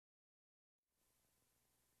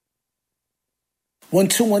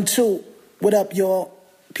1-2-1-2. What up, y'all?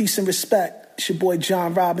 Peace and respect. It's your boy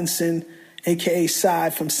John Robinson, a.k.a.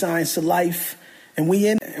 Side from Science of Life. And we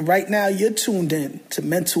in, and right now you're tuned in to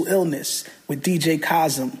Mental Illness with DJ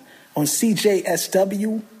Cosm on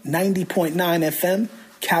CJSW 90.9 FM,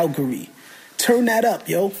 Calgary. Turn that up,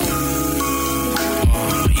 yo.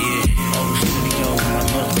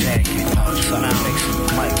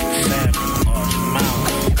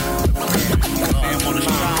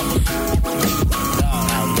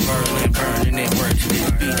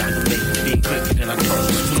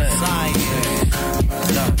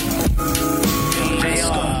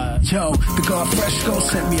 Yo, the God Fresco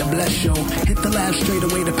sent me a bless show. Hit the lab straight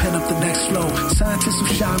away to pen up the next flow. Scientists who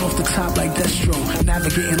shine off the top like Destro.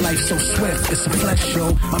 Navigating life so swift, it's a flesh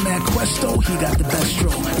show. My man Questo, he got the best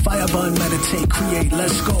stroke. Firebun, meditate, create,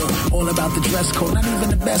 let's go. All about the dress code, not even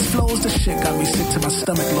the best flows. The shit got me sick to my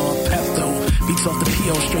stomach, Lord Pepto. Beats off the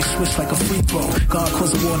PO, straight switch like a free throw. God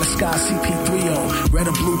cause a war in the sky, CP3O. Red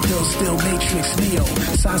or blue pill, still Matrix, Neo.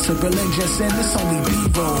 Science of Berlin just in, it's only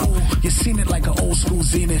B-roll. You seen it like an old school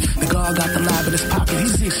Zenith. The God got the lab in his pocket,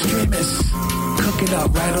 he's the extremist. Cook it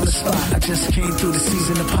up right on the spot. I just came through the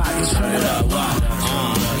season of pot. You turn it up,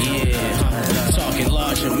 yeah. Talking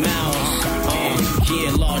large amounts.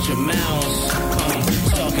 Yeah, large amounts.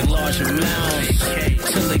 Talking large amounts.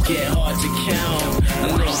 Till it get hard to count. The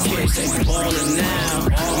little kids, they ballin' now.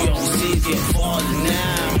 We overseas get falling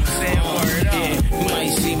now. Yeah, you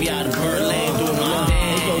might see me out of Berlin doing my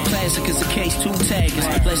thing. Classic is a case 2 taggers.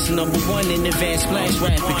 Lesson number 1 in advanced splash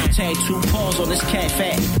rapping. Tag 2 paws on this cat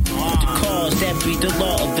fat. The cars that beat the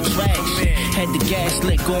law of attraction. Had the gas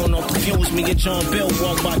lit going off the fuse. Me and John Bill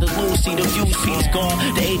walk by the loop. See the views, peace gone.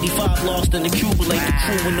 The 85 lost in the Cuba like the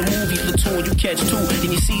crew in the movie Platoon. You catch 2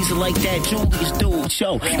 in your season like that. Julius dude,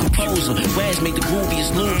 show composer. Raz make the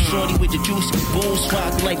grooviest lose. Shorty with the juicy bulls.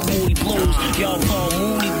 Rock like Moody Blues. Y'all call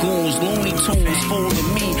Mooney Goons, Looney Tunes.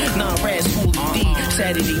 Fooling me, non-Raz fooling D.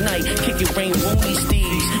 Saturday night, kick it rain Rooney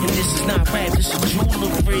Steves. And this is not rap, this is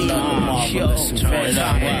jewelry. Yo, turn it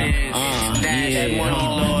up. Yeah,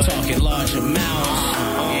 talking large amounts.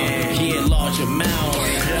 Yeah, large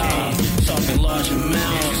amounts. Talking large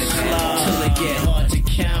amounts. Till it get hard to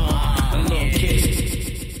count. A little kids.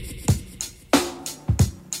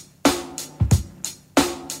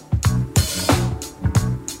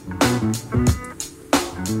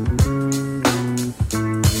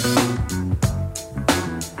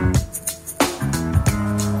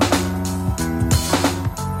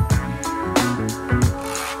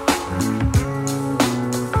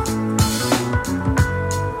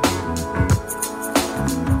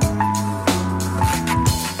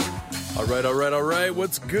 All right.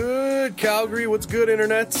 What's good, Calgary? What's good,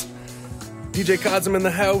 Internet? DJ Cosm in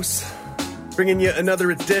the house, bringing you another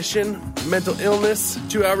edition, Mental Illness,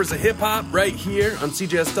 2 hours of hip-hop right here on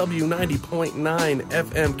CJSW 90.9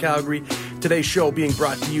 FM Calgary. Today's show being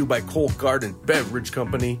brought to you by Cold Garden Beverage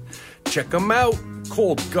Company. Check them out,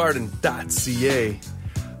 coldgarden.ca.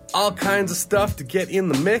 All kinds of stuff to get in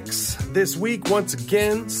the mix this week once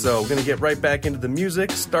again. So we're going to get right back into the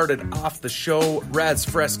music. Started off the show, Raz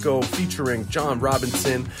Fresco featuring John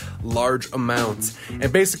Robinson, Large Amounts.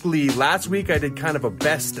 And basically last week I did kind of a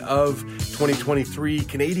best of 2023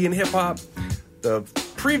 Canadian hip hop. The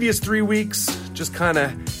previous 3 weeks just kind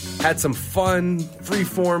of had some fun,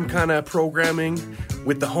 freeform kind of programming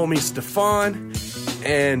with the homie Stefan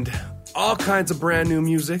and all kinds of brand new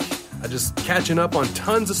music. Just catching up on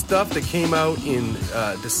tons of stuff that came out in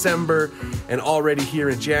December and already here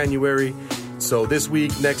in January. So this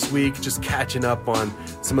week, next week, just catching up on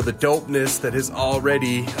some of the dopeness that has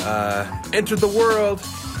already entered the world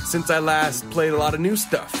since I last played a lot of new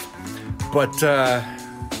stuff. But I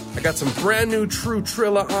got some brand new True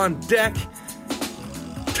Trilla on deck.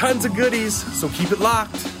 Tons of goodies, so keep it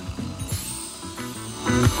locked.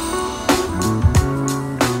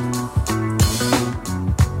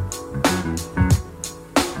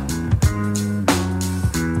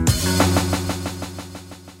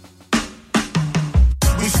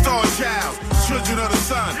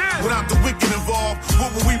 Without the wicked involved,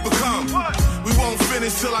 what will we become? We won't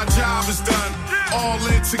finish till our job is done. All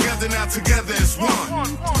in together, now together as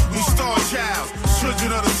one. We star child,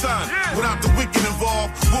 children of the sun. Without the wicked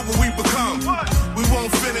involved, what will we become? We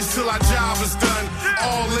won't finish till our job is done.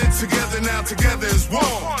 All in together, now together as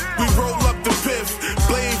one. We roll up the piff,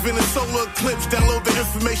 blade in the solar eclipse. Download the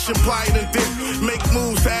information information, apply it and then make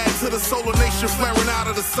moves to add to the solar nation flaring out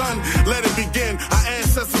of the sun. Let it begin. Our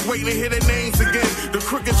ancestors waiting to hear their names again. The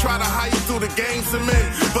crooked try to hide you through the games of men,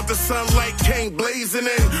 but the sunlight came blazing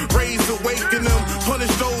in. Raise, awaken them,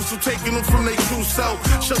 punish those who taking them from their true self.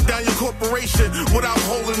 Shut down your corporation without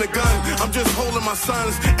holding a gun. I'm just holding my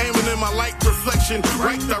sons, aiming in my light reflection,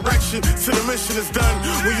 right direction till the mission is done.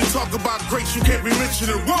 When you talk about grace, you can't be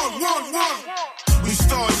mentioning one. We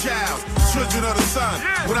star child, children of the sun.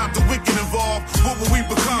 Without the wicked involved, what will we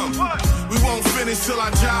become? We won't finish till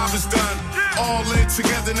our job is done. All in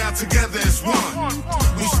together, now together as one.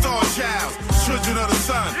 We star child, children of the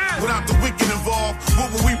sun. Without the wicked involved,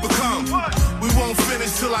 what will we become? We won't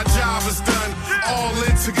finish till our job is done. All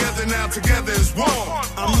in together, now together as one.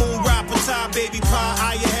 I'm moon rap time, baby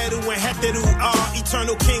pa, Ayahedu and Heteru are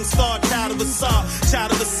eternal king, star, child of a saw,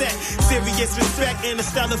 child of a set. Serious respect,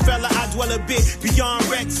 interstellar fella, I dwell a bit beyond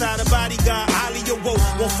Rex, out of bodyguard, Ali awoke,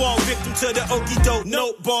 won't fall victim to the okie doke.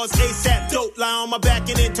 Note bars, ASAP, dope, lie on my back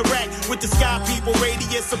and interact with the sky people.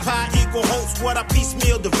 Radius of pi equal hosts, what I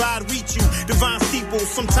piecemeal, divide, reach you. Divine steeples,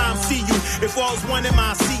 sometimes see you. If all's one am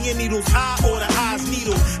I seeing needles, eye or the eyes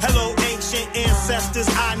needle. Hello, ancient ancestors,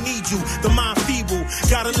 I need you. The mind feeble,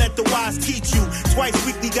 gotta let the wise teach you. Twice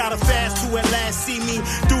weekly, gotta fast to at last see me.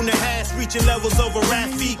 Through the hash, reaching levels over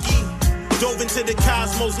Rafiki. Dove into the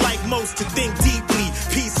cosmos like most to think deeply.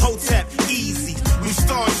 Peace, Hotep, easy. We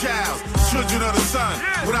star child, children of the sun.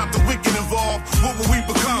 Without the wicked involved, what will we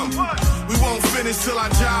become? We won't finish till our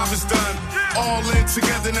job is done. All in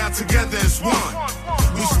together, now together as one.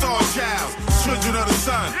 We star child, children of the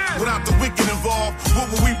sun. Without the wicked involved, what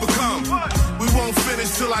will we become? We won't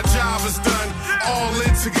finish till our job is done. All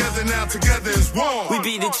in together, now together as one. We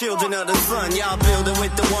be the children of the sun. Y'all building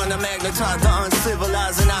with the one that magnetized the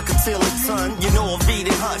uncivilized, and I can feel it, son. You know, a beat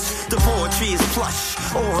and hush. The poetry is plush.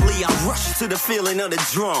 Orally, I rush to the feeling of the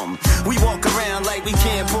drum. We walk around like we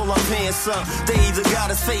can't pull our pants up. They either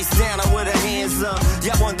got us face down or with our hands up.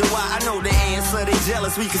 Y'all wonder why I know the answer. They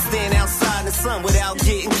jealous we can stand outside in the sun without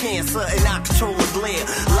getting cancer. And I control the glare.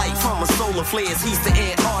 Light from a solar flares. He's the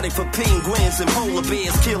Antarctic for penguins and polar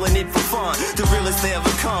bears. Killing it for fun. The realest they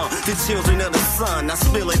ever come. The children of the sun. I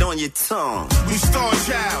spill it on your tongue. We star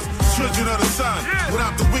child, children of the sun.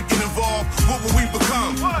 Without the wicked involved, what will we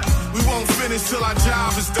become? We won't finish till our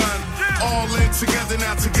job is done. All in together,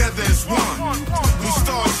 now together as one. We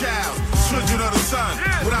star child, children of the sun.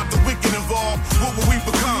 Without the wicked involved, what will we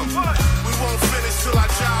become? We won't finish till our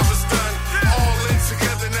job is done. All in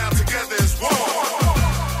together, now together as one.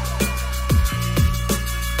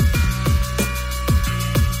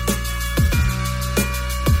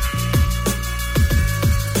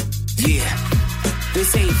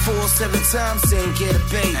 This ain't 4-7 times, ain't get a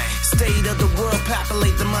bait. State of the world,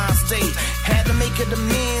 populate the mind state. Had to make a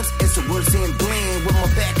demands, it's the words in blend. With my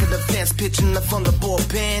back of the fence, pitching up on the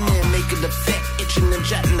bullpen. And making the fat, itching and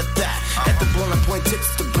jotting the thigh. At the blowing point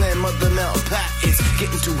tips to blend, mother melt pot. It's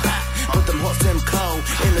getting too hot, but them horse them cold.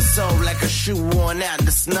 In the soul, like a shoe worn out in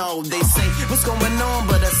the snow. They say, what's going on?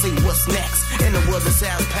 But I say, what's next? In the world that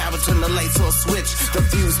sounds power, turn the lights on switch. The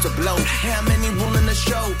fuse to blow. How many willing to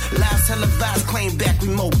show? Lives televised, claim back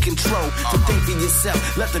remote control. To think for yourself,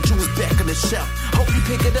 let the jewels back on the shelf. Hope you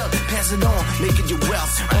pick it up, pass it on, make it your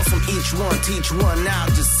wealth. Awesome, each one, teach one,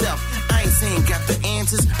 knowledge yourself. I ain't saying got the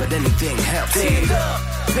answers, but anything helps. Stand up,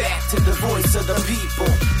 back to the voice of the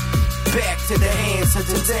people. Back to the hands of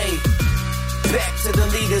today. Back to the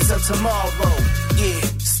leaders of tomorrow. Yeah,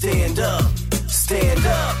 stand up, stand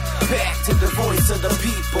up. Back to the voice of the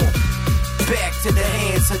people. Back to the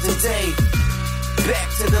hands of today. Back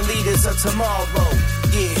to the leaders of tomorrow.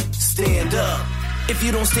 Yeah, stand up. If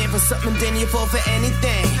you don't stand for something, then you fall for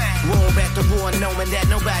anything. Roll back the war knowing that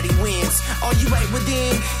nobody wins. Are you right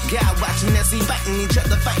within? God watching us, we fighting each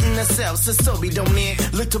other, fighting ourselves. So we don't end.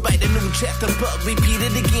 Look to write a new chapter, but repeat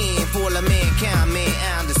it again. For all of mankind, man,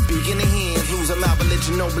 I'm just speaking to hands. Losing my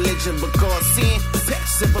religion, no religion, because sin.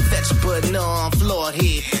 Patch and perfection, but no, I'm flawed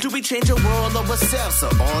here. Do we change the world or ourselves? So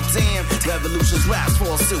all damn. Revolutions rise,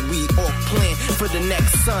 fall, so we all plan for the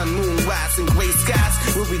next sun, moon, rise, and gray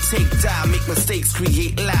skies. Where we take dive, make mistakes,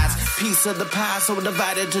 create lies. Piece of the pie, so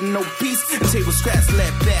divided to no peace. The table scraps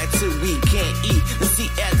left back till we can't eat. The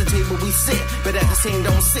seat at the table we sit, but at the same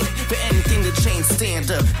don't sit. For anything to change,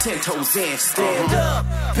 stand up, 10 toes in. Stand up,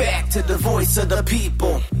 back to the voice of the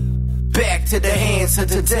people. Back to the hands of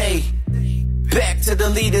today. Back to the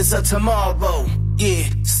leaders of tomorrow. Yeah,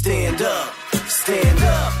 stand up, stand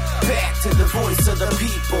up. Back to the voice of the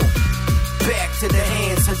people. Back to the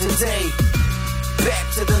hands of today.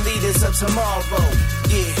 Back to the leaders of tomorrow.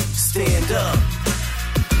 Yeah, stand up.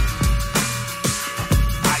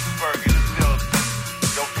 Iceberg in the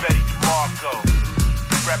building.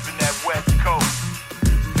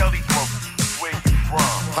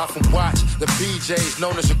 PJs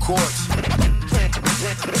known as the courts.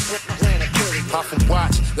 Puff and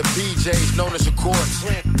watch, the PJs known as the courts.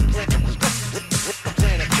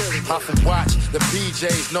 Puff and watch, the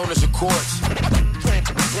PJs known as the courts.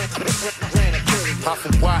 Puff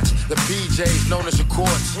and watch, the PJs known as the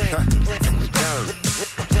courts.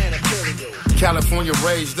 California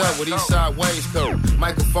raised up with Eastside waistcoat.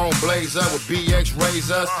 Microphone blaze up with BX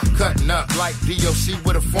raise us. Cutting up like DOC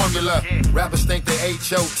with a formula. Rappers think they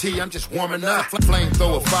HOT, I'm just warming up.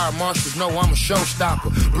 Flamethrower, fire marshals know I'm a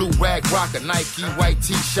showstopper. Blue rag rocker, Nike, white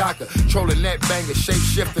tee shocker. Trolling net banger, shape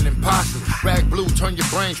shifting imposter. Rag blue, turn your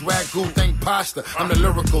brains, rag goo, think pasta. I'm the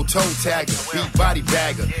lyrical toe tagger, beat body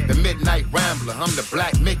bagger. The midnight rambler, I'm the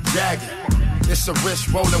black Mick Jagger. It's a wrist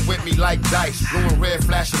rolling with me like dice. Blue and red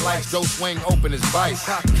flashing lights, dough swing open as vice.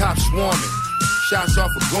 Cops swarming, shots off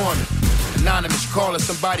a Gorman. Anonymous caller,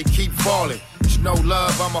 somebody keep falling. It's no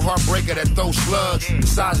love, I'm a heartbreaker that throws slugs. The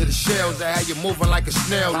size of the shells that have you moving like a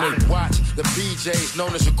snail. Nigga. Watch the PJs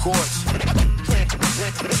known as the courts.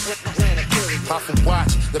 Pop and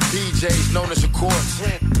watch the PJs known as the courts.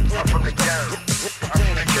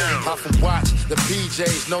 Pop and watch the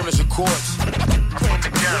PJs known as the courts.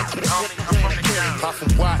 Pop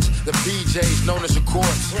and watch the PJs known as the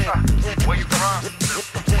courts. Where you from?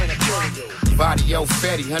 Body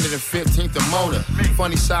Fetty, 115th and motor.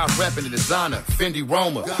 Funny side reppin' the designer, Fendi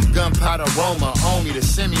Roma. Gunpowder aroma, on me the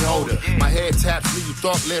semi-holder. My head taps leave you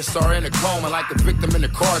thoughtless or in a coma. Like a victim in a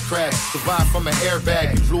car crash. Survived from an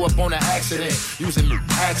airbag, flew up on an accident. Using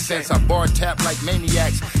accents, I bar tap like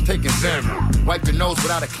maniacs. Taking Zen, wipe your nose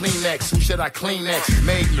without a Kleenex. Who should I Kleenex?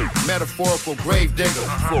 Made me, metaphorical grave digger.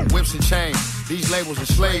 For whips and chains, these labels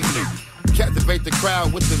enslave me. Captivate the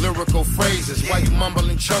crowd with the lyrical phrases. While you mumble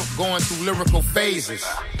and choke, going through lyrical phases.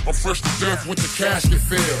 I'm fresh to death with the casket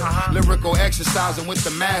feel. Lyrical exercising with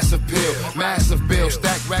the massive pill. Massive bill,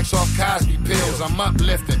 stack racks off Cosby pills. I'm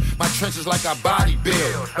uplifting, my trenches like I body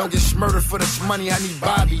build. Don't get smurdered for this money, I need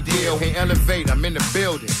Bobby deal. Can't elevate, I'm in the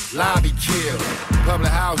building, lobby kill. Public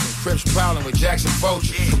housing, Crips prowling with Jackson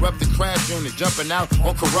Vultures. Corrupt the crash unit, jumping out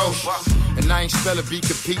on corrosion. And I ain't spell it, be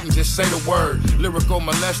competing, just say the word. Lyrical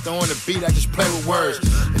molester on the beat, I just play with words.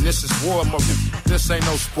 And this is war, this ain't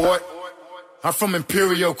no sport. I'm from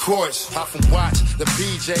Imperial Courts. Pop and watch the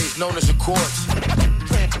PJs known as the courts.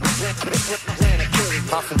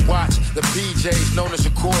 Pop and watch the PJs known as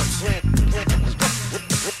the courts.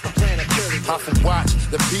 Pop and watch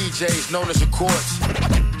the PJs known as the courts.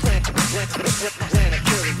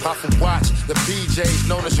 Pop and watch the PJs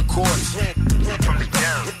known as the courts.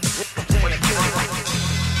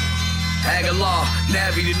 Aguilar,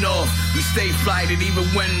 Navy to North. We stay flighted even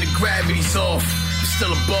when the gravity's off. I'm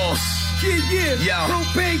still a boss. Yeah. Yo.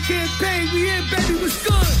 Propane campaign, we in, baby, what's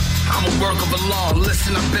good? I'm a work of the law,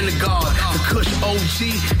 listen, I've been a guard. The Kush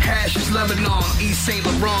OG, Hash is Lebanon, East St.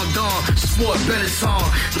 Laurent Dawn, Sport Benetton.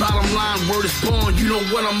 Bottom line, word is born, you know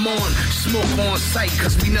what I'm on. Smoke on sight,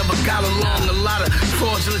 cause we never got along. A lot of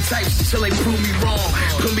fraudulent types until they prove me wrong.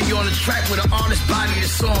 Put me on the track with an artist body and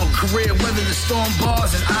song. Career, weather the storm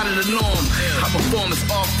bars is out of the norm. I perform as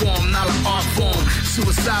art form, not an art form.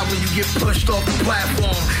 Suicide when you get pushed off the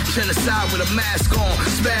platform. Genocide with a mask on,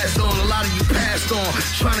 spazzed on, a lot of you passed on.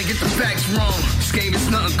 Trying to get the facts wrong. This game is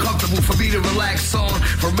nothing comfortable for me to relax on.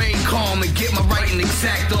 Remain calm and get my writing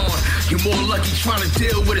exact on. You're more lucky trying to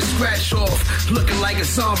deal with a scratch off. Looking like a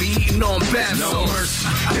zombie eating on bath No mercy,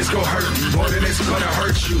 it's gonna hurt you more than it's gonna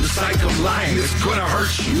hurt you. It's like I'm lying, it's gonna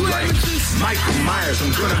hurt you. Like Michael Myers,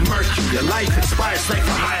 I'm gonna murk you. Your life expires like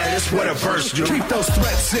for hire, that's what a verse do. Keep those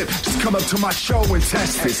threats zip, just come up to my show and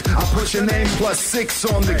test this. I'll put your name +6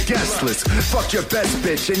 on the guest list. Fuck your best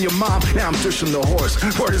bitch and your mom, now I'm dishing the horse.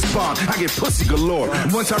 Word is bomb, I get pussy galore.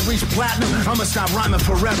 And once I reach platinum, I'ma stop rhyming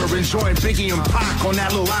forever. Enjoying Biggie and Pac on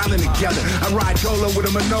that little island together. I ride Dolo with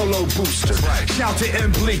a Manolo booster. Shout to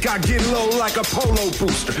M. Bleak, I get low like a polo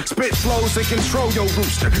booster. Spit flows and control your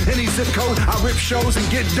rooster. Any zip code, I rip shows and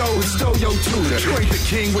get dough and stow your tutor. You ain't the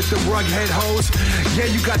king with the rug head hoes. Yeah,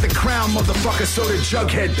 you got the crown, motherfucker, so the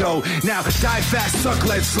jughead though. Now, die fast, suck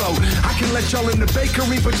lead slow. I can let y'all in the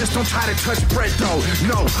bakery, but just don't try to touch bread though.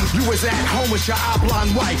 No, you was at home with your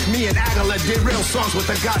oblong wife. Me and Aguilar did real songs with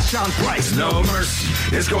the God Sean Price. No mercy,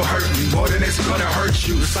 it's gonna hurt you more than it's gonna hurt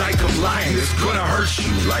you. It's like I'm lying, it's gonna hurt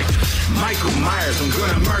you. Like Michael Myers, I'm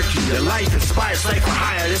gonna murk you. Your life inspires like for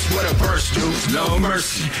hire, that's what a verse do. No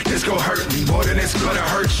mercy, it's gonna hurt me more than it's gonna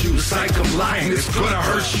hurt you. It's like I'm lying, it's gonna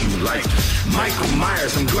hurt you. Like Michael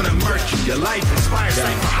Myers, I'm gonna murk you. Your life inspires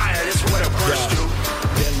like for hire, that's That's what a verse do.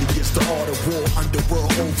 Deadly is the art of war,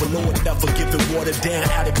 underworld overlord, never giving water down.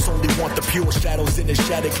 Addicts only want the pure, shadows in the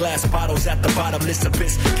shattered glass bottles at the bottomless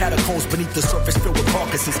abyss. Catacombs beneath the surface filled with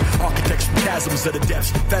carcasses. Architects from chasms of the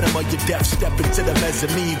depths, venom of your death. Step into the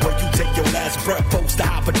mezzanine where you take your last breath. Folks, the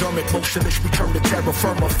hypodermic, motionless return to terra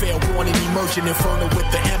firma. Fair warning, emerging inferno with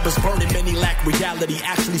the embers burning. Many lack reality,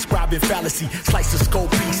 actually scribing fallacy. Slice of skull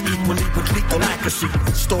piece equally with lethal accuracy.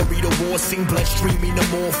 Story the war scene, blood streaming, the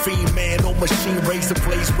morphine. Man on machine, razor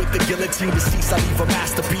blades with the guillotine. Deceased, I leave a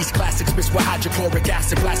masterpiece. Classics mixed with hydrochloric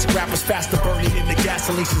acid. Classic rappers faster burning in the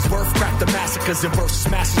gasoline. Since birth, crack the massacres and verses.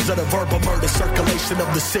 Masters of the verbal murder. Circulation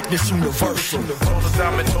of the sickness universal. Total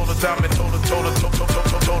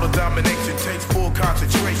domination takes full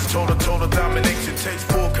concentration. Total domination takes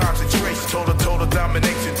full concentration. Total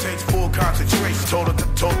domination takes full concentration. Total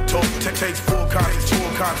takes full concentration.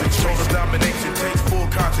 Total domination takes full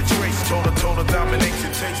concentration. Total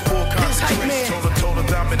domination takes full concentration. Total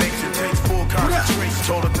domination takes full concentration.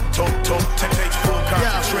 Total takes full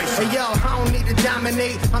concentration. Hey yo, I don't need to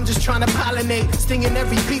dominate. I'm just trying to pollinate. Stinging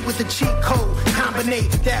every beat with the cheat code.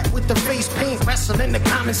 Combinate that with the face paint. Wrestle in the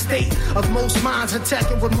common state of most minds.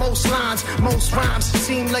 Attacking with most lines. Most rhymes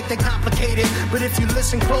seem like they're complicated. But if you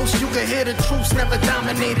listen close, you can hear the truth's never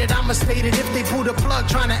dominated. I'ma state it. If they pull the plug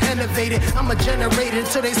trying to innovate it, I'ma generate it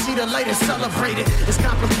till they see the light and celebrate it. It's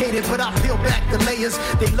complicated, but I peel back the layers.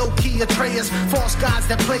 They low-key Atreus. False gods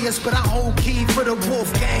that play us, but I hold key for the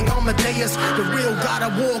wolf gang. Amadeus, the real god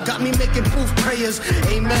of war, got me making proof prayers.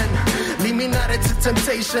 Amen. Lead me not into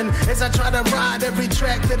temptation as I try to ride every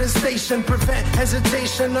track to the station. Prevent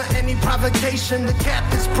hesitation or any provocation. The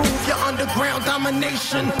captains prove your underground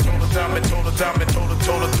domination. Total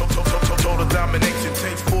domination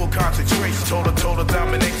takes full concentration. Total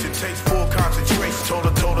domination takes full concentration.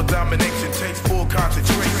 Total domination takes full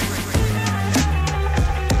concentration.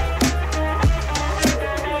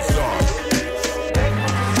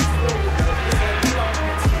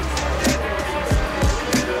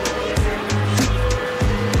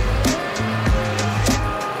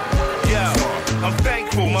 I'm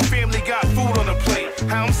thankful my family got food on the plate.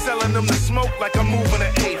 How I'm selling them the smoke like I'm moving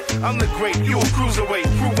an eighth. I'm the great, you a cruiserweight,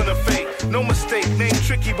 proving a fake. No mistake, name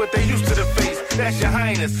tricky, but they used to the face. That's your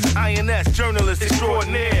highness, INS, journalist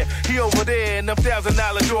extraordinaire. He over there in them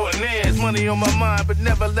 $1,000 Jordanaires. Money on my mind, but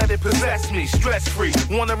never let it possess me. Stress free,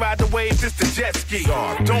 wanna ride the wave, just a jet ski.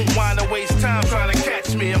 Don't whine or waste time trying to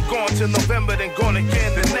catch me. I'm going till November, then going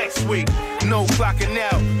again the next week. No clocking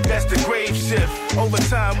out, that's the grave shift.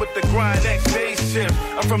 Overtime with the grind, next day shift.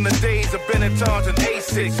 I'm from the days of Benettons and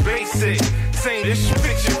A6, basic. Same issue,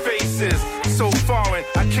 picture faces. So foreign,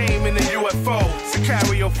 I came in the UFO.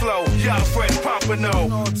 Sicario flow, y'all fresh Pompano. You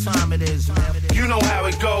know what time it is, man. You know how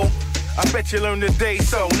it go. I bet you learned today,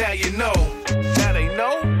 so now you know. Now they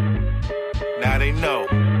know. Now they know.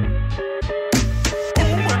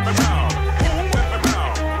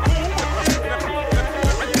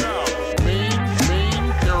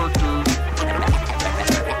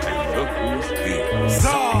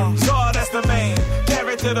 Czar, that's the main.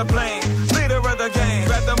 Carry to the plane. Leader of the game.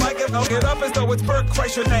 Grab the mic and hook it up as though it's Burt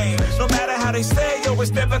Kreischer name. No matter how they say, yo,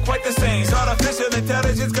 it's never quite the same. Artificial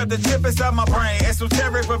intelligence got the chip inside my brain.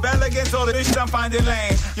 Esoteric rebellions, all the shit I'm finding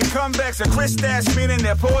lame. Your comebacks are Chris Dash, meaning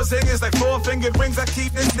they're poor singers like 4-fingered rings. I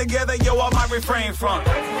keep this together, yo, I might refrain from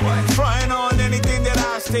trying on anything that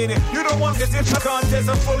I stated. You don't want this if contest,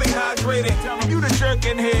 I'm fully hydrated. You the jerk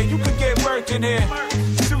in here, you could get murked in here.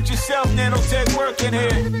 Shoot yourself, nanotech work in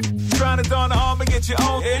here. Trying to don the arm and get your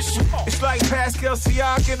own ish. It's like Pascal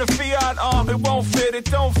Siak in a Fiat arm. It won't fit, it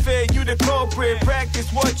don't fit. You the culprit. Practice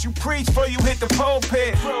what you preach before you hit the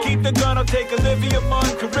pulpit. Keep the gun, I'll take Olivia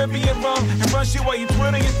Munn, Caribbean rum, and rush you while you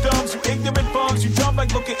twiddle your thumbs. You ignorant bums, you dumb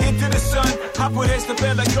like looking into the sun. Hop with heads to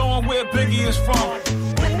bed like going where Biggie is from.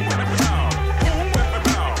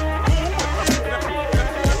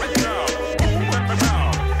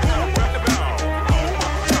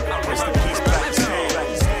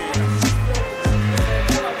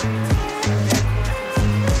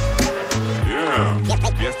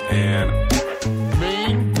 And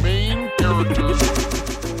main characters.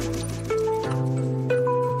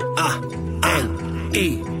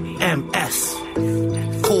 N-E-M-S.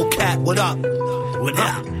 Cool cat, what up? What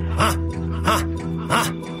up?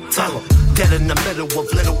 Tell 'em. Dead in the middle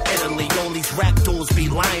of Little Italy. All these rap dudes be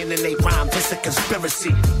lying and they rhyme. It's a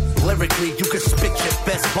conspiracy. Lyrically, you could spit your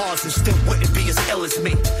best bars and still wouldn't be as ill as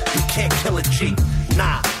me. You can't kill a G.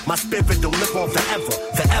 Nah, my spirit will live on forever.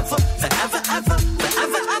 Forever, forever, ever,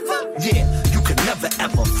 forever, ever. Yeah, you could never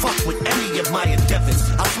ever fuck with any of my endeavors.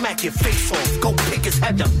 I'll smack your face off, go pick his head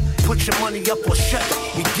together. Put your money up or shut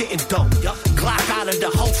up. We getting dope. Glock out of the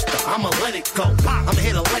holster. I'ma let it go. I'm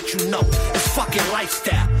here to let you know it's fucking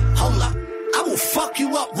lifestyle. Hold up. I will fuck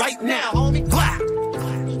you up right now, homie. Black.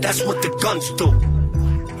 That's what the guns do.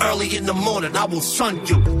 Early in the morning, I will sun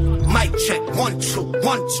you. Mic check, 1, 2,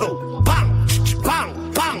 1, 2. Bang,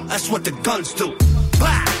 bang, bang. That's what the guns do.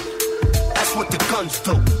 Bang. That's what the guns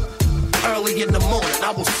do. Early in the morning,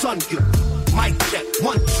 I will sun you. Mic check,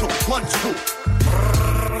 1, 2, 1, 2.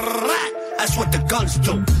 That's what the guns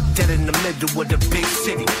do. Dead in the middle of the big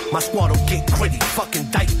city. My squad'll get gritty. Fucking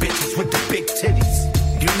dyke bitches with the big titties.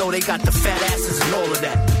 You know they got the fat asses and all of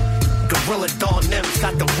that. Gorilla Dawn Nems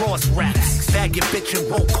got the Ross raps. Bag your bitch and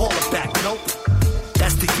won't call her back, nope.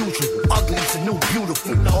 That's the usual. Ugly's the new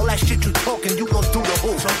beautiful. All that shit you talking, you gon' do the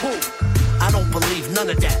who. So who? I don't believe none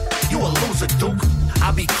of that. You a loser, Duke.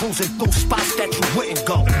 I be cruising through spots that you wouldn't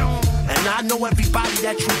go. And I know everybody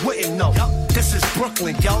that you wouldn't know. This is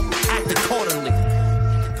Brooklyn, yo. Act accordingly.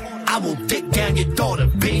 I will dick down your daughter,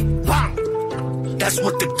 B. Bang. That's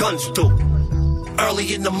what the guns do.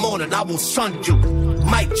 Early in the morning, I will sun you.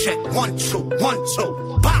 Mic check, 1, 2, 1,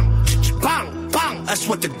 2. Bang, bang, bang. That's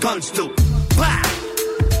what the guns do. Bang.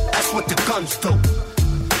 That's what the guns do.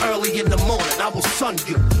 Early in the morning, I will sun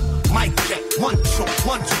you. Mic check, 1, 2,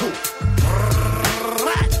 1, 2.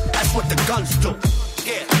 That's what the guns do.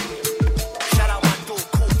 Yeah. Shout out my dude,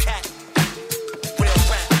 Cool Cat. Real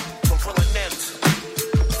rap from Brooklyn Nems.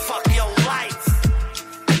 Fuck your life.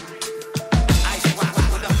 Ice rock,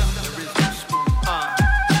 what up?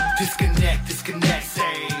 Disconnect, disconnect,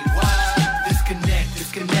 say what? Disconnect,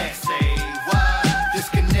 disconnect, say what?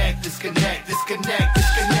 Disconnect, disconnect, disconnect,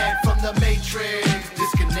 disconnect from the matrix.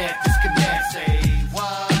 Disconnect, disconnect, say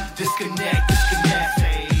what? Disconnect, disconnect,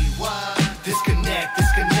 say what? Disconnect,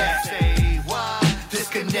 disconnect, say what?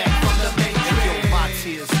 Disconnect from the matrix. Yo, my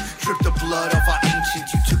tears drip the blood of our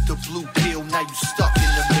ancients. You took the blue pill, now you stuck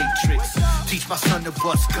in the matrix. Teach my son to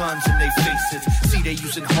bust guns in their faces. See, they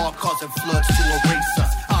using hard cars and floods to erase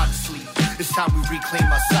us. Honestly, it's time we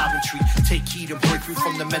reclaim our sovereignty. Take heed and break free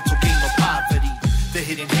from the mental game of poverty. The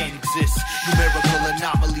hidden hand exists. Numerical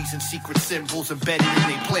anomalies and secret symbols embedded in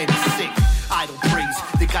their plan is sick. Idle praise,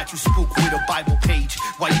 they got you spooked with a Bible page.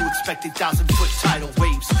 While you expect 1,000-foot tidal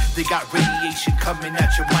waves, they got radiation coming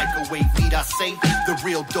at your microwave. Need I say, the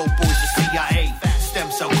real dope boys, the CIA. Stem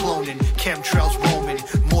cell cloning, chemtrails roaming,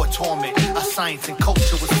 more torment. Our science and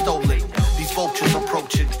culture was stolen. These vultures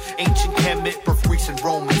approaching, ancient Kemet, birth Greeks and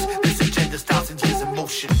Romans. This agenda's thousands years in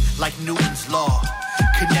motion, like Newton's law.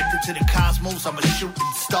 Connected to the cosmos, I'm a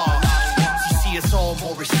shooting star. You see, it's all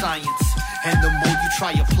more is science, and the more you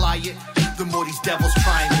try apply it, the more these devils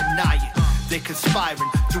try and deny it. They're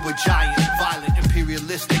conspiring through a giant, violent,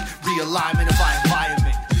 imperialistic realignment of our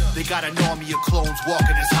environment. They got an army of clones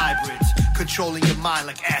walking as hybrids, controlling your mind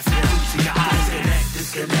like acid to your eyes.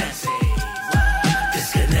 Disconnect,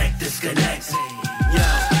 disconnect, disconnect, disconnect, yo,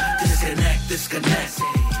 disconnect, disconnect,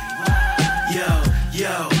 yo,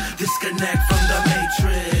 yo, disconnect from the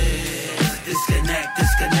matrix. Disconnect,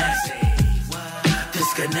 disconnect,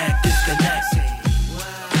 disconnect, disconnect,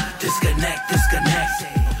 disconnect, disconnect,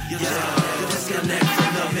 yo, disconnect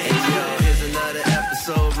from the matrix. Here's another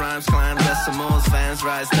episode. Rhymes climb decimals, fans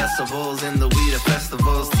rise decibels in the weed of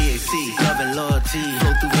festivals. TAC, love and loyalty,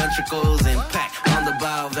 flow through ventricles, impact on the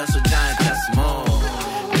bow vessel, giant decimal.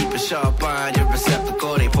 Keep a sharp eye on your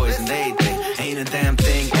receptacle, they poison anything. Ain't a damn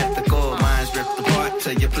thing ethical. Minds ripped apart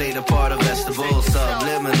till you play the part of vegetable.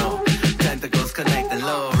 Subliminal tentacles connecting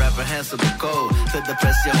low, reprehensible code to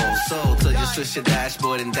depress your whole soul till you switch your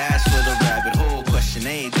dashboard and dash for the rabbit hole. Question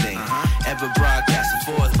anything ever broadcasted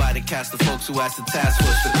forth by the cast of folks who asked the task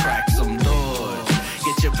force to crack some doors.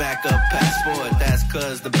 Get your backup passport. That's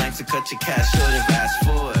cause the banks will cut your cash short if asked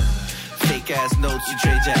for it. Fake ass notes, you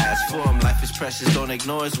trade your ass for them. Life is precious, don't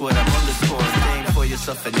ignore it's what I'm underscoring. Think for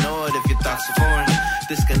yourself, ignore it if your thoughts are foreign.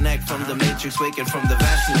 Disconnect from the matrix, waking from the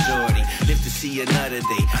vast majority. Live to see another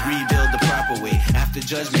day, rebuild the proper way. After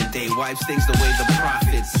judgment day, wipes things the way the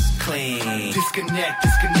prophets claim. Disconnect,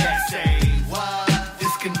 disconnect, say what?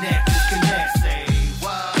 Disconnect, disconnect, say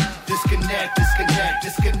what? Disconnect, disconnect,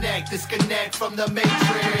 disconnect, disconnect from the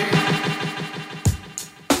matrix.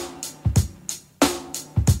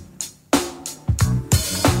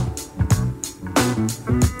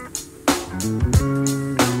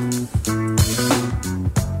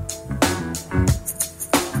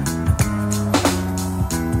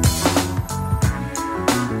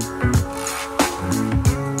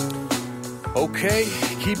 Okay,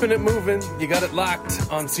 keeping it moving. You got it locked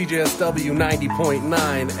on CJSW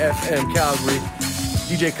 90.9 FM Calgary.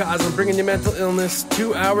 DJ Cosmo bringing you mental illness.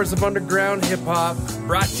 2 hours of underground hip hop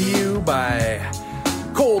brought to you by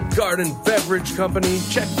Cold Garden Beverage Company.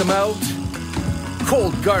 Check them out.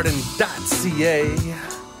 coldgarden.ca.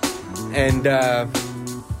 And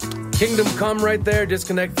Kingdom Come right there.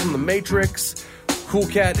 Disconnect from the Matrix. Cool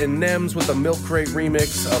Cat and Nems with a Milk Crate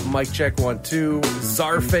remix of Mic Check 1 2.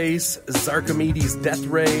 Czarface, Zarkomedes Death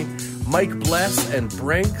Ray. Mike Bless and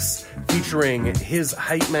Brinks featuring his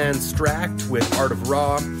hype man Stract with Art of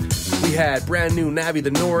Raw. We had brand new Navi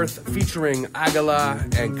the North featuring Agala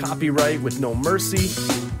and Copyright with No Mercy.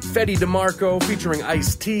 Fetty DeMarco featuring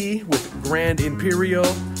Ice-T with Grand Imperial.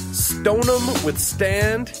 Stoneham with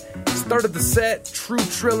Stand. Started the set True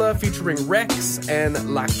Trilla featuring Rex and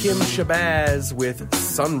Lakim Shabazz with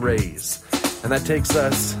Sunrays. And that takes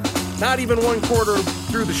us not even one quarter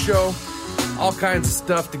through the show. All kinds of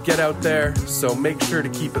stuff to get out there, so make sure to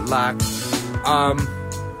keep it locked.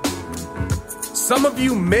 Some of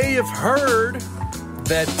you may have heard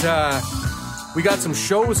that we got some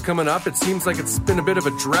shows coming up. It seems like it's been a bit of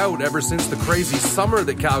a drought ever since the crazy summer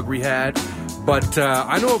that Calgary had. But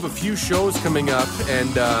I know of a few shows coming up,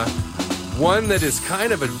 and one that is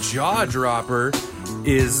kind of a jaw-dropper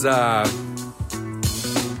is the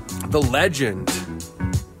legend,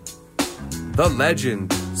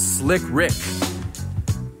 Slick Rick.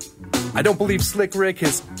 I don't believe Slick Rick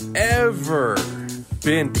has ever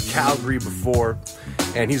been to Calgary before,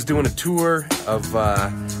 and he's doing a tour of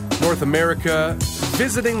North America,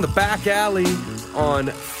 visiting the back alley on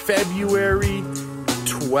February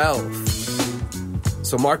 12th.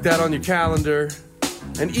 So mark that on your calendar.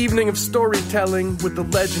 An evening of storytelling with the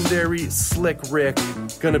legendary Slick Rick.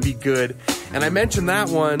 Gonna be good. And I mentioned that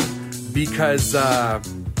one because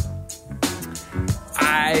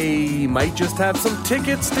I might just have some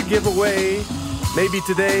tickets to give away. Maybe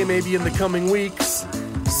today, maybe in the coming weeks.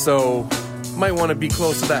 So, might want to be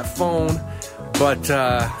close to that phone. But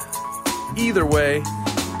either way,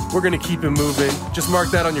 we're going to keep it moving. Just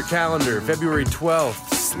mark that on your calendar. February 12th.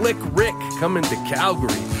 Slick Rick coming to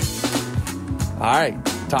Calgary. All right,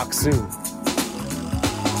 talk soon.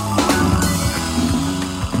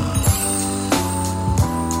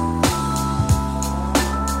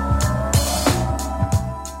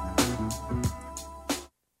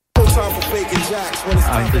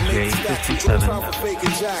 I'm the J57. Time for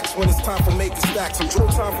faking jacks when it's time for making stacks. Time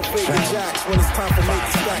for faking jacks when it's time for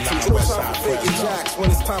making stacks. Time for faking jacks when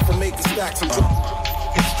it's time for making stacks.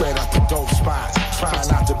 Straight out the dope spot, trying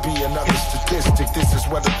not to be another statistic. This is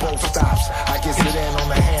where the boat stops. I guess it in on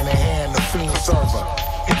the hand-to-hand, the fiend server.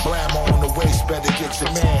 Blammo on the waist, better get your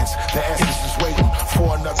mans. The essence is waiting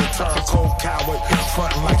for another turncoat coward,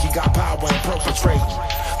 fronting like he got power and perpetrating.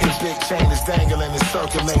 The big chain is dangling and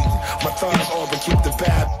circulating. My thug orbit keep the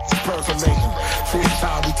bad percolating. This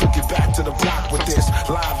time we took it back to the block with this.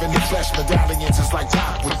 Live in the flesh, medallions is like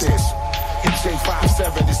pop with this.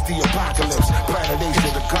 J57 is the apocalypse. Planet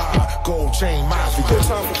Asia, the god, gold chain mafia. No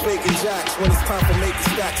time for faking jacks when it's time for making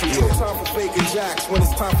stacks. No time for faking jacks when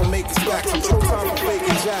it's time for making stacks. No time for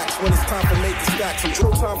faking jacks when it's time for making stacks.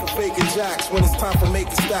 No time for faking jacks when it's time for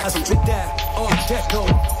making stacks. I spit that Art Deco.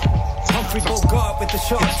 Humphrey Bogart with the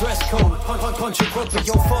sharp dress code. Punch your broke with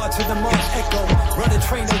your far to the mark echo. Run a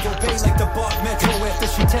train on your bay like the Bart Metro. After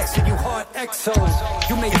she texted you hard exo.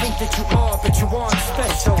 You may think that you are, but you aren't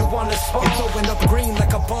special. You want to smoke, throwing up green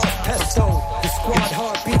like a bar pesto. Your squad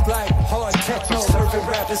heartbeat like hard techno. Serving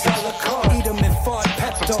rappers a la carte. Eat them in fart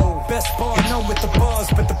Pepto. Best bar known with the bars,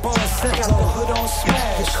 but the bars set got the hood on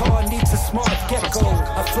smash. Your car needs a smart gecko.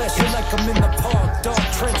 I flash you like I'm in the park. Dark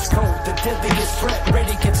trench coat. The deadliest threat.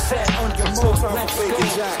 Ready, get set. On your move, no time for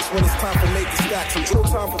faking jacks when it's time for making stacks. No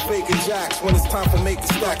time for faking jacks when it's time for making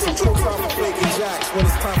stacks. No time for faking jacks when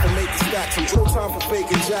it's time for making stacks. No time for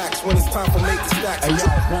faking jacks when it's time for making stacks. Hey, yo,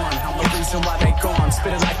 one, I'm the reason why they gone.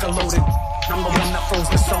 Spit it like a loaded. I'm the one that froze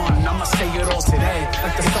the sun. I'ma say it all today.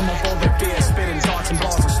 Like the sum of all their beers. Spitting darts and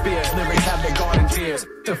bars of spears. Lyrics have their garden tears.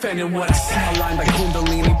 Defending what I say. Aligned like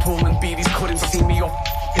Kundalini. Pulling beaties. Couldn't see me off.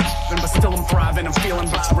 But still I'm thriving, I'm feeling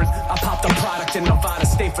vibrant. I popped a product in Nevada,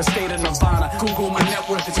 state for state of Nirvana. Google my net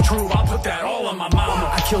worth, it's true, I'll put that all on my mama.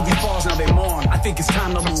 I killed these balls, now they mourn. I think it's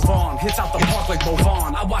time to move on. Hits out the park like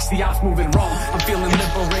Bovan. I watch the ops moving wrong. I'm feeling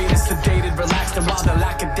liberated, sedated, relaxed. And while the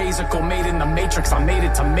lackadaisical made in the matrix, I made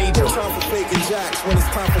it to major. No time for faking jacks when it's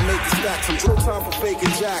time for making stacks. No time for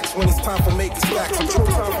faking jacks when it's time for making stacks. No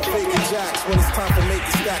time for faking jacks when it's time for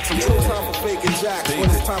making stacks. No time for faking jacks when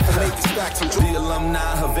it's time for making stacks. The alumni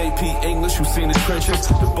of AP English who've seen the trenches,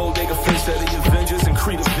 the bodega face of the Avengers and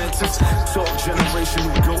Creed Aventus. Talk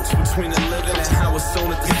generational goats between the living and how it's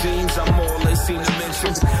sewn at the seams. I'm all they seem to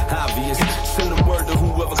mention. Obvious, send a word to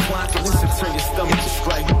whoever clocking this and turn your stomach to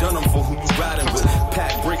strike Dunham for who you riding with.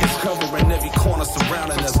 Pack breakers covering every corner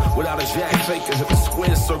surrounding us. Without a jack faker, hit the square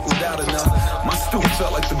circled out enough. My stoop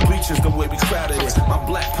felt like the bleachers the way we crowded it. My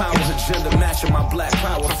black power agenda matching my black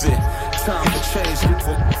power fit. Time for change,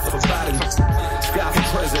 for Biden. Sky for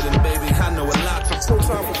president, baby, I know a lot. No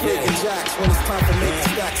time for faking jacks when it's time for making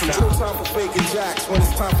stacks. No time for faking jacks when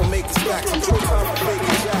it's time for making stacks. No time for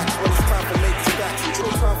faking jacks when it's time for making stacks. No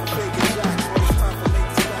time for faking jacks when it's time for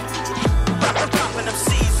making stacks. Dropping them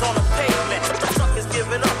C's on the pavement. Truckers give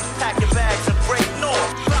it up, pack your bags and break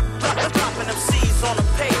north. Dropping them C's on the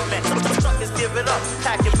pavement. Truckers give it up,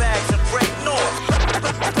 pack your bags and break north.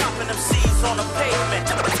 Dropping them C's on the pavement.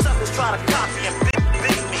 Suckers try to copy and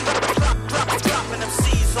beat me. Dropping them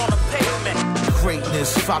C's on the pavement.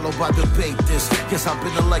 Greatness followed by debate this. Guess I've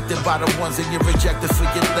been elected by the ones and you're rejected for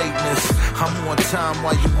your lateness. I'm on time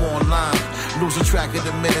while you online. Losing track of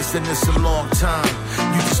the minutes and it's a long time.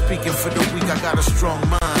 You just speaking for the weak, I got a strong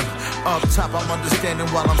mind. Up top I'm understanding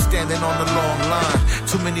while I'm standing on the long line.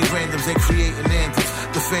 Too many randoms, they creating anthems.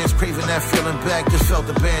 The fans craving that feeling back, just felt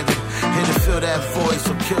abandoned. Here to feel that voice,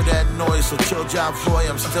 so kill that noise. So chill job boy,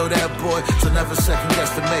 I'm still that boy. So never second guess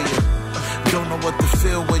the mayor. Don't know what to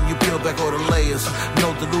feel when you peel back all the layers.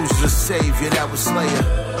 No delusions of savior, that was Slayer.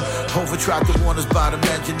 Over tried to warn us about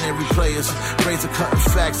imaginary players. Razor cutting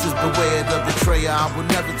facts is beware the betrayer. I will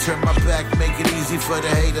never turn my back, make it easy for the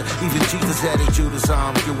hater. Even Jesus had a Judas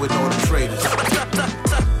arm, you with all the traitors.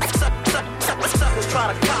 Suckers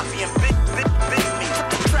try to copy and beat me.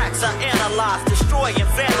 Tracks I analyze, destroy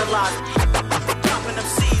and vandalize. Dropping them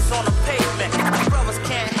C's on the pavement. Brothers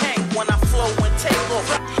can't hang when I flow and take off.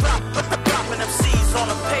 Dropping them C's on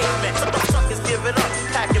the pavement. Suckers give it up,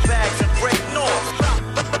 pack your bags and break north.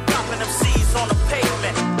 Dropping them C's on the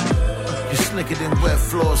pavement. You're slicker than wet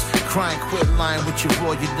floors. Crying, quit lying with your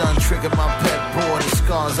raw. You done triggered my pet board. The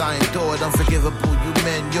scars I endured, unforgivable. You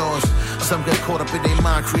men yours. Some get caught up in their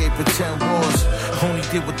mind, create pretend wars. Only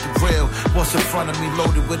did with the real. What's in front of me,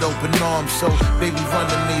 loaded with open arms. So, baby, run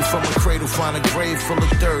to me from a cradle, find a grave full of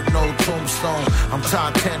dirt, no tombstone. I'm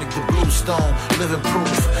Titanic, the blue stone, living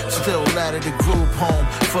proof. Still ladder the group home,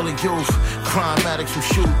 full of youth. Crime addicts who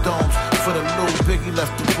shoot domes. For the loot, Biggie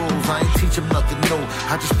left the rules. I ain't teach them nothing new.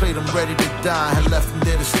 I just played them ready to die and left them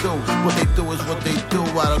there to stew. What they do is what they do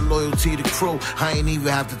out of loyalty to crew. I ain't even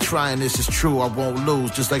have to try, and this is true. I won't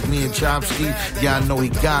lose, just like me and Chomsky. Yeah, I know he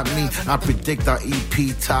got me. I predict our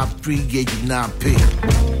EP top 3, yeah, you not pick.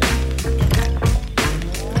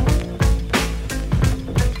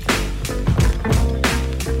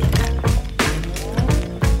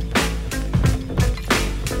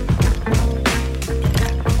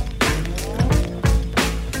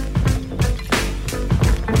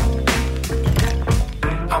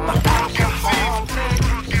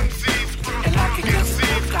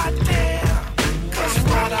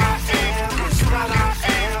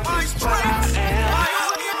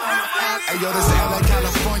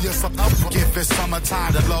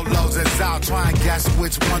 Summertime, the low lows is out. Try and guess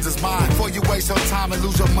which ones is mine. Before you waste your time and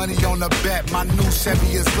lose your money on the bet. My new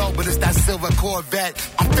Chevy is low, but it's that silver Corvette.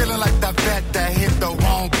 I'm feeling like that vet that hit the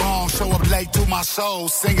wrong bone. Show up late to my show,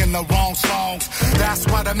 singing the wrong songs. That's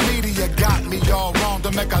why the media got me all wrong.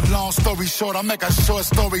 To make a long story short, I'll make a short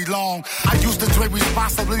story long. I used to drink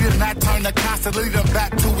responsibly, and that turned to constantly to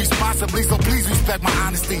back to responsibly. So please respect my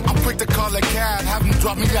honesty. I'm quick to call a cab, have them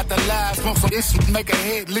drop me at the lab. Smoke some issues, make a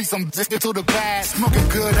hit, leave some just to the bag. Smoking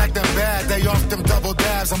good, acting bad, they off them double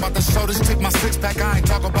dabs. I'm about to show this chick my six-pack, I ain't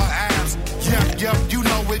talk about abs. Yep, you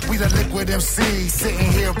know it, we the liquid MC.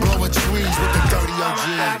 Sitting here blowing trees with the dirty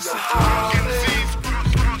OGs.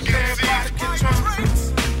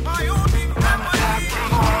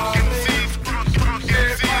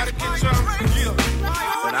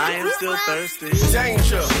 But I am still thirsty.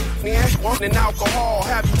 Danger, wanting alcohol,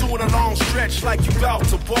 have you doing a long stretch like you bout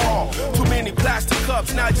to ball. Too many plastic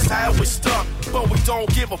cups, now just how we stuck. But we don't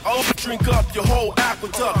give a fuck. Drink up your whole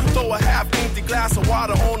aqueduct. Throw a half-empty glass of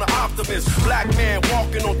water on the Optimist. Black man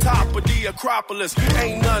walking on top of the Acropolis.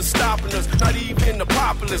 Ain't none stopping us, not even the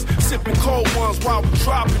populace. Sipping cold ones while we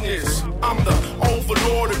dropping this. I'm the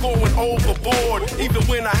overlord of going overboard. Even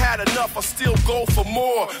when I had enough, I still go for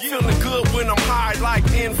more. Feeling good when I'm high like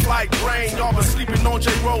in-flight brain. Y'all been sleeping on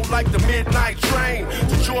J-Road like the midnight train.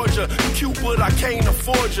 To Georgia, cute but I can't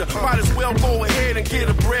afford you. Might as well go ahead and get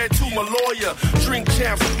a bread to my lawyer. Drink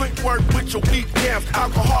champs, quick work with your weak camps.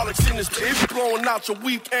 Alcoholics in this bitch, blowing out your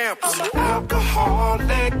weak amps. I'm an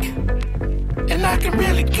alcoholic, and I can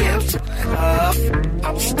really give some love.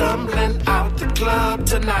 I'm stumbling out the club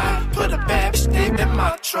tonight. Put a bad stick in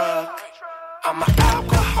my truck. I'm an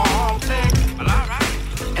alcoholic,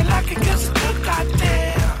 and I can give some good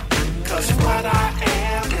goddamn. Cause what I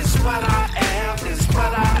am is what I am, is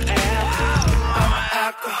what I am. I'm an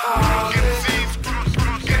alcoholic.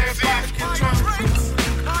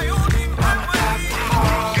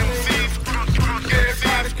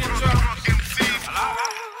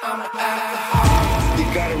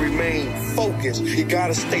 focused. You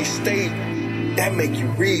gotta stay stable. That make you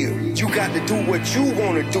real. You got to do what you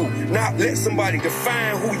want to do. Not let somebody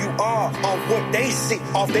define who you are off what they see,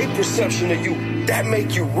 off their perception of you. That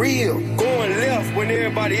make you real. Going left when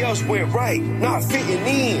everybody else went right. Not fitting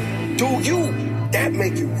in. Do you. That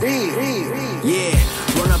make you real. Yeah,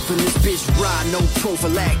 run up in this bitch, ride, no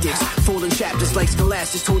prophylactics. Folding chapters like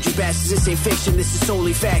Scholastic. Told you bastards, this ain't fiction, this is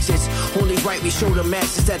solely facts. It's only right we show the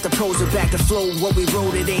masses that the pros are back to flow. What we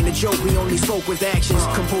wrote, it ain't a joke, we only spoke with actions.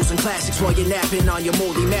 Composing classics while you're napping on your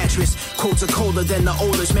moldy mattress. Quotes are colder than the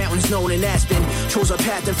oldest mountains known in Aspen. Chose a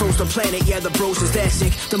path and froze the planet, yeah, the bros is that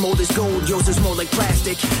sick. The mold is gold, yours is more like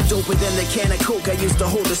plastic. Doper than the can of coke I used to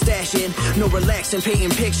hold a stash in. No relaxing,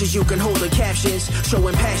 painting pictures, you can hold the captions.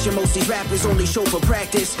 Showing passion, most these rappers only show for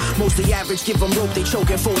practice. Mostly average, give them rope, they choke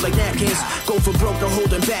and fold like napkins. Go for broke, no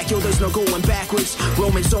holding back, yo, there's no going backwards.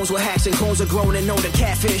 Roman zones where hacks and clones are grown and know the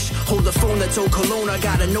catfish. Hold the phone that's old cologne, I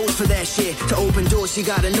got a nose for that shit. To open doors, you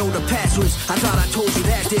gotta know the passwords. I thought I told you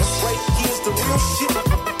that this right here's the real shit.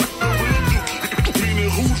 Meaning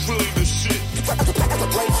who's really the shit?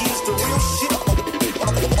 Right here's the real shit.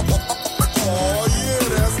 Oh yeah,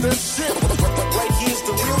 that's the shit. Right here's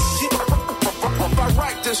the real shit. I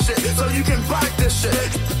write this shit so you can bite this shit.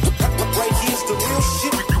 Right here's the real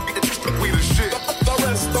shit. We the shit. The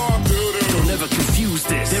rest are building. You'll never confuse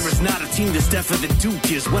this. There is not a team that's deafer than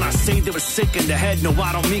Duke is. When I say they were sick in the head, no,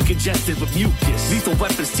 I don't mean congested with mucus. Lethal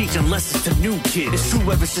weapons teaching lessons to new kids. It's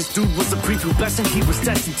true ever since dude was a prepubescent, he was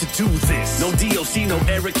destined to do this. No DOC, no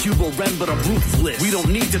Eric, Cube, or Ren, but I'm ruthless. We don't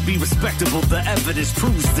need to be respectable, the evidence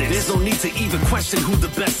proves this. There's no need to even question who the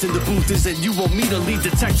best in the booth is, and you want me to lead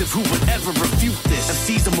detective who would ever refute this.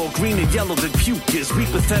 MCs are more green and yellow than puke is. Weak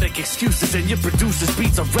pathetic excuses, and your producer's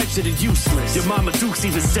beats are wretched and useless. Your mama Dukes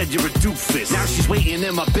even said you're a doofus. Now she's waiting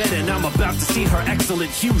in my bed and I'm about to see her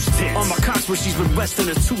excellent huge tits. On my cocks where she's been resting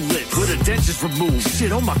her two lips with her dentures removed.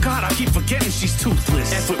 Shit, oh my god, I keep forgetting she's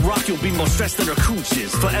toothless. F with rock, you'll be more stressed than her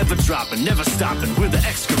cooches. Forever dropping, never stopping, we're the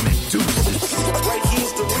excrement deuces. Right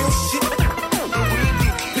here's the real shit.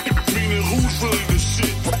 Meaning who's really the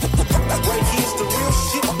shit? Right here's the real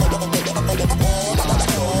shit. Oh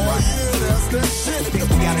yeah, that's the shit. We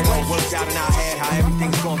got it all worked out in our head how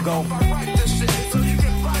everything's gonna go.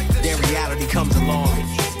 Then reality comes along,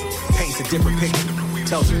 paints a different picture,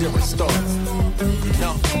 tells a different story.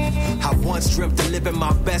 No, I once dreamt of living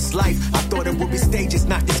my best life. I thought it would be stages,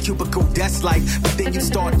 not this cubicle desk life. But then you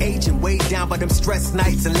start aging, weighed down by them stress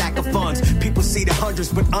nights and lack of funds. People see the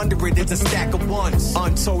hundreds, but under it, it's a stack of ones.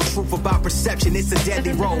 Untold truth about perception, it's a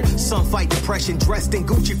deadly role. Some fight depression, dressed in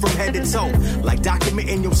Gucci from head to toe. Like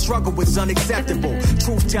documenting your struggle was unacceptable.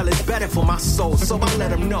 Truth telling's better for my soul, so I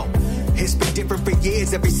let them know. It's been different for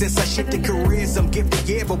years, ever since I shifted careers. I'm gifted,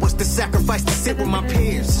 yeah, but what's the sacrifice to sit with my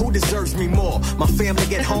peers? Who deserves me more? My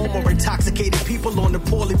family at home or intoxicated people on the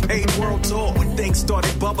poorly paid world tour? When things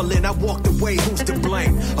started bubbling, I walked away, who's to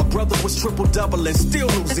blame? A brother was triple-doubling, still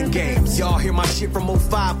losing games. Y'all hear my shit from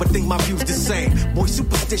 05, but think my view's the same. Boy,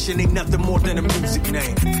 superstition ain't nothing more than a music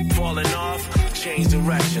name. Falling off, change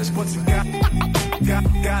directions. What's it got?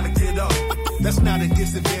 Gotta get up. That's not a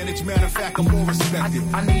disadvantage. Matter of fact, I'm more respected.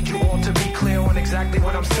 I need you all to be clear on exactly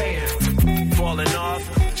what I'm saying. Falling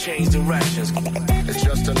off, change directions. It's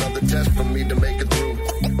just another test for me to make it through.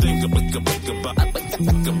 Think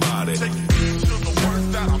about it.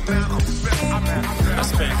 I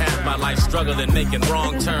spent half my life struggling, making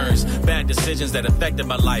wrong turns. Bad decisions that affected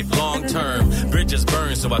my life long term. Bridges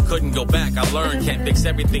burned, so I couldn't go back. I learned, can't fix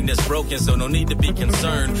everything that's broken, so no need to be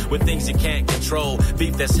concerned with things you can't control.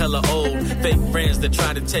 Beef that's hella old. Fake friends that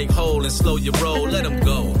try to take hold and slow your roll. Let them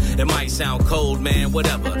go. It might sound cold, man,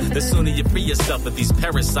 whatever. The sooner you free yourself of these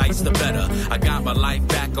parasites, the better. I got my life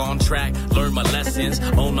back on track, learned my lessons,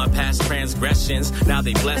 own my past transgressions. Now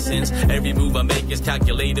they blessings. Every move I make is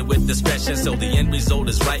calculated with discretion, so the end result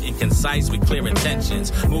is right and concise with clear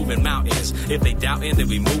intentions. Moving mountains, if they doubting, then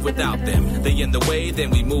we move without them. They in the way, then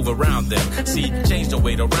we move around them. See, change don't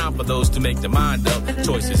wait around for those to make their mind up.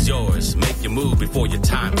 Choice is yours, make your move before your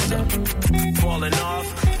time is up. Falling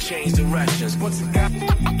off, change directions. What's it got?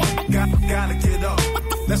 Gotta get up.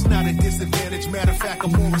 That's not a disadvantage. Matter of fact,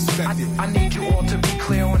 I'm more respected. I need you all to be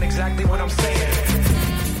clear on exactly what I'm saying.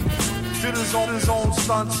 Did his own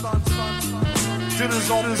stunts. Did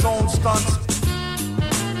his own stunts.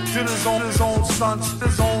 Did his own stunts,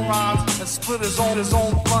 his own rhymes, and split his own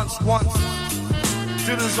blunts once.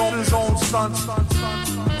 Did his own stunts.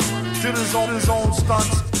 Did his own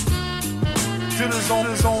stunts. Did his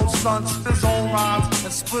own stunts, his own rhymes,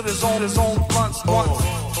 and split his own blunts once.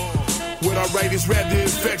 What I write is rather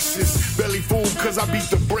infectious. Belly full cause I beat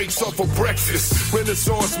the brakes off of breakfast.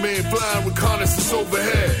 Renaissance man flying reconnaissance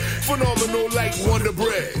overhead. Phenomenal like Wonder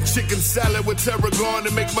Bread. Chicken salad with tarragon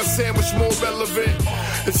to make my sandwich more relevant.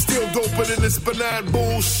 It's still doper than this benign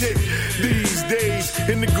bullshit. These days,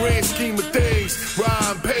 in the grand scheme of things,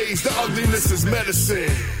 rhyme pays, the ugliness is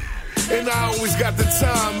medicine. And I always got the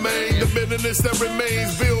time, man. The bitterness that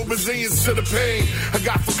remains, build resilience to the pain. I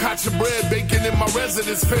got focaccia bread baking in my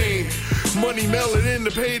residence pain. Money melted in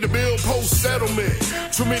to pay the bill post-settlement.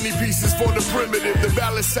 Too many pieces for the primitive. The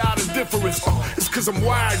balance side is different. It's cause I'm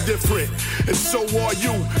wired different. And so are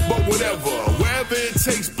you, but whatever. Wherever it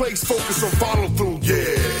takes place, focus on follow through,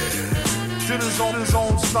 yeah. Did his own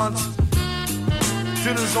stunts.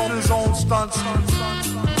 Did his own stunts.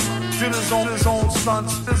 Did his own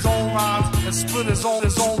stunts, his own rhymes, and split his own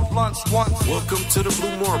blunts once. Welcome to the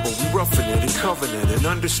Blue Marble, we roughing it and covering it, and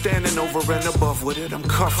understanding over and above with it, I'm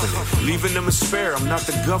cuffing it. Leaving them a spare, I'm not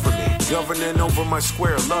the government. Governing over my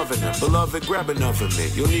square, loving it. Beloved, grab another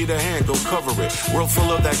mitt. You'll need a hand, go cover it. World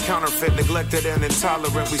full of that counterfeit, neglected and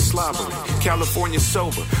intolerant, we slobbering. California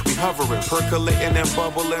sober, we hovering, percolating and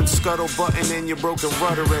bubbling, scuttle button in your broken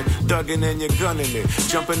ruddering, dugging and you're gunning it.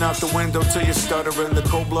 Jumping out the window till you're stuttering, the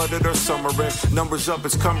cold-blooded summering, numbers up,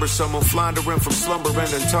 it's cumbersome. I'm floundering from slumbering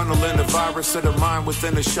and tunneling the virus of the mind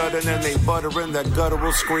within a shuddering. And they buttering that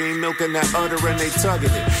guttural scream, milking that uttering, they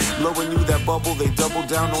tugging it. Blowing you that bubble, they double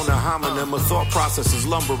down on a homonym. A thought process is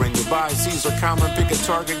lumbering. Your biases are common, pick a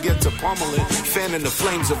target, get to pummeling. Fanning the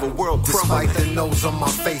flames of a world crumbling. Despite the nose on my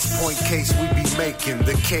face, point case we be making.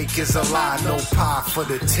 The cake is a lie, no pie for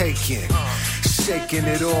the taking. Shaking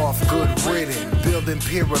it off, good ridden. Building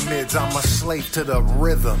pyramids, I'm a slave to the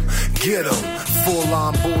rhythm. Get 'em, full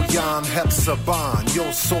on bouillon, hepzibah.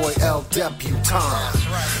 Yo soy el debutante.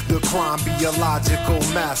 The crime be illogical,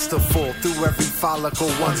 masterful. Through every follicle,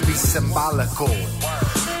 ones be symbolical.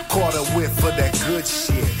 Caught a whiff of that good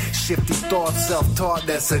shit. Shifty thought, self-taught,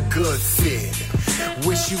 that's a good fit.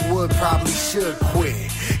 Wish you would, probably should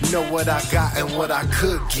quit. Know what I got and what I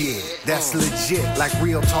could get. That's legit, like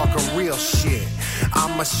real talk or real shit.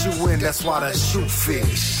 I'm a shoe-in, that's why the shoe fit.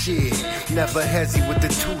 Shit, never hesitate with the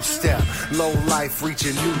two-step. Low life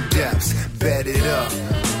reaching new depths. Bet it up.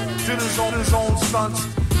 Did his own stunts.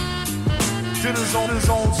 Did his own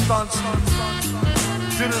stunts.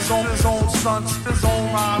 Did his own stunts, his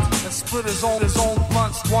own rhymes, and split his own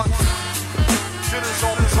blunts once. Did his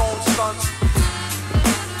own stunts.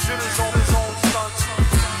 Did his own stunts.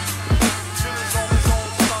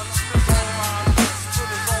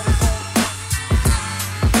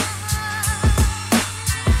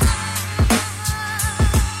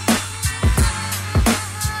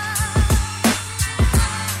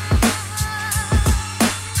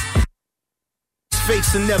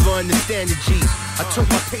 Face will never understand the G. I took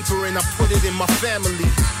my paper and I put it in my family.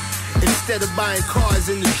 Instead of buying cars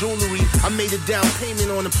and the jewelry, I made a down payment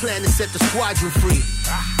on a plan to set the squadron free.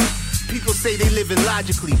 People say they living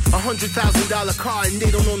logically. $100,000 car and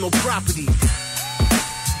they don't own no property.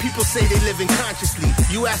 People say they living consciously.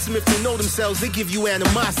 You ask them if they know themselves, they give you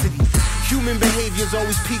animosity. Human behaviors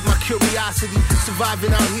always pique my curiosity.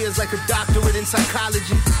 Surviving out here is like a doctorate in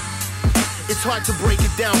psychology. It's hard to break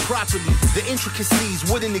it down properly. The intricacies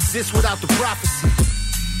wouldn't exist without the prophecy.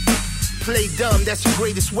 Play dumb, that's your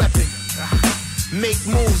greatest weapon. Make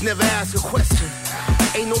moves, never ask a question.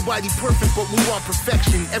 Ain't nobody perfect, but we want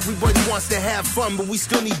perfection. Everybody wants to have fun, but we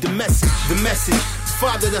still need the message. The message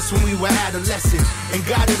fathered us when we were adolescent and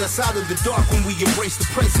guided us out of the dark when we embraced the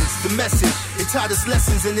presence. The message, it taught us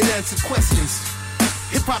lessons and it answered questions.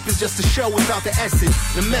 Hip-hop is just a show without the essence.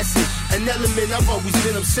 The message, an element I've always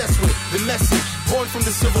been obsessed with. The message, born from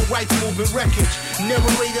the civil rights movement wreckage.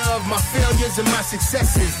 Narrator of my failures and my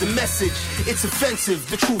successes. The message, it's offensive,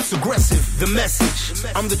 the truth's aggressive. The message,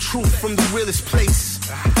 I'm the truth from the realest place.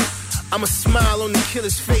 I'm a smile on the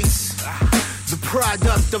killer's face. The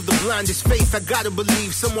product of the blindest faith. I gotta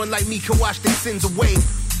believe someone like me can wash their sins away.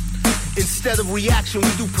 Instead of reaction,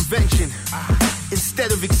 we do prevention.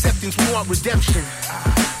 Instead of acceptance, we want redemption.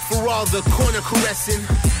 For all the corner caressing,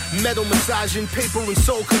 metal massaging, paper and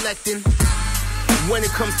soul collecting. When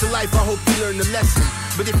it comes to life, I hope you learn the lesson.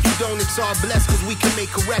 But if you don't, it's all blessed, cause we can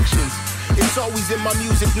make corrections. It's always in my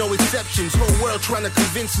music, no exceptions. Whole world trying to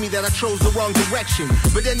convince me that I chose the wrong direction.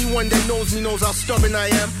 But anyone that knows me knows how stubborn I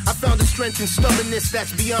am. I found a strength in stubbornness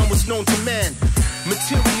that's beyond what's known to man.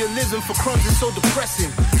 Materialism for crumbs is so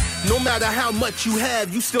depressing. No matter how much you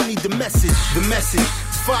have, you still need the message. The message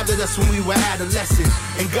fathered us when we were adolescent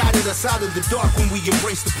and guided us out of the dark when we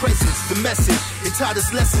embraced the presence. The message, it taught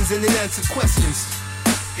us lessons and it answered questions.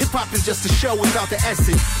 Hip-hop is just a show without the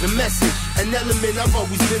essence, the message, an element I've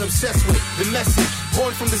always been obsessed with. The message,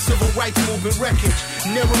 born from the civil rights movement wreckage,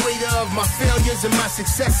 narrator of my failures and my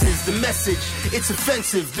successes. The message, it's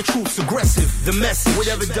offensive, the truth's aggressive. The message,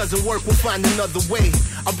 whatever doesn't work, we'll find another way.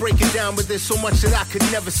 I'll break it down, but there's so much that I could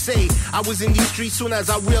never say. I was in these streets soon as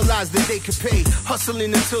I realized that they could pay.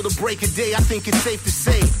 Hustling until the break of day, I think it's safe to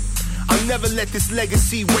say I'll never let this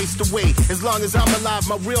legacy waste away. As long as I'm alive,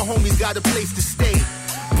 my real homies got a place to stay.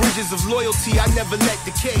 Bridges of loyalty I never let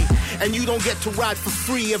decay. And you don't get to ride for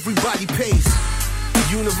free, everybody pays.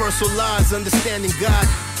 Universal laws, understanding God.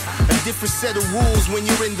 A different set of rules when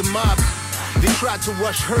you're in the mob. They tried to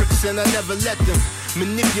rush Hercs and I never let them.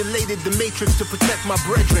 Manipulated the matrix to protect my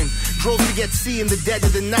brethren. Drove to get C in the dead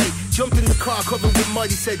of the night. Jumped in the car covered with mud,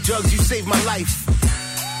 he said, "Jugs, you saved my life."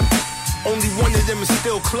 Only one of them is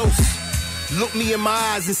still close. Look me in my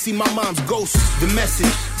eyes and see my mom's ghost. The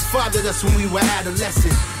message fathered us when we were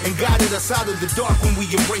adolescent and guided us out of the dark when we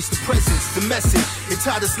embraced the presence. The message, it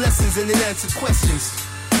taught us lessons and it answered questions.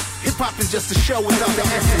 Hip-hop is just a show without the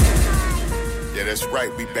essence. Yeah, that's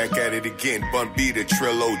right, we back at it again. Bun B, the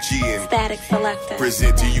Trill OG, and Static Selector.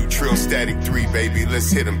 Present to you Trill Static 3, baby.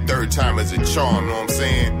 Let's hit them third time as a charm, know what I'm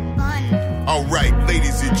saying? Alright,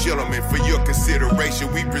 ladies and gentlemen, for your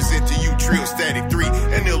consideration, we present to you Trill Static 3,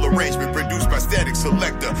 an ill arrangement produced by Static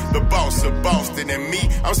Selector, the boss of Boston. And me,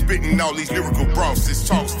 I'm spitting all these lyrical brosses,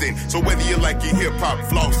 Charleston. So whether you like your hip-hop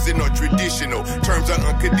flossing or traditional, terms are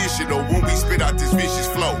unconditional when we spit out this vicious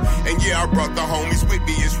flow. And yeah, I brought the homies with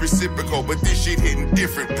me, it's reciprocal, but this shit hitting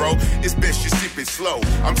different, bro. It's best you sip it slow.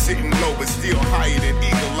 I'm sitting low, but still higher than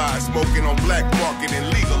Eagle Eye, smoking on black market and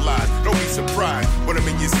legalized. Don't be surprised when I'm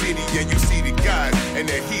in your city and you see the guys and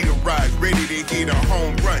that heater rise, ready to hit a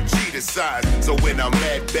home run, cheetah size. So when I'm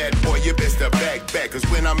mad, bad boy, you best to back, cause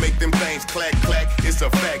when I make them things clack, clack, it's a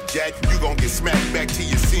fact, Jack. You gon' get smacked back to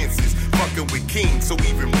your senses. Fucking with kings, so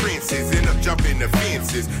even princes end up jumping the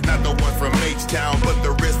fences. Not the one from H-Town, but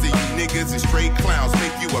the rest of you niggas is straight clowns.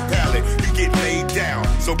 Make you a pallet, you get laid down.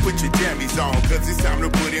 So put your jammies on, cause it's time to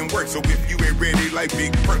put in work. So if you ain't ready like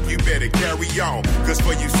Big Perk, you better carry on. Cause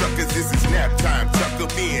for you suckers, this is nap time, tuck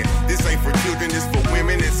them in. This ain't for children, this for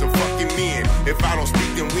women and some fucking men. If I don't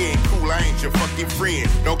speak, then we ain't cool, I ain't your fucking friend.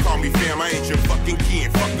 Don't call me fam, I ain't your fucking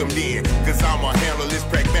kin. Fuck them then, cause I'ma handle this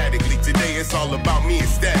pragmatically. Today it's all about me and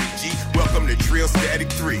Static G. Welcome to Trill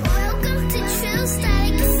Static 3. Welcome to Trill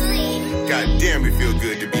Static 3. God damn, it feel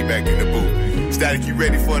good to be back in the booth. Static, you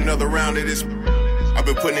ready for another round of this? I've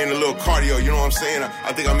been putting in a little cardio, you know what I'm saying?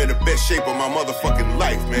 I think I'm in the best shape of my motherfucking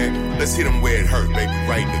life, man. Let's hit them where it hurt, baby,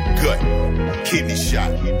 right in the gut. Kidney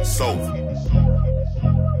shot, soul.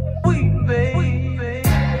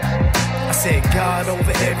 I said God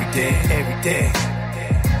over everything, everything.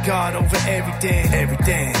 God over everything,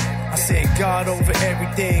 everything. I said God over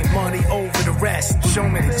everything, money over the rest. Show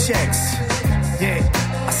me the checks. Yeah,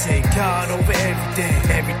 I said God over everything,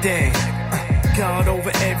 everything. God over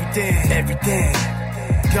everything, everything.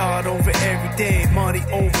 God over everything, money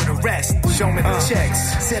over the rest. Show me the checks.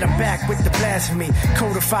 Said I'm back with the blasphemy.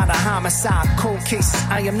 Codified a homicide, cold cases.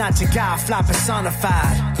 I am not your guy, fly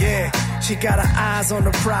personified. Yeah, she got her eyes on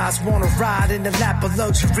the prize. Wanna ride in the lap of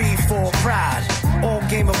luxury for pride. All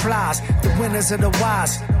game applies, the winners are the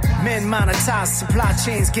wise. Men monetize, supply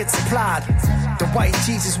chains get supplied. The white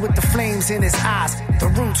Jesus with the flames in his eyes. The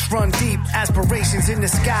roots run deep, aspirations in the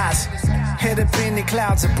skies. Head up in the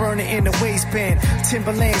clouds and burning in the waistband.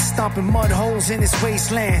 Timberland stomping mud holes in his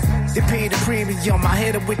wasteland. They pay the premium, I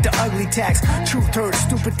hit them with the ugly tax. Truth hurts,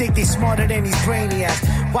 stupid think they smarter than these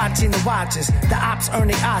brainiacs. Watching the watchers, the ops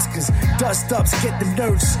earning Oscars. Dust ups, get the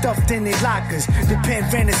nerds stuffed in their lockers. The pen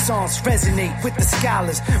renaissance resonate with the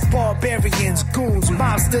scholars. Barbarians, goons,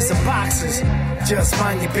 mobsters, and boxers. Just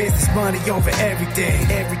mind your business, money over everything.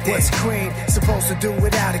 Everything. What's queen supposed to do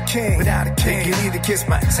without a king? Without a king, you can either kiss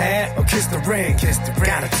my ass or kiss the ring. Kiss the ring.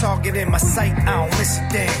 Got a target in my sight, I don't miss a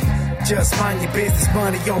thing. Just mind your business,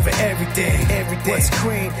 money over everything. Everything. What's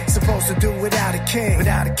queen supposed to do without a king?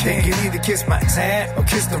 Without a king, you can either kiss my ass or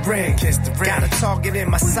kiss the ring. Kiss the ring. Got a target in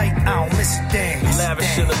my sight, I don't miss a thing.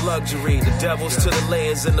 Lavish in the luxury, the devils to the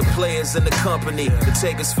layers and the players in the company. The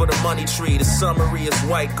takers for the money tree, the summary is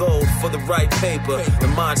white gold for the right paper. The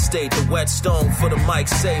mind state, the wet stone for the mic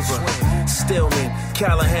saver. Stillman,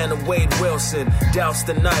 Callahan and Wade Wilson. Douse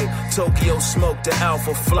the night, Tokyo smoke the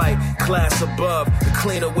alpha flight. Class above, the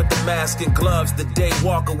cleaner with the mask and gloves, the day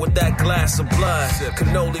walker with that glass of blood.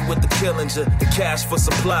 Cannoli with the Killinger, the cash for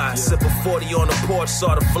supply. Sip a 40 on the porch,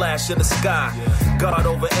 saw the flash in the sky. God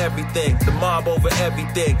over everything, the mob over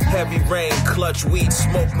everything. Heavy rain, clutch weed,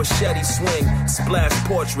 smoke, machete swing. Splash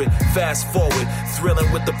portrait, fast forward. Thrilling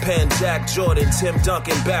with the pen, Jack Jordan, Tim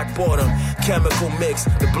Duncan, backboard him. Chemical mix,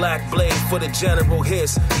 the black blade for the general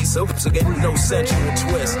hiss. These hoops are getting no sensual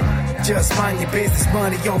twist. Just mind your business,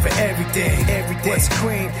 money over everything. What's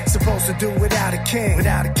queen supposed to do without a king?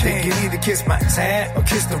 Without a king, you can either kiss my ass or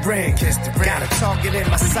kiss the ring. Kiss the ring. Got a target in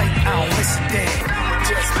my sight, I don't miss a damn.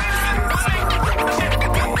 Just mind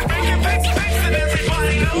your business,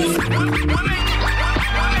 money over everything.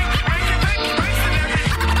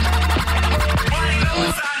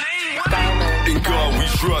 In God we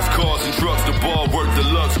trust, cars and trucks, the bar work, the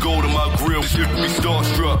lux, go to my grill, shit me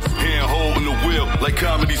starstruck, hand holding the wheel, like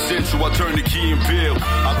Comedy Central, I turn the key and bill,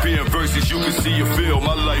 I be in verses, you can see and feel,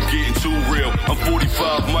 my life getting too real, I'm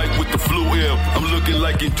 45 Mike with the flu ill, I'm looking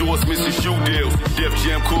like endorsements and shoe deals, Def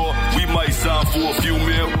Jam Core, we might sign for a few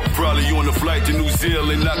mil, probably on the flight to New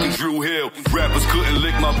Zealand, knocking Drew Hill, rappers couldn't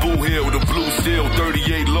lick my boo hill, the blue steel,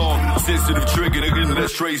 38 long, sensitive trigger, nigga,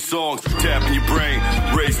 that's Trey songs, tapping your brain,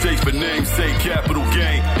 raise taste for namesake, capital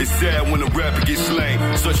gain. It's sad when a rapper gets slain.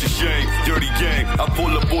 Such a shame, dirty game. I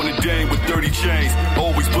pull up on a dame with 30 chains.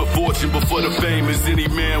 Always put fortune before the fame. Is any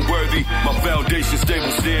man worthy? My foundation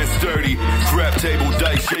stable stands sturdy. Crap table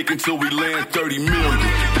dice shaking till we land 30 million.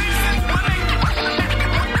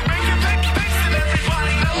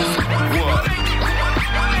 What?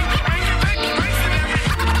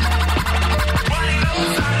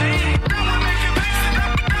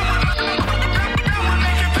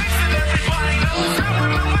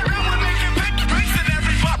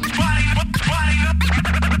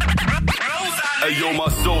 Ayo, my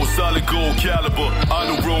soul, solid gold caliber. I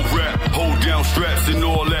know road rap, hold down straps and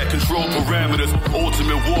all that. Control parameters,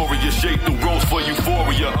 ultimate warrior. Shape the roles for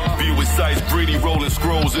euphoria. View with sights, pretty rolling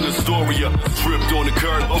scrolls in Astoria. Tripped on the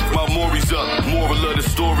curb, up my Maury's up. Moral of the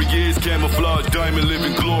story is camouflage, diamond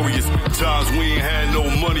living glorious. Times we ain't had no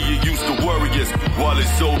money, it used to worry us. While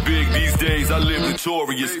it's so big these days, I live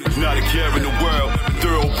notorious. Not a care in the world.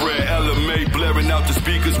 Thoroughbred, LMA, blaring out the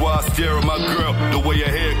speakers while I stare at my girl. The way her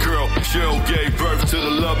hair curl, Cheryl gave birth to the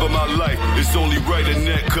love of my life. It's only right, a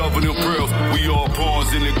neck covered in pearls. We all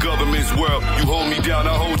pawns in the government's world. You hold me down,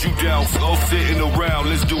 I hold you down. All sitting around,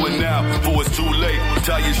 let's do it now before it's too late.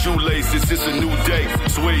 Tie your shoelaces, it's a new day.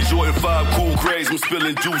 Suede Jordan 5 cool craze, I'm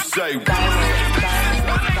spilling Douce.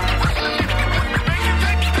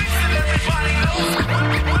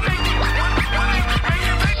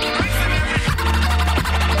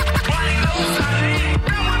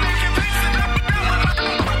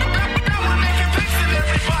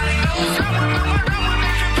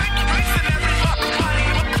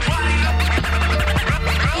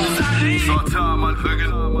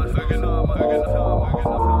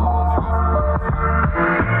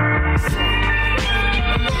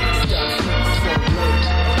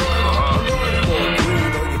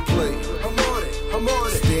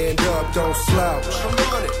 Don't slouch. I'm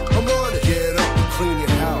on it. I'm on it. Get up and clean your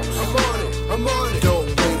house. I'm on it. I'm on it. Don't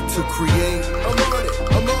wait to create. I'm on it.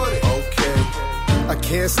 I'm on it. Okay. I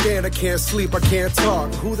can't stand, I can't sleep, I can't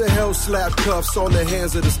talk. Who the hell slapped cuffs on the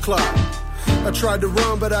hands of this clock? I tried to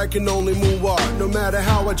run, but I can only move on. No matter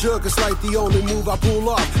how I jerk, it's like the only move I pull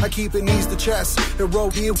off. I keep it knees to chest and roll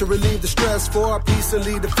here to relieve the stress. For a piece and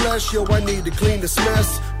lead the flesh, yo, I need to clean this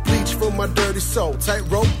mess. Bleach from my dirty soul, tight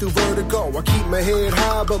rope through vertigo. I keep my head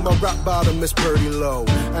high, but my rock bottom is pretty low.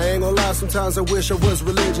 I ain't gonna lie, sometimes I wish I was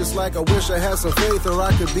religious. Like I wish I had some faith or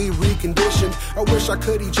I could be reconditioned. I wish I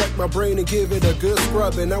could eject my brain and give it a good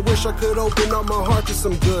scrubbing. I wish I could open up my heart to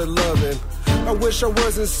some good loving. I wish I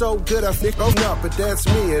wasn't so good, I think I'm not, but that's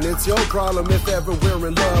me, and it's your problem if ever we're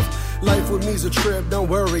in love. Life with me's a trip, don't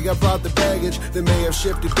worry, I brought the baggage that may have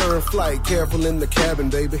shifted during flight. Careful in the cabin,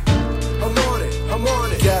 baby. I'm on it, I'm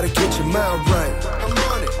on it. Gotta get your mind right. I'm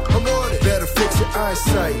on it, I'm on it. Better fix your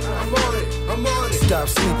eyesight. I'm on it, I'm on it. Stop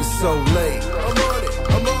sleeping so late. I'm on it,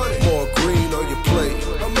 I'm on it. More green on your plate.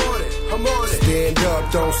 I'm on it, I'm on it. Stand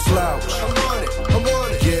up, don't slouch. I'm on it, I'm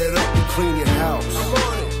on it. Get up and clean your house. I'm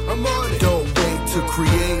on it, I'm on it. Don't wait to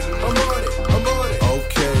create. I'm on it, I'm on it.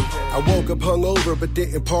 Okay, I woke up hungover but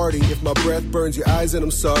didn't party. If my breath burns your eyes, then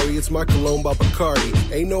I'm sorry. It's my cologne by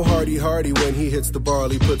Bacardi. Ain't no hardy when he hits the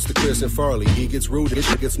barley, puts the Chris and Farley. He gets rude, it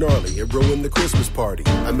gets gnarly. It ruined the Christmas party.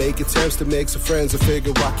 I make attempts to make some friends. I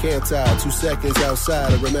figure, why can't I? 2 seconds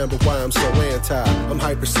outside, I remember why I'm so anti. I'm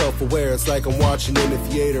hyper self-aware. It's like I'm watching in the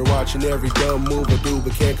theater, watching every dumb move I do,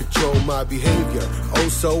 but can't control my behavior. Oh,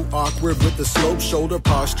 so awkward with the slope shoulder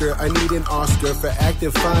posture. I need an Oscar for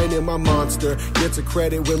acting fine in my monster. Gets a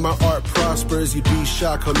credit when my art prospers. You'd be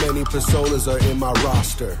shocked how many personas are in my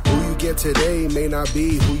roster. Who you get today may not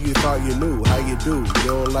be who you thought you knew. How you do? You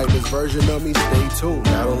don't like this version of me? Stay tuned.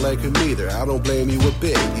 I don't like him either. I don't blame you a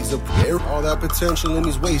bit. He's a player, all that potential and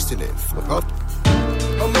he's wasting it.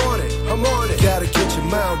 I'm on it, I'm on it. Gotta get your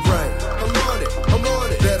mind right. I'm on it, I'm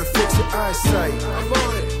on it. Better fix your eyesight. I'm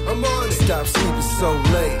on it, I'm on it. Stop sleeping so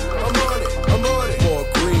late. I'm on it, I'm on it. More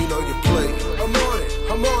green on your plate. I'm on it,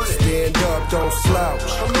 I'm on it. Stand up, don't slouch.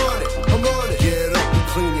 I'm on it, I'm on it. Get up and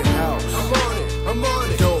clean your house. I'm on it, I'm on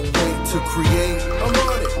it. Don't wait to create. I'm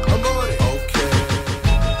on it, I'm on it. Okay.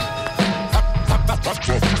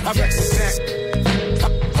 I represent.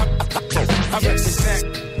 I represent.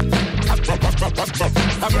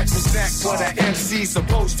 I represent what an MC's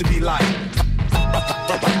supposed to be like.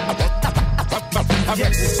 I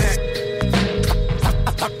represent.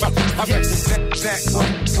 I represent what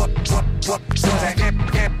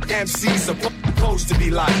an MC's supposed to be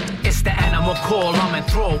like. It's the animal call, I'm in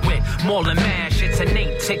throw with more than mash. It's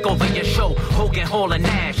innate, take over your show, Hogan, Hall and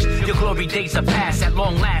Nash. Your glory days are past, at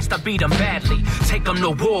long last I beat them badly. Take them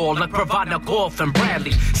to war like Provider Golf and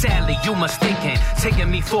Bradley. Sadly, you mistaken, taking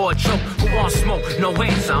me for a joke. Who wants smoke? No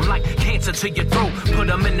answer, I'm like cancer to your throat. Put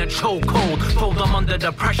them in the chokehold, fold them under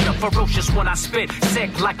the pressure. Ferocious when I spit,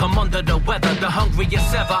 sick like I'm under the weather. The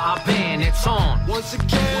hungriest ever I've been, it's on. Once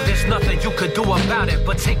again, there's nothing you could do about it,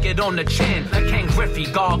 but take it on the chin. Like Ken Griffey,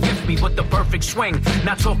 God gift me with the perfect swing.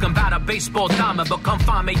 Not talking about a baseball diamond, but come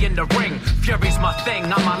find me in the ring. Fury's my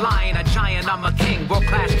thing, I'm a lion, a giant, I'm a king.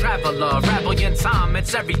 World-class traveler, rebellion time,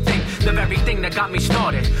 it's everything. The very thing that got me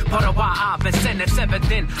started. Part of why I've been sent, it's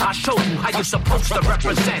evident. I'll show you how you're supposed to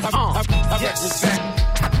represent. I represent.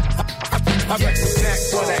 I represent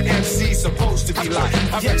what an MC's supposed to be like.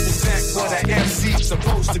 I represent what an MC's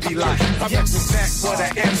supposed to be like. I represent what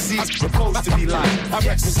an MC's supposed to be like. I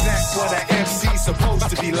represent what an MC's supposed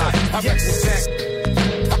to be like. I represent.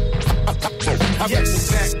 I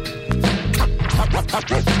represent.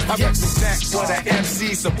 I represent what an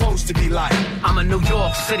MC's supposed to be like. I'm a New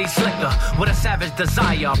York City slicker with a savage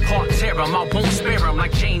desire. Part terror, I won't spare them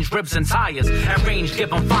like change ribs and tires. At range, give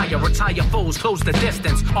them fire. Retire foes, close the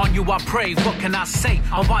distance. On you I pray, what can I say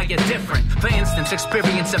on why you're different? For instance,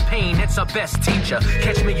 experience and pain, it's our best teacher.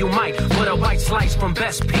 Catch me, you might, with a white slice from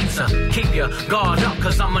Best Pizza. Keep your guard up,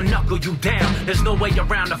 cause I'ma knuckle you down. There's no way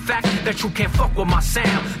around the fact that you can't fuck with my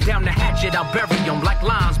sound. Down the hatchet, I'll bury them like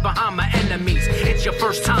lines behind my enemies. It's your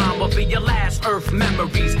first time, will be your last earth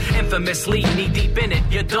memories. Infamously, knee deep in it,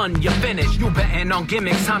 you're done, you're finished. You betting on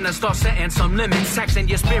gimmicks, time to start setting some limits. Taxing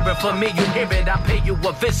your spirit for me, you hear it, I pay you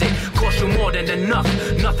a visit. Cost you more than enough,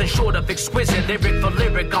 nothing short of exquisite. Lyric for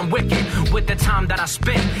lyric, I'm wicked. With the time that I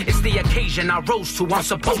spent, it's the occasion I rose to, I'm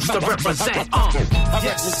supposed to represent. I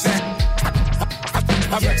represent.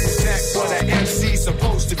 I represent what an MC's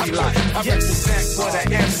supposed to be like. I represent what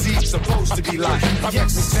an MC's supposed to be like. I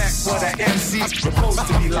represent what an MC's supposed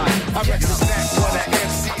to be like. I represent what an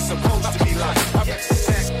MC's supposed to be like. I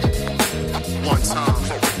represent. One time.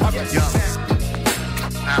 I represent.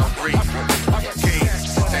 Al Green. King.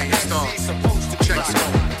 Daniel Star. Check it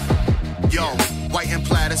out. Yo, white and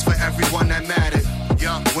platters for everyone that mattered.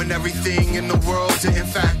 Yo, when everything in the world didn't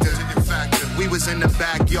factor. We was in the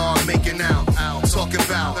backyard making out. Talking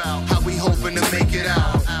about how we hoping to make it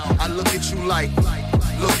out. I look at you like,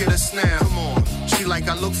 look at us now. Come on. She like,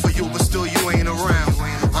 I look for you, but still you ain't around.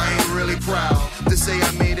 I ain't really proud to say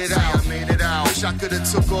I made it out. Wish I could've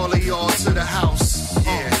took all of y'all to the house.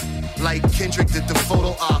 Yeah. Like Kendrick did the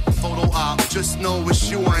photo op. Just know it's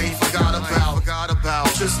you I ain't forgot about.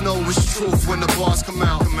 Just know it's truth when the bars come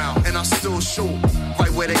out. And I still shoot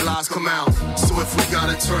right where they lies come out. So if we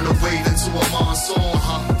gotta turn the weight into a monsoon,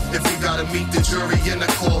 if we gotta meet the jury in the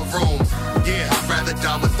courtroom, yeah, I'd rather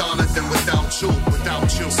die with honor than without you.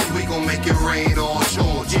 So we gon' make it rain all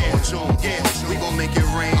June. Yeah, we gon' make it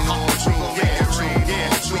rain all June. Yeah,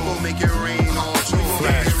 we gon' make it rain all June. We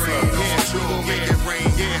gon' make it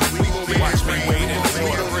rain. We gon' make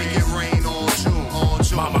it rain.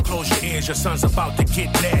 Mama, close your ears, your son's about to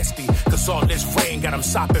get nasty. Cause all this rain got him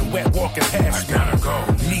sopping wet, walking past me. I gotta go.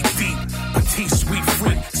 Knee deep, Petite, sweet,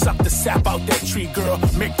 free. Suck the sap out that tree, girl.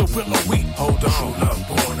 Make the willow weep. Hold on, love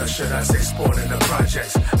born, or should I say spawn in the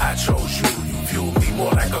projects? I chose you, you view me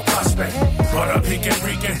more like a prospect. Brought up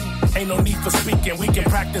Rican, ain't no need for speaking. We can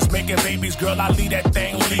practice making babies, girl. I leave that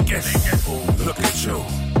thing leaking. Ooh, look at you,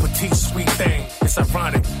 petite, sweet thing. It's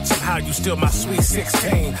ironic, somehow you still my sweet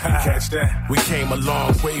 16. Catch that? We came a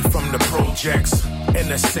long way from the projects.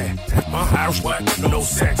 Innocent, my house, what? No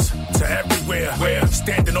sense. To everywhere, where?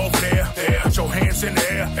 Standing over there, put your hands in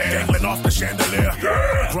the air, dangling off the chandelier.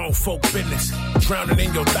 Grown folk business, drowning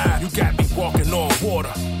in your thigh. You got me walking on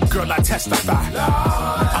water, girl, I testify.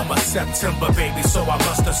 I'm a September baby, so I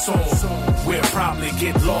must assume we'll probably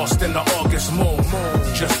get lost in the August moon.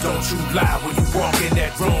 Just don't you lie when you walk in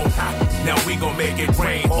that room. Now we gon' make it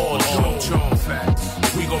rain all June.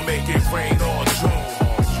 We gon' make it rain all June.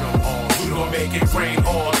 We gon' make it rain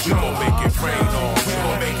all June. We gon' make it rain all. We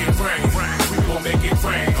gon' make it rain. We gon' make it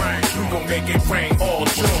rain. We gon' make it rain all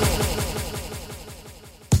June.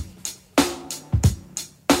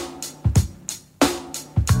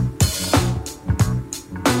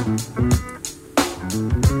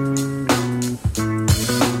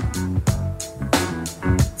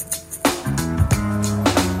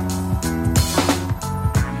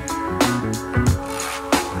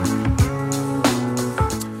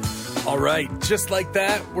 Just like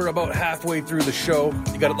that, we're about halfway through the show.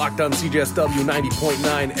 You got it locked on CJSW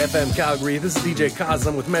 90.9 FM Calgary. This is DJ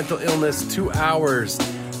Cosm with Mental Illness. 2 hours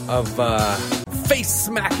of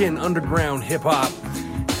face-smacking underground hip-hop.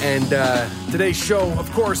 And today's show, of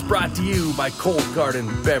course, brought to you by Cold Garden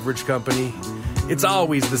Beverage Company. It's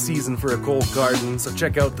always the season for a Cold Garden, so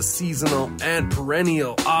check out the seasonal and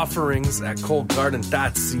perennial offerings at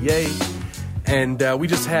coldgarden.ca. And we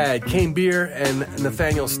just had Kane Beer and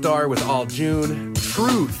Nathaniel Starr with All June.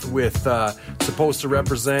 Truth with Supposed to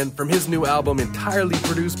Represent from his new album, entirely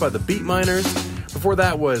produced by the Beatminers. Before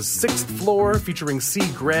that was Sixth Floor featuring C.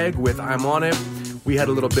 Greg with I'm On It. We had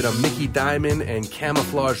a little bit of Mickey Diamond and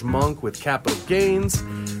Camouflage Monk with Capital Gains.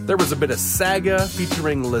 There was a bit of Saga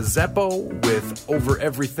featuring Lizeppo with Over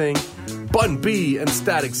Everything. Bun B and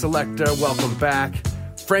Static Selector, welcome back.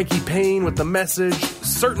 Frankie Payne with The Message,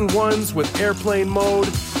 Certain Ones with Airplane Mode,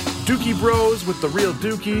 Dookie Bros with The Real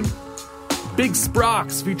Dookie, Big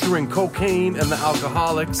Sprox featuring Cocaine and the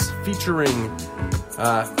Alcoholics, featuring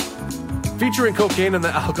Cocaine and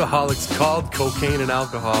the Alcoholics, called Cocaine and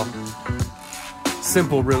Alcohol.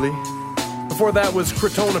 Simple, really. Before that was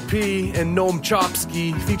Crotona P and Noam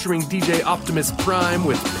Chomsky featuring DJ Optimus Prime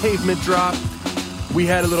with Pavement Drop. We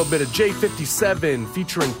had a little bit of J57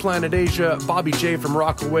 featuring Planet Asia, Bobby J from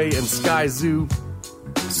Rockaway, and Sky Zoo.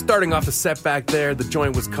 Starting off the set back there, the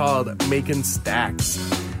joint was called Making Stacks.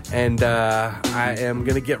 And I am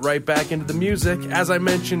going to get right back into the music. As I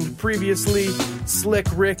mentioned previously, Slick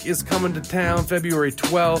Rick is coming to town February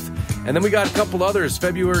 12th. And then we got a couple others,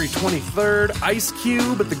 February 23rd, Ice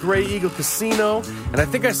Cube at the Grey Eagle Casino. And I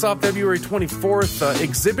think I saw February 24th,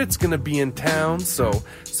 Exhibit's going to be in town. So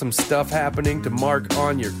some stuff happening to mark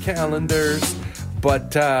on your calendars.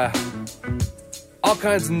 But all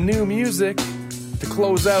kinds of new music to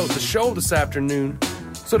close out the show this afternoon.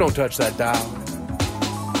 So don't touch that dial.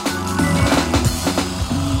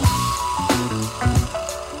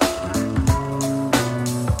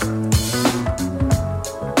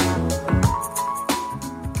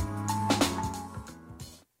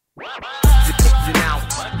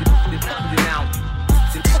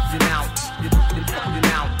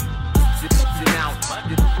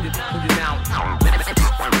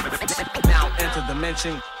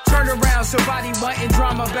 Turn around, somebody wanting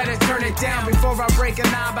drama, better turn it down. Before I break a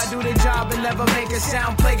knob, I do the job and never make a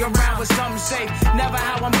sound. Playing around with something safe, never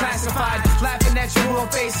how I'm classified. Laughing at your whole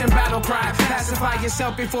face and battle cry. Pacify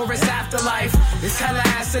yourself before it's afterlife. It's hella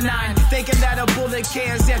asinine, thinking that a bullet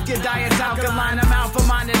cares if your diet's alkaline. I'm out for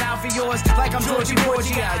mine and out for yours, like I'm Georgie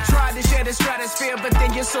Porgy. I tried to share the stratosphere, but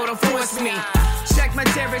then you sort of forced me. Check my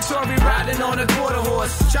territory, riding on a quarter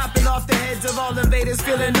horse. Chopping off the heads of all invaders,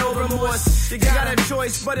 feeling no remorse. You got a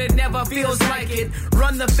choice, but it never feels like it.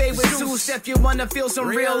 Run the fade with two-step, you wanna feel some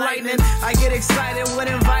real lightning. I get excited when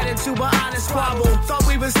invited to an honest squabble. Thought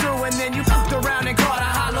we was through and then you fucked around and caught a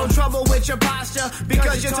hollow. Trouble with your posture,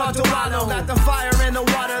 because you taught to wallow. Got the fire in the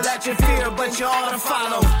water that you fear, but you ought to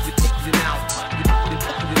follow. You now, you now, you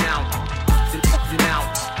now, you now,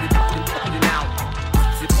 you now, now,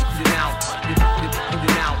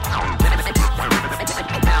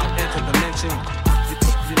 enter the dimension.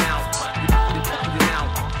 You now.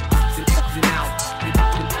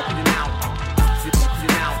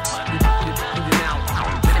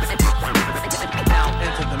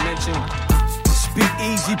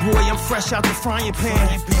 Easy boy, I'm fresh out the frying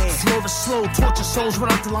pan. Slow to slow, torture souls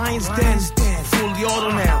without the lion's den. Fully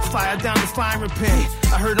auto now, fire down the firing pin.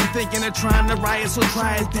 I heard them thinking of trying to riot, so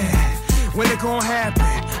try it then. When it gon' happen?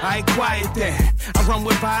 I ain't quiet then. I run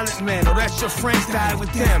with violent men, oh that's your friends, die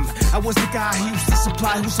with them. I was the guy who used to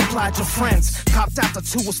supply, who supplied your friends. Copped out the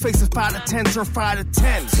 2, was facing 5 to 10, turn 5 to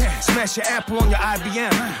 10. Smash your Apple on your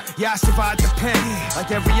IBM. Yeah, I survived the pen,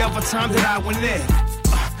 like every other time that I went in.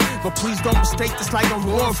 But please don't mistake this like a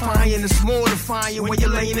horrifying. It's mortifying when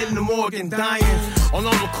you're laying in the morgue and dying. On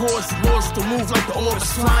all the chords, the Lord still move like the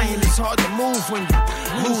orb's flying. It's hard to move when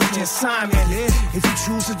you lose the assignment. If you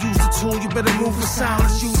choose to use the tool, you better move with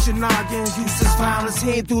silence. Use your noggin, use this violence,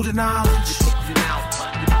 hand through the knowledge.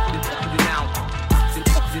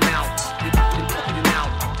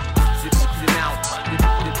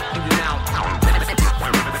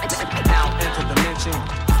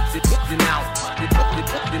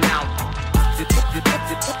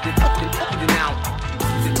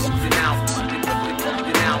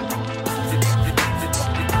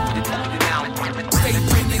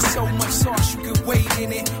 So much sauce you could wait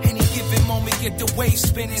in it. Any given moment, get the wave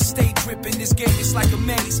spinning. Stay dripping. This game is like a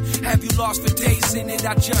maze. Have you lost for days in it?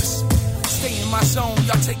 I just stay in my zone.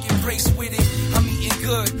 Y'all taking grace with it. I'm eating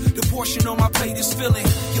good. The portion on my plate is filling.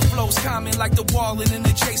 Your flow's common like the wall in an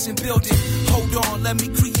adjacent building. Hold on, let me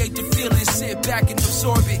create the feeling. Sit back and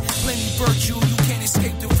absorb it. Plenty virtue, you can't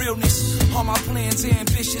escape the realness. All my plans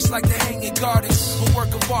ambitious like the hanging gardens. A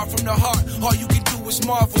work of art from the heart. All you can do is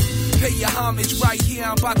marvel. Pay your homage right here,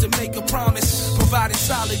 I'm about to make a promise. Providing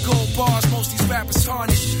solid gold bars, most these rappers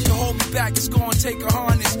tarnish. To hold me back, it's gonna take a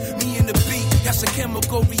harness. Me and the beat, that's a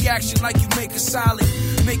chemical reaction like you make a solid.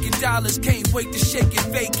 Making dollars, can't wait to shake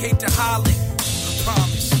and vacate to Holland. I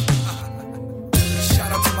promise.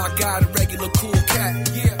 Shout out to my guy, the regular cool cat,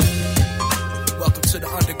 yeah. Welcome to the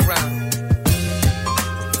underground.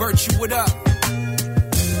 Virtue, what up?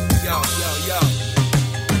 Yo, yo, yo.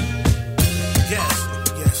 Yes.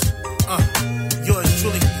 Yours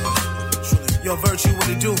truly. Yo, Virtue, what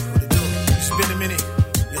it do? It's been a minute.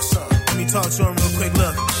 Yes, sir. Let me talk to him real quick.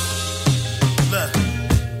 Look.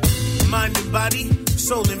 Mind and body,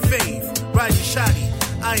 soul and faith. Riding shoddy,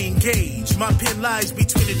 I engage. My pen lies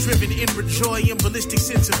between a driven inward joy and ballistic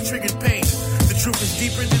sense of triggered pain. The truth is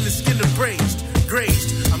deeper than the skin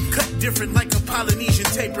grazed. I'm cut different like a Polynesian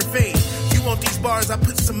taper fade. You want these bars, I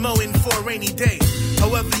put some mo in for a rainy day.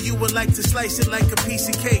 However you would like to slice it like a piece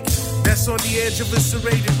of cake. That's on the edge of a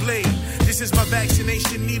serrated blade. This is my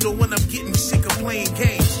vaccination needle when I'm getting sick of playing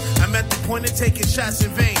games. I'm at the point of taking shots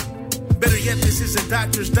in vain. Better yet, this is a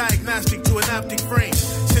doctor's diagnostic to an optic frame.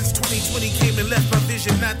 Since 2020 came and left my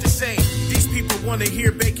vision not the same. These people want to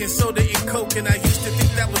hear baking soda and coke, and I used to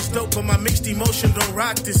think that was dope, but my mixed emotion don't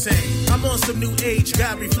rock the same. I'm on some new age,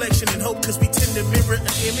 God reflection and hope, cause we tend to mirror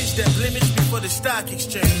an image that blemished before the stock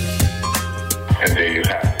exchange. And there you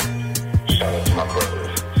have it. Shout out to my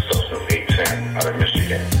brothers, Substance 810 out of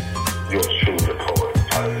Michigan. Yours truly, the poet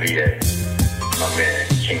out of VA. My man,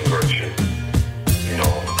 King Virtue. You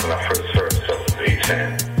know, when I first heard Substance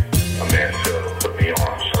 810, my man Phil put me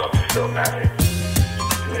on. Shout out to Phil Matic.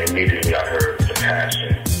 And immediately I heard the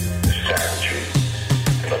passion, the savagery,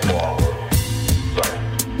 and the ball work. Like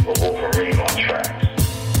a Wolverine on tracks.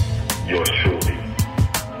 Yours truly.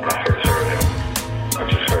 When I first heard him, I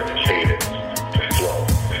just heard the cadence.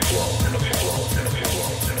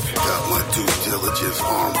 Got my due diligence,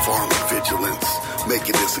 armed pharmacovigilance,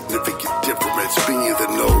 making a significant difference. Being the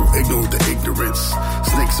no, ignore the ignorance.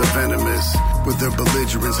 Snakes are venomous, with their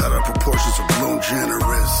belligerence out of proportions are blown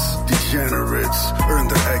generous. Degenerates earn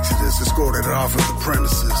their exodus, escorted off of the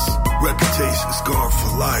premises. Reputation scarred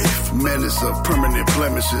for life, menace of permanent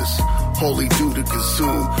blemishes. Wholly due to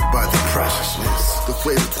consume by the preciousness. The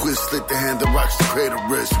flavor twist, slit the hand that rocks the crater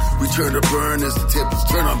wrist. Return to burn as the tables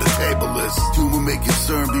turn on the table list. You will make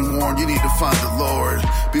concern, be warned, you need to find the Lord.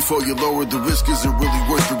 Before you lower, the risk isn't really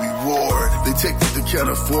worth the reward. They take what they can't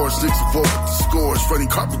afford, sticks and forward the scores. Running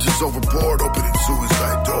carpenters overboard, opening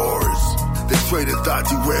suicide doors. They traded thought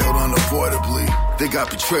derailed unavoidably. They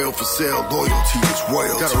got betrayal for sale, loyalty is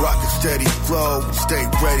royal. Gotta rock a steady flow, stay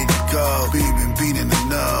ready to go. Beating the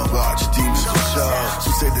numb, watch demons and show.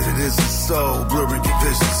 Some say that it isn't so, blurring your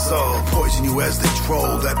vision soul. Poison you as they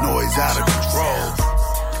troll, that noise out of control.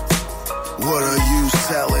 What are you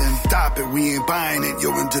selling? Stop it, we ain't buying it.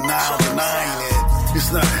 You're in denial, denying it.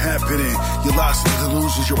 It's not happening. You're lost in the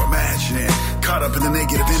delusions you're imagining. Caught up in the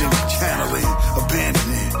negative energy channeling.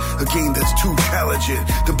 Abandoning a game that's too intelligent.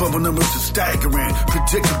 The bubble numbers are staggering.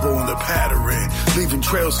 Predictable in the pattern. Leaving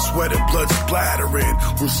trails of sweat and blood splattering.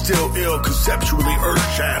 We're still ill, conceptually earth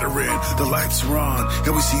chattering. The lights are on,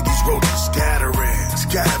 and we see these roaches scattering,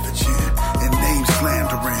 scavenging, and names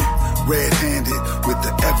slandering. Red-handed with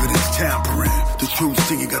the evidence tampering. The truth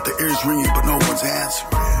stinging, got the ears ringing, but no one's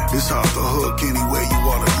answering. It's off the hook any way you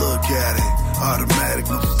wanna look at it. Automatic,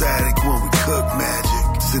 no static when we cook magic.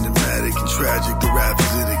 Cinematic and tragic, the rap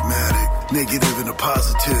is enigmatic. Negative and the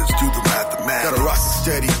positives, do the mathematics. Gotta rock a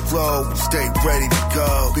steady flow, stay ready to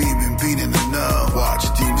go. Beaming, beating the numb, watch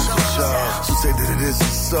demons for show. Some say that it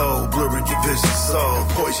isn't so, blurring your vision soul.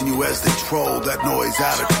 Poison you as they troll, that noise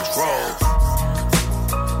out of control.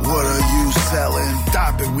 What are you selling?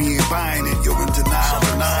 Stop it, we ain't buying it. You're in denial,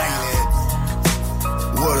 denying it.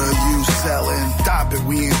 What are you selling? Stop it,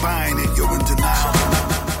 we ain't buying it. You're in denial, denying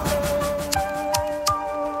it.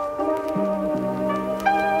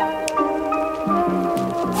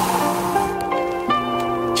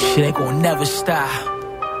 Shit ain't gonna never stop.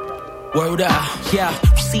 Word up, yeah.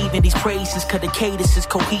 Receiving these praises, cause the cadence is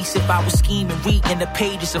cohesive. I was scheming, reading the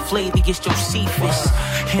pages of Flavius Josephus.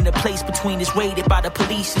 In a place between is raided by the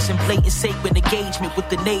police and blatant sacred engagement with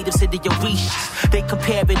the natives in the Orishas. They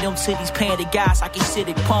comparing them to these panda guys like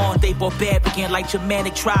acidic pawn. They barbarian like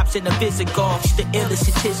Germanic tribes in the Visigoths. The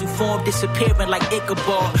illicit tissue form disappearing like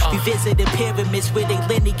Ichabod. We visited pyramids where they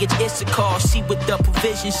lineage Issachar. See what the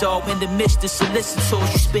provisions are in the midst of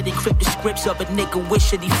solicitors. You spitting cryptic scripts of a nigga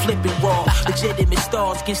wishing he flipping raw. Legitimate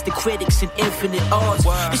stars against the critics and infinite odds.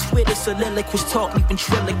 This where the soliloquist talk me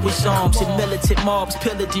ventriloquist arms and militant mobs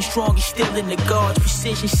pillaging strong and still in the guards.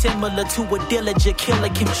 Precision similar to a diligent killer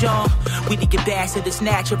Kim Jong. We the ambassadors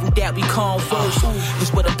natural that we converse.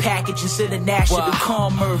 Cause what a package is international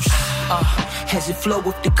commerce. As it flow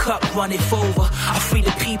with the cup runneth over. I free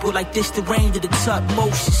the people like this the rain to the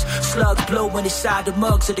tutmost. Slugs blowing inside the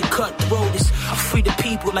mugs of the cutthroaters. I free the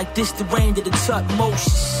people like this the rain to the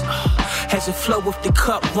tutmost. As it flow with the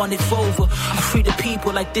cup runneth over. I free the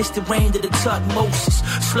people like this the rain to the tutmost.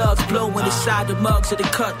 Slugs blowing inside the mugs of the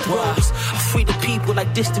cutthroaters. I free the people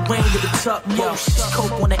like this the rain to the tutmost.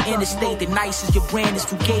 Coke on the interstate, the nicest your brand is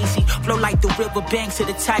fugazi. Flow like the river banks of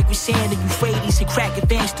the Tigris and the Euphrates. And crack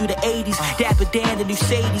advance through the 80s. Dapper Dan the new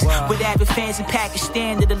Sadies. With avid fans in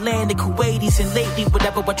Pakistan to the land of Kuwaitis. And lately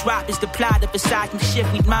whatever I drop is the plot of a seismic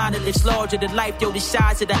shift. We monoliths larger than life, yo, the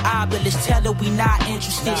size of the obelisk. Tell her we not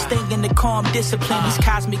interested. Staying in the calm discipline. These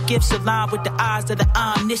cosmic gifts align with the eyes of the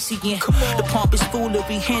omniscient. The pump is foolery,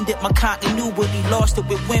 hindered my continuity. Lost it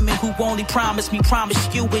with women who only promise me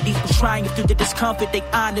promiscuity. Trying through the discomfort, they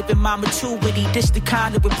honor in my maturity. This the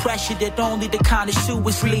kind of impression that only the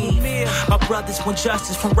connoisseurs leave. My brothers want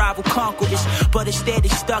justice from rival conquerors, but instead they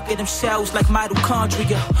stuck in themselves like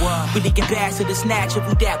mitochondria. We the ambassadors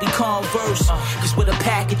natural that we converse. Cause with a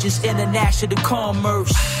package is international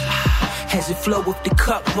commerce. As it flow with the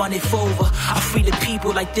cup runneth over. I free the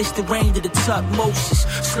people like this the rain to the tutmost.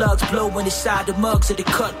 Slugs blowing inside the mugs of the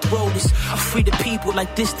cutthroaters. I free the people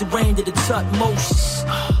like this the rain to the tutmost.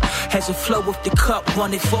 As it flow with the cup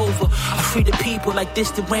runneth over. I free the people like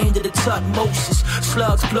this the rain to the tutmost.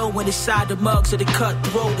 Slugs blowing inside the mugs of the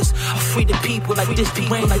cutthroaters. I free the people like this the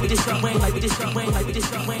rain, like this the rain, like this the rain, like this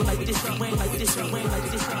the rain, like this the rain, like this the rain, like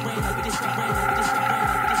this the rain, like this the rain, like this the rain.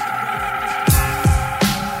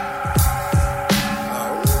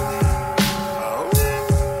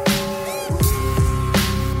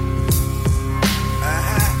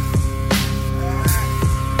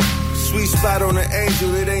 Spot on the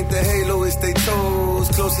angel, it ain't the halo, it's they toes.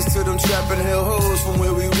 Closest to them trapping hell holes from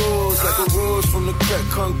where we rose. Like a rose from the crack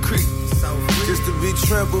concrete. Just to be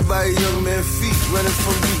trampled by a young man's feet, running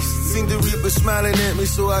from beasts. Seen the reaper smiling at me,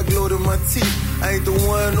 so I glowed in my teeth. I ain't the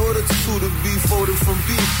one or the two to be folded from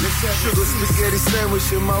beef. Sugar spaghetti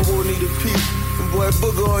sandwich in my wool need a piece. And boy,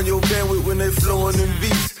 booger on your bandwidth when they flowing in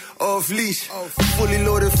beats. Off leash, fully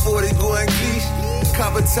loaded 40 going leash.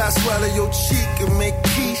 Copper tie swallow your cheek and make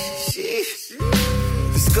quiche.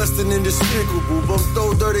 Disgusting and despicable. Bum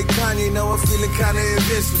throw dirty Kanye, now I'm feeling kinda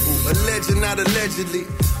invincible. A legend, not allegedly.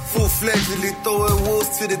 Full-fledgedly throwing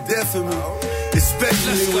wolves to the death of me.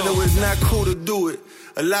 Especially when it was not cool to do it.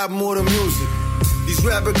 A lot more than music. These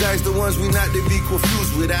rapper guys, the ones we not to be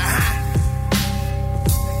confused with.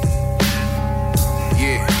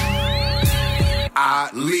 Yeah. I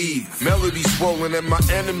leave. Melody swollen and my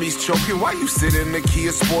enemies choking. Why you sit in the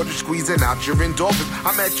Kia Sportage squeezing out your endorphins?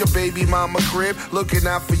 I'm at your baby mama crib looking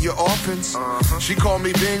out for your orphans. She called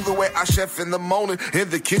me Bing the way I chef in the morning. In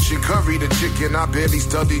the kitchen, curry the chicken. I barely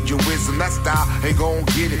studied your wisdom. That style ain't gon'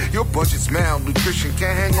 get it. Your budget's malnutrition.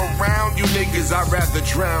 Can't hang around you niggas. I'd rather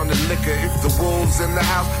drown in liquor. If the wolves in the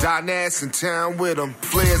house, die ass in town with them.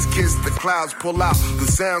 Flares kiss the clouds, pull out the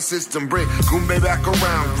sound system. Bring Goombay back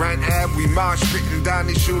around. Grand Ave, we mosh spitting you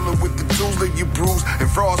Donnie Schuler with the tools that you bruise. And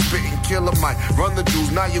frostbitten killer might run the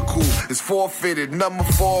jewels, now you're cool. It's forfeited. Number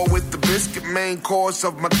 4 with the biscuit, main course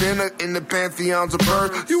of my dinner in the pantheons of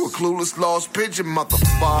birds. You a clueless lost pigeon,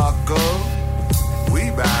 motherfucker. We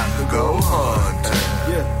bout to go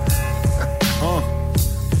hunting. Yeah.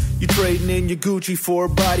 You trading in your Gucci for a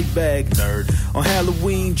body bag, nerd. On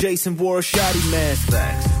Halloween, Jason wore a shoddy mask.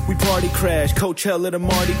 We party crash, Coachella to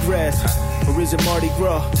Mardi Gras. Or is it Mardi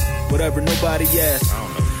Gras? Whatever, nobody asked.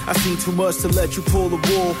 I seen too much to let you pull the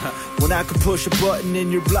wool. When I could push a button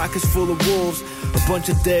and your block is full of wolves. A bunch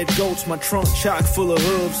of dead goats, my trunk chock full of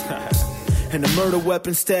hooves. And a murder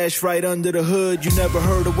weapon stashed right under the hood. You never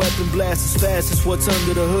heard a weapon blast as fast as what's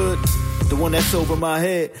under the hood. The one that's over my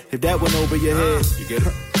head, if that went over your head. You get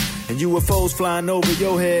it? And UFOs flying over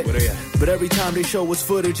your head. But every time they show us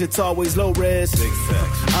footage, it's always low res. Big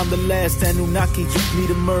facts. I'm the last Anunnaki. Me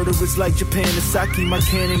the murderers like Japan and Saki. My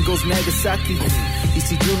cannon goes Nagasaki. You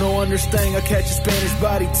see, Juno understand, I catch a Spanish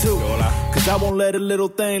body too. Cause I won't let a little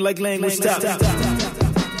thing like language stop.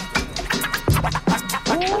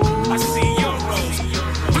 I see your rose.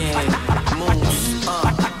 Yeah, moons,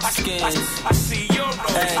 skins. I see your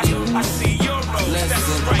rose. I see your rose.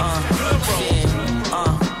 Listen,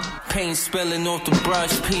 paint spilling off the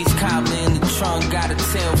brush, piece cobbling in the trunk, got a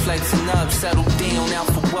tail flexing up, settle down, out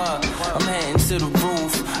for what? I'm heading to the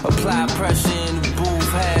roof, apply pressure in the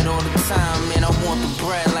booth, had all the time, man, I want the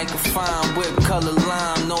bread like a fine whip color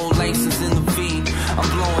lime, no laces in the V, I'm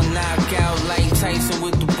blowing knockout like Tyson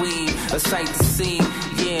with the weed, a sight to see,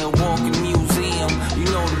 yeah, walking museum, you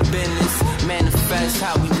know the business, manifest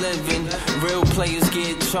how we living, real players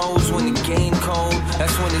get chose when the game cold,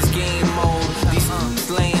 that's when it's game mode, these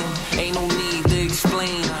slaying. Ain't no need to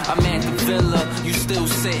explain. I'm at the villa, you still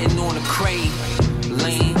sitting on a crate.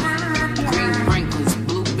 Lane. Green Franklins,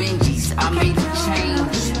 blue Benjis, I made a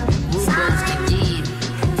change. Rubles to give,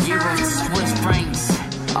 euros to Swiss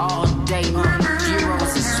francs. All day,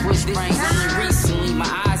 euros and Swiss francs. Only recently,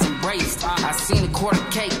 my eyes embraced. I seen a quarter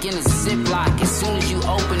cake in a Ziploc. As soon as you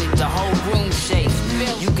open it, the whole room shakes.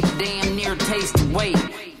 You could damn near taste the weight.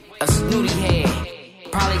 A snooty head.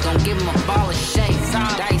 Probably gon' give him a ball of shakes.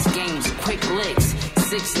 Dice games, quick licks.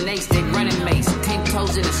 6 and 8, they running mace. 10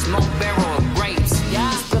 toes in a smoke barrel of grapes.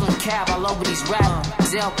 Spilling cab all over these rap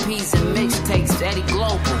LPs and mixtapes. Eddie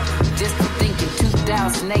Global. Just to think in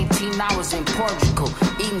 2018 I was in Portugal.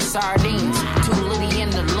 Eating sardines. Too litty in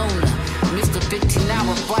the Luna. Missed a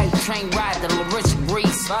 15-hour flight, train ride to Larissa,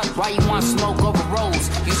 Greece. Why you want smoke over rolls?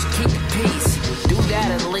 You should keep the peace. Do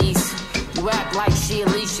that at least. You act like she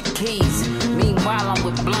Alicia Keys. Meanwhile, I'm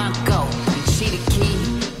with Blanco and Cheetah Key.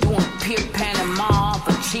 Doing pure Panama off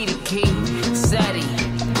a Cheetah Key. Seti,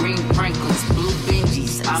 Green Franklins, blue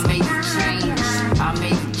Benjis. I made the change. I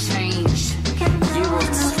made the change. Euros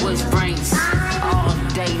to Swiss francs. All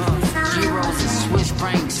day. Euros and Swiss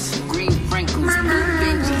francs. Green Franklins, blue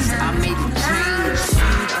Benjis. I made the change.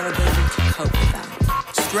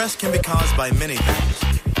 Stress can be caused by many things.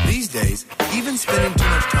 These days, even spending too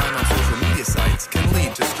much time on social media sites can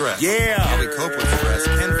lead to stress. Yeah. How we cope with stress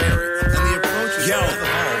can vary, and the approach is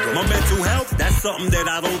my mental health, that's something that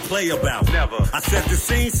I don't play about. Never. I set the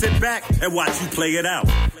scene, sit back, and watch you play it out.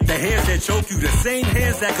 The hands that choke you, the same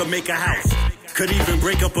hands that could make a house. Could even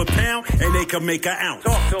break up a pound, and they could make an ounce.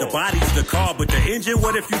 The body's the car, but the engine,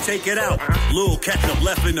 what if you take it out? Little ketchup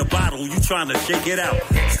left in the bottle, you trying to shake it out.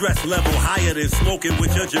 Stress level higher than smoking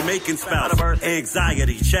with your Jamaican spouse.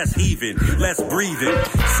 Anxiety, chest heaving, less breathing.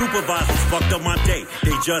 Supervisors fucked up my day,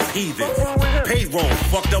 they just heathen. Payroll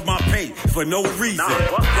fucked up my pay for no reason.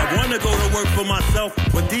 I wanna go to work for myself,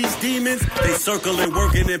 but these demons, they circling,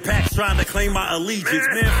 working in packs, trying to claim my allegiance.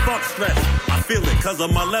 Man, fuck stress. I feel it cause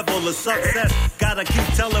of my level of success. Gotta keep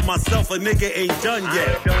telling myself a nigga ain't done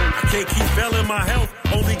yet. I can't keep failing my health,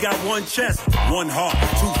 only got one chest, one heart,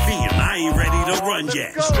 2 feet, and I ain't ready to run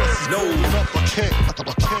yet. No, I can't.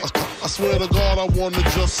 I swear to God, I wanna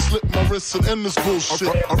just slip my wrists and end this bullshit.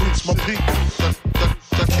 I reach my peak.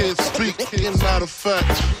 I can't speak. Matter of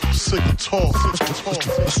fact, sick of talk.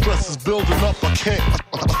 The stress is building up. I can't.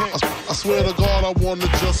 I swear to God, I wanna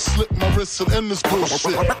just slip my wrists and end this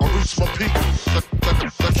bullshit. I reach my peak.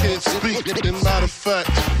 I can't speak. Matter of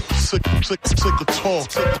fact, sick of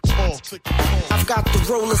talk. I've got the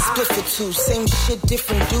roller split for 2. Same shit,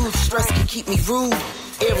 different dudes. Stress can keep me rude.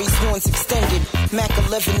 Aries horns extended, Mac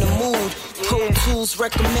 11 the mood. Pro tools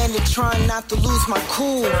recommended, trying not to lose my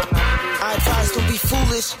cool. I advise don't be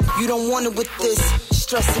foolish, you don't want it with this.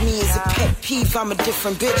 Stressing me is a pet peeve, I'm a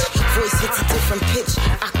different bitch. Voice hits a different pitch,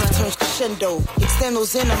 octave turns crescendo. Extend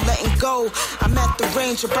those in, I'm letting go. I'm at the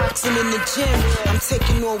range of boxing in the gym. I'm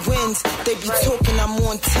taking all wins, they be talking, I'm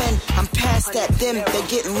on 10. I'm past that, them, they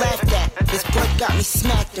getting laughed at. This blood got me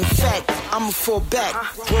smacked, in fact, I'ma fall back.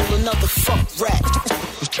 Roll another fuck rap.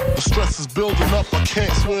 The stress is building up, I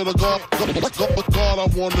can't swear to God. God, I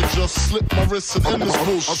wanna just slip my wrist and end this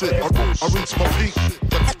bullshit. I reach my peak,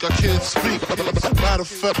 I can't speak. Matter of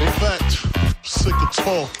fact, sick of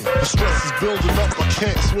talking. The stress is building up, I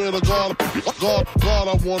can't swear to God. God,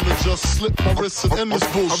 I wanna just slip my wrist and end this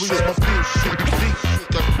bullshit. I reach my peak,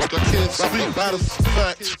 I can't speak. Matter of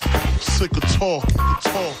fact, sick of talking.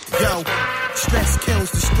 Yo, stress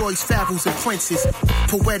kills, destroys pharaohs and princes.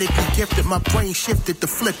 Poetically gifted, my brain shifted to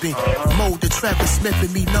flipping. Mode the Travis Smith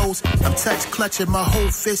in me knows. I'm touch clutching my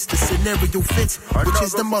whole fist. The scenario fits, which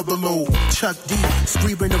is the mother load. Chuck D,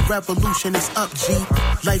 screaming the revolution is up, G.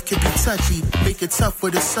 Life can be touchy, make it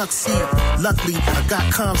tougher to succeed. Luckily, I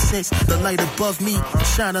got calm sense, the light above me,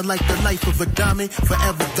 shining like the life of a diamond.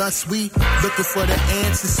 Forever thus we, looking for the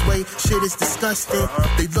answers, sway. Shit is disgusting.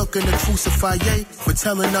 They looking to crucify ye for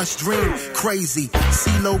telling us dream. Crazy,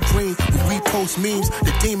 CeeLo Green, we repost memes.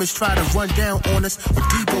 The demons try to run down on us with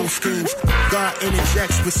Debo schemes. God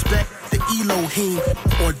interjects respect, the Elohim.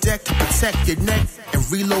 On deck to protect your neck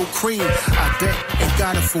and reload cream. I bet ain't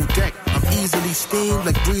got a full deck. I'm easily steamed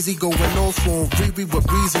like Breezy going off on Riri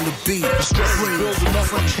with reason to be. The stress is building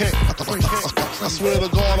up, I can't. I swear to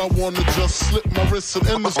God, I wanna just slip my wrist and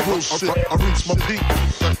end this bullshit. I reach my peak,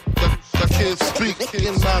 I can't speak.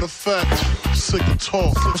 Matter of fact, sick of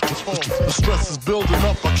talk. The stress is building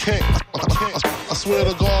up, I can't. I swear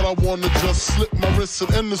to God, I wanna just slip my wrist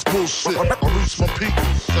and end this bullshit. I reach my peak,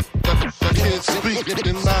 I can't speak.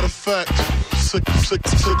 Matter of fact, sick of.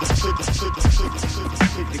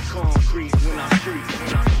 Hit the concrete when I street.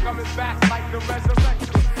 Coming back like the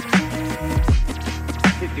resurrection.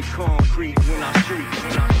 Hit the concrete when I street.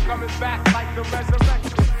 Coming back like the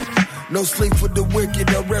resurrection. No sleep for the wicked,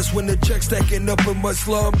 I rest when the check's stacking up in my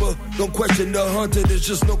slumber. Don't question the hunter, there's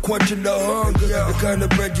just no quenching the hunger. The kind of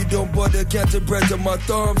bread you don't butter, can't bread to my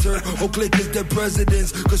thumbs hurt. Oh, click is the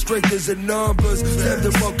presidents, cause strength is in numbers. Stand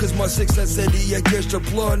them up cause my 6 cents said he against the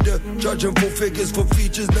plunder. Charging full figures for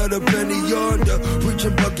features, not a penny yonder.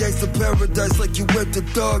 Preaching about gangsta paradise like you went to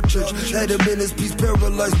dog church. Had him in his piece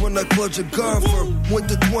paralyzed when I clutch a gun for. Went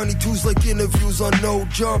to 22s like interviews on no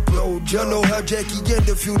jumper. Y'all know how Jackie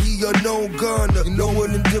interviewed, he no gunner. No one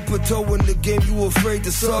in dip a toe in the game, you afraid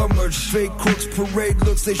to submerge. Fake crooks, parade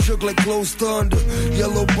looks, they shook like close thunder.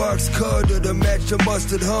 Yellow box cutter, the match the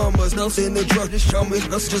mustard hummers. In the truck,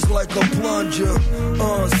 that's just like a plunger.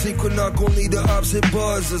 Secret knock, only the ops hit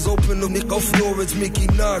buzzers. Open the nick off floor, it's Mickey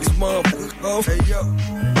Knox, motherfucker. Hey, yo.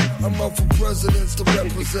 I'm out for presidents to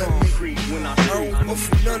represent me. I don't go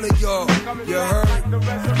for none of y'all, you heard?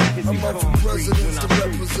 I'm out for presidents to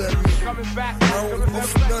represent me. I don't go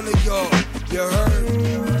for none of y'all, you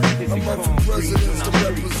heard? I'm out for presidents to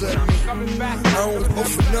represent me. I don't go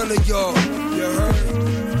for none of y'all, you heard?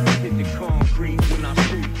 Hit the concrete when I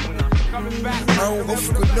shoot. I don't go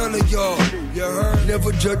for none of y'all, you heard?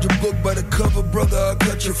 Never judge a book by the cover, brother, I'll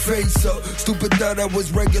cut your face up. Stupid thought I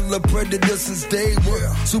was regular predator since day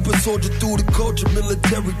one. Super soldier through the culture,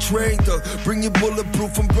 military trained up. Bring your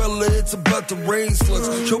bulletproof umbrella, it's about to rain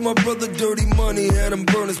slugs. Show my brother dirty money, had him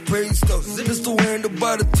burn his pay stuff. Pistol handled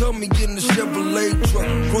by the tummy in the Chevrolet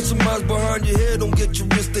truck. Cross some eyes behind your head, don't get your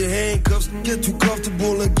wrist in handcuffs. Get too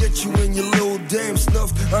comfortable and get you in your little damn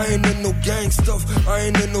snuff. I ain't in no gang stuff, I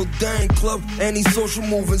ain't in no dang club. Anti-social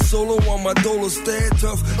moving solo on my dolo, stand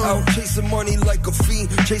tough. Out chasing money like a fiend,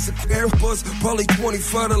 chasing Airbus. Probably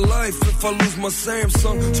 25 to life if I lose my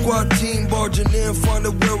Samsung. Squad team barging in, find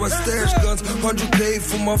out where I stash guns. 100K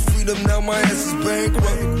for my freedom, now my ass is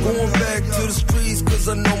bankrupt. Going back to the streets cause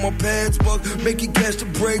I know my pads bug. Making cash to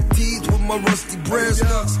break teeth with my rusty brass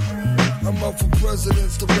knucks. I'm out for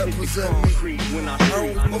presidents to represent me. I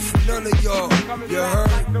don't go for none of y'all, you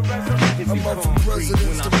heard? I'm out for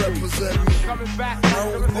presidents to represent me. I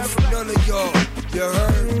don't go for none of y'all, you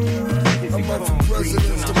heard? I'm out for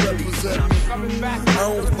presidents to represent me. I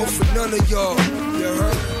don't go for none of y'all, you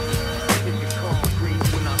heard?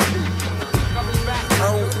 I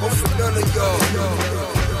don't go for none of y'all.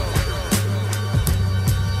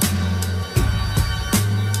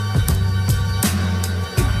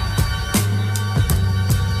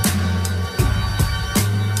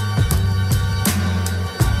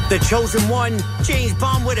 The chosen one, James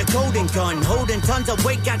Bond with a golden gun. Holding tons of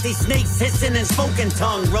weight, got these snakes hissing and spoken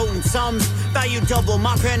tongue. Rodent sums, value double,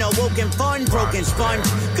 my pen awoken fun, broken sponge.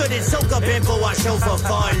 Couldn't soak up info, I show for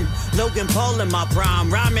fun. Logan Paul in my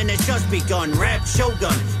prime, rhyming has just begun. Rap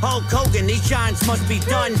Shogun, Hulk Hogan, these shines must be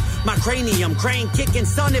done. My cranium, crane kicking,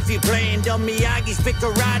 son, if you playing dumb Miyagi, spit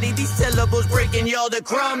karate, these syllables breaking y'all the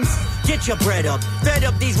crumbs. Get your bread up, fed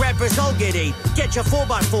up, these rappers all get ate. Get your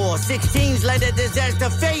 4x4, 16s, let a disaster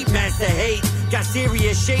fate, master hate. Got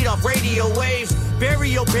serious shade off radio waves. Bury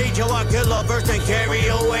your page, how I kill a verse and carry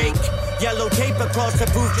awake. Yellow tape across the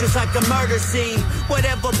booth just like a murder scene.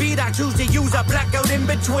 Whatever beat I choose to use, I black out in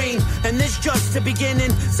between. And this just the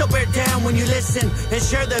beginning, so bear down when you listen. And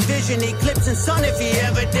share the vision, eclipsing sun if you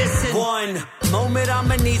ever dissing. 1 moment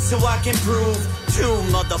I'ma need so I can prove. 2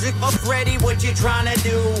 motherfucker ready, what you trying to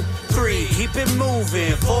do? 3 keep it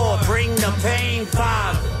moving. 4 bring the pain.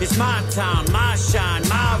 5 it's my time, my shine,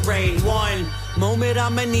 my reign. 1 moment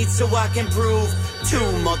I'ma need so I can prove. 2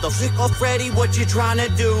 motherfucker ready, what you trying to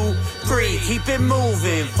do? 3 keep it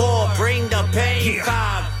moving. 4 bring the pain.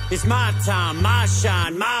 5 it's my time, my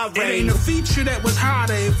shine, my reign. It ain't a feature that was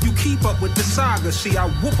harder if you keep up with the saga. See, I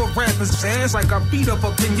whoop a rapper's ass like I beat up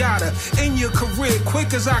a pinata. In your career,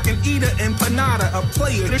 quick as I can eat a empanada. A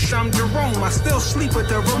player, this I'm Jerome, I still sleep at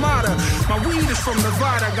the Ramada. My weed is from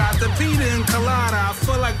Nevada, got the Peter in Colada. I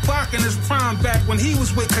feel like Pac in his prime back when he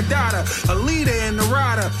was with Kadada. A leader in the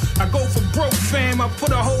rider, I go for broke fam, I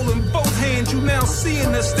put a hole in both hands, you now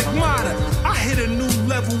seeing the stigmata. I hit a new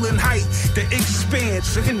level in height, the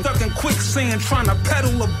expanse, and ducking quicksand, trying to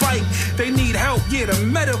pedal a bike. They need help, yeah, the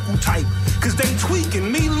medical type. Cause they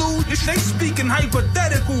tweaking me, Lou, they speaking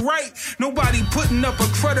hypothetical, right? Nobody putting up a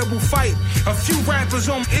credible fight. A few rappers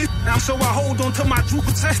on it, so I hold on to my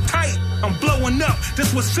Jupiter tight. I'm blowing up,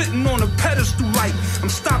 this was sitting on a pedestal like I'm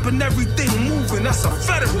stopping everything moving, that's a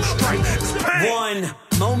federal strike. It's pain.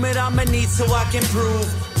 1 moment I'ma need so I can prove.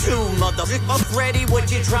 2 motherfucker ready,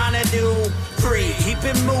 what you trying to do? 3 keep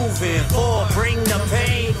it moving. 4 bring the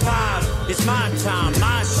pain. 5 it's my time,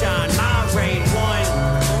 my shine, my reign. 1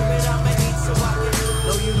 moment I'ma need so I can prove.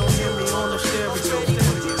 No, you don't hear me on the stereo.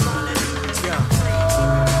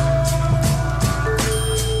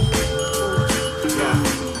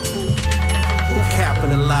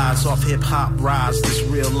 Capitalize off hip-hop rise, this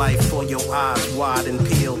real life for your eyes wide and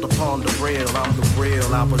peeled upon the real. I'm the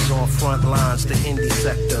real, I was on front lines, the indie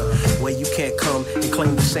sector, where you can't come and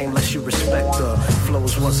claim the same unless you respect the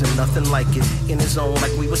flows. Wasn't nothing like it in his own,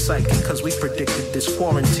 like we were psychic, cause we predicted this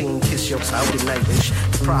quarantine kiss your out at night.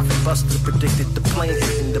 The prophet buster predicted the plane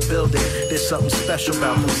hitting the building. There's something special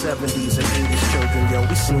about the 70s and 80s children, yo,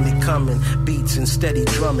 we seen it coming, beats and steady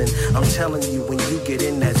drumming. I'm telling you, when you get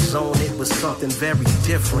in that zone, it was something very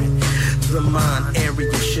different. The mind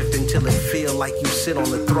area shifting till it feel like you sit on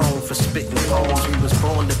the throne for spitting poems. We was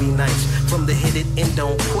born to be nice, from the hit it and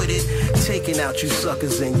don't quit it. Taking out you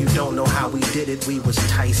suckers and you don't know how we did it. We was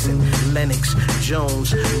Tyson, Lennox,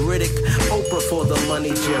 Jones, Riddick, Oprah for the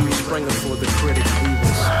money, Jerry Springer for the critics. We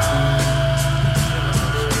was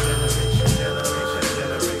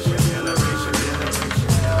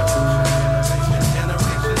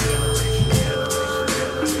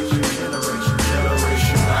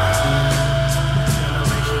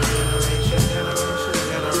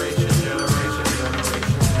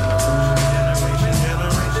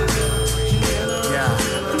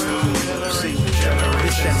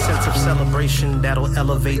that'll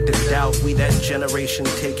elevate the doubt. We that generation,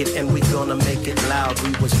 take it and we gonna make it loud. We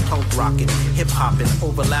was punk rockin', hip hopping,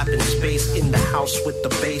 overlapping space in the house with the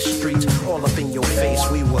bass streets all up in your face.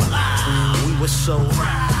 We were so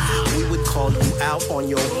we would call you out on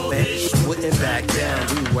your bench, wouldn't back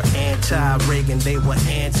down. We were anti-Reagan, they were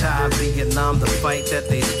anti-Vietnam. The fight that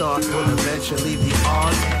they start will eventually be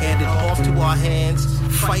ours. Hand it off to our hands.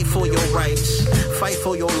 Fight for your rights, fight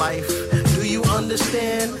for your life. Do you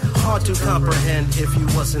understand? Hard to comprehend if you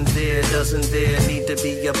wasn't there. Doesn't there need to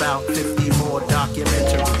be about 50 more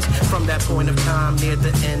documentaries from that point of time near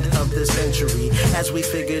the end of the century, as we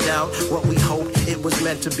figured out what we hoped it was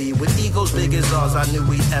meant to be. With egos big as ours, I knew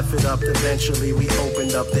we'd F it up eventually. We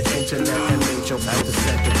opened up the internet and made your life the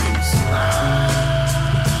centerpiece.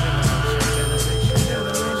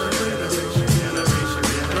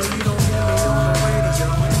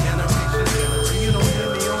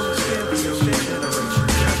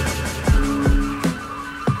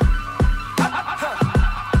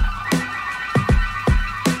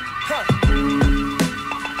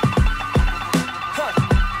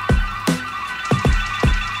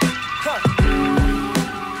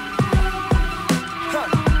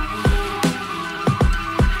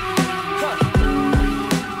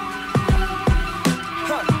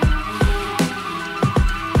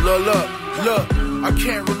 Look, I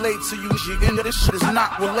can't relate to you, shit. This shit is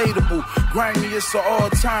not relatable. Grimy, it's all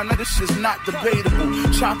time. Now this shit's not debatable.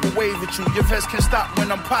 Chop a wave at you. Your vest can't stop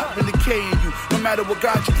when I'm popping the K in you. No matter what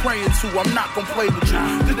God you're praying to, I'm not gonna play with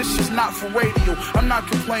you. This shit's not for radio. I'm not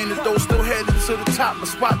complaining though. Still headed to the top. The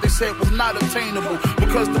spot they said was not attainable.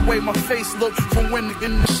 Because the way my face looked from when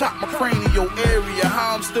the shot my cranial area.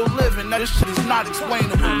 How I'm still living. Now this shit is not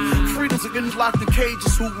explainable. Freedoms against locked in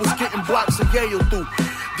cages. Who was getting blocks of Yale through.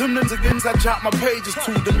 Them niggas against I jot my pages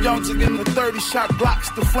to. Them youngs again with 30 shot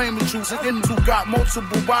Glocks. The flaming juice again who got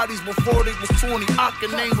multiple bodies before they was 20. I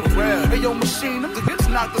can name a rap. Hey yo, machine, them niggas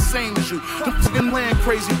not the same as you. Them niggas land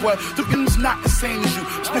crazy, but them niggas not the same as you.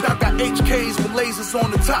 Spit, I got HKs with lasers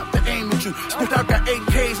on the top to aim at you. Spit, I got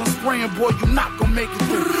AKs on spraying, boy, you not gonna make it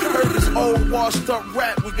through. Heard this old washed up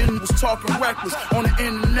rap when was talking reckless on the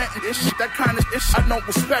internet. This shit, that kind of shit, I don't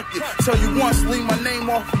respect it. Tell you once, leave my name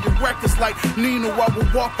off of your records like Nino. I will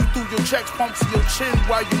walk you through your checks, pump to your chin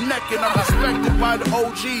while you necking. I'm respected by the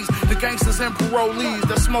OGs, the gangsters and parolees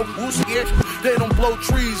that smoke whiskey. They don't blow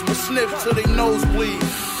trees, but sniff till they nose bleed.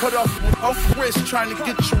 Cut off wrist trying to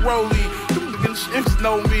get your rollie. Them niggas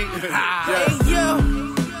know me. Hey yo,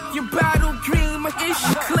 your battle dream, my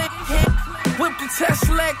issue click. Whip the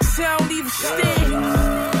Tesla X, I don't even stand.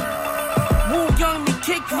 Woo young me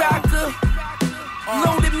kick rocker.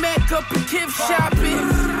 Loaded Mac up and gift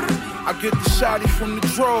shopping. I get the shotty from the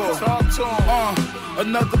drawer. Talk to him.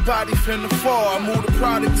 Another body finna fall. I move the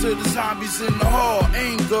product to the zombies in the hall.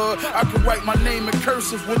 Ain't good. I can write my name in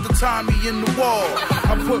cursive with the Tommy in the wall.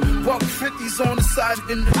 I put buck 50s on the side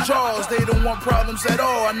in the jaws. They don't want problems at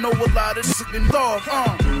all. I know a lot of shit in love.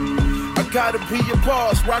 I gotta be your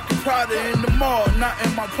boss. Rockin' Prada in the mall. Not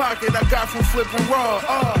in my pocket. I got from flipping raw.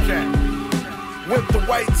 Whip the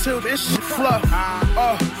white till this shit fluff.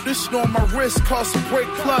 This shit on my wrist cost a break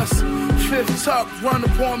plus. Fifth tuck, run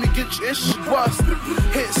up on me, get your shit bust.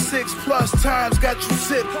 Hit 6+ times, got you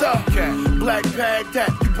zipped up. Black bag that,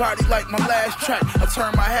 you body like my last track. I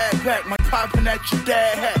turn my hat back, my poppin' at your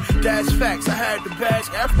dad hat. That's facts, I had the bags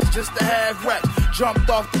after just to have racks. Jumped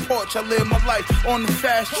off the porch, I live my life on the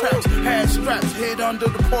fast tracks. Had straps, hid under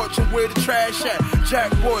the porch and where the trash at.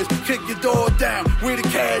 Jack boys, kick your door down, where the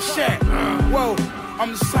cash at. Whoa.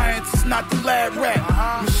 I'm the scientist, not the lab rat.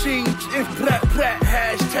 Machine, if black,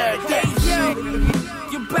 hashtag that. Hey, yo,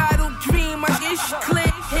 your battle dream, my issue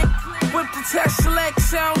click. Whip the Tesla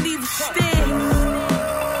X, I don't even stand.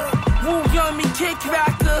 Woo young me kick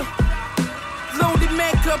rocker. Loaded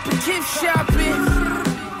Mac up and gift shopping.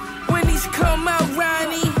 When these come out,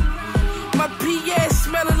 Ronnie, my PS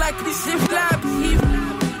smelling like this if lobby.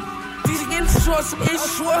 These against on some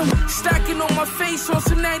issue. Stacking on my face on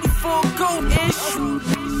some 94 gold issue.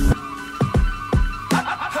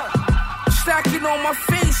 Stacking on my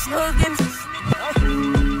face, hugging.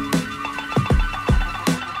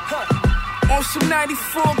 On some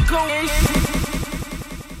 94 gold issue.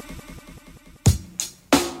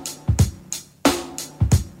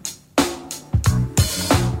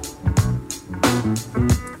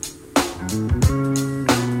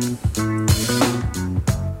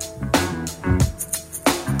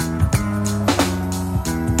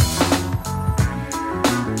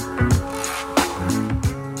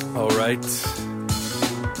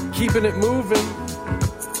 Keeping it moving.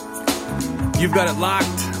 You've got it locked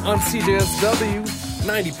on CJSW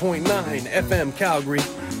 90.9 FM Calgary.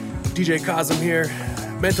 DJ Cosm here.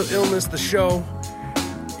 Mental Illness, the show.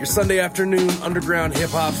 Your Sunday afternoon underground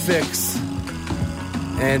hip-hop fix.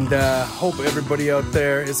 And hope everybody out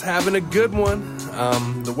there is having a good one.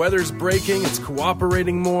 The weather's breaking. It's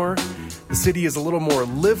cooperating more. The city is a little more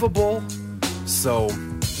livable. So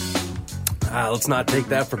let's not take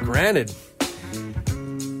that for granted.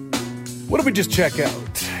 What did we just check out?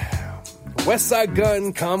 Westside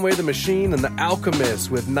Gun, Conway the Machine, and The Alchemist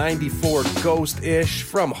with 94 Ghost-ish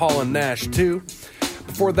from Hall & Nash 2.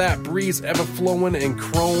 Before that, Breeze, Everflowin', and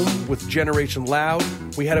Chrome with Generation Loud.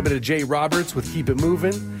 We had a bit of Jay Roberts with Keep It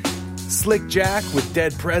Movin'. Slick Jack with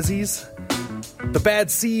Dead Prezzies. The Bad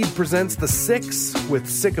Seed presents The Six with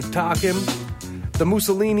Sick of Talkin'. The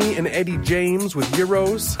Mussolini and Eddie James with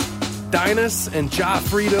Euros. Dynas and Ja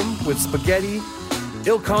Freedom with Spaghetti.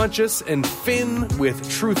 Ill Conscious and Finn with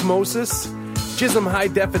Truth Moses. Chisholm High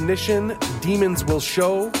Definition, Demons Will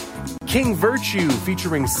Show. King Virtue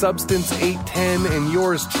featuring Substance 810 and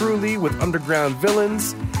yours truly with Underground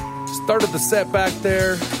Villains. Started the set back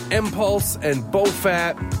there, Impulse and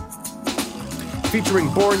Bofat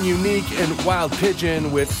featuring Born Unique and Wild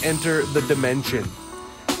Pigeon with Enter the Dimension.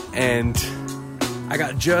 And I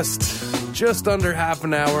got just under half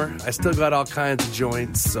an hour. I still got all kinds of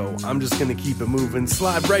joints, so I'm just gonna keep it moving.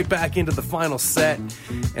 Slide right back into the final set,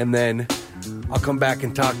 and then I'll come back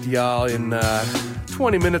and talk to y'all in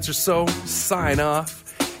 20 minutes or so. Sign off.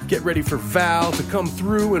 Get ready for Val to come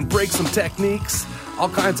through and break some techniques. All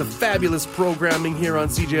kinds of fabulous programming here on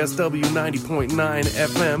CJSW 90.9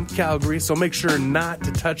 FM Calgary. So make sure not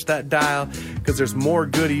to touch that dial because there's more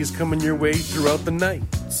goodies coming your way throughout the night.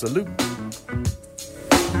 Salute.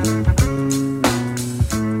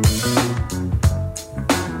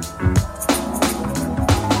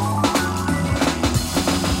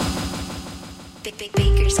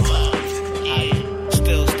 Baker's Club.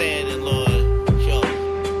 Still standing, Lord.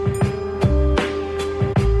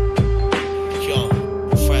 Yo,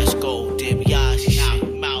 fresh gold, Dibiashi shit.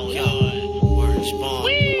 Yo, words bomb.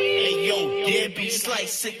 Hey, yo, Dibby,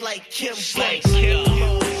 slice it like Kim Slice.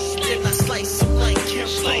 Then I slice it like Kim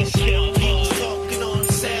Slice. He's talking on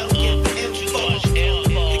sale, give info.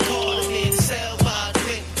 They call him in sale by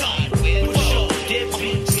window. But yo,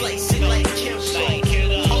 Dibby, slice it like Kim Slice.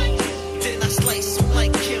 Slice them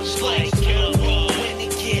like Kim Slice. When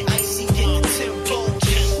it get icy, get the tempo.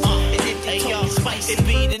 And if they talk spicy, it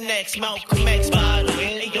be the next Malcolm X bottle.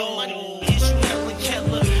 Hey yo, my issue Helen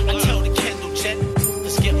Keller. I tell the Kendall Jet,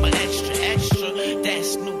 let's get my extra.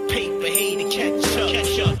 That's new paper, hey to catch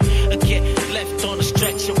up. I get left on a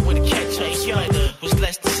stretcher with a catch-up sweater. Was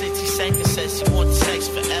less than 60 seconds, says he wants sex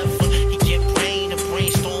forever. He get brain and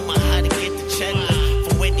brainstorm on how to get the cheddar.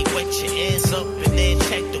 From when they wet your ears up and then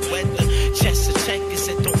check the weather. Chest of checkers,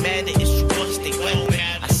 it don't matter, it's you once they weapon.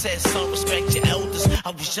 I said some respect your elders, I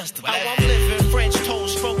was just a I'm living French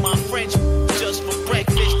toast from my French just for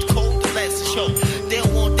breakfast, the cold lessons, yo. They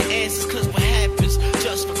don't want the answers, cause what happens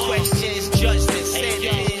just for questions, judgment,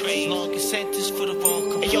 sentences, long sentence for the wrong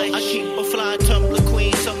complexion. Yo, I keep a flying tumbler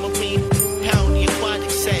queen, submarine, pound the aquatic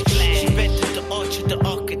section. She rented the orchard, the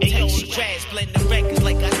architect, she trash, blending records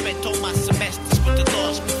like I spent all my semesters with the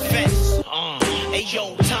lost professors. Hey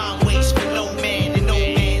yo, time waits for no man in no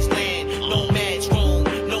man's land. No man's room,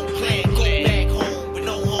 no plan. Go back home with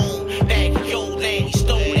no home. Back in your land, he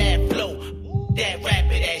stole that flow. That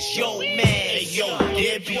rapid ass yo man. Hey yo,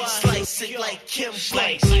 Dibby, slice it like Kim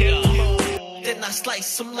Slice. Then I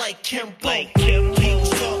slice him like Kimbo. He was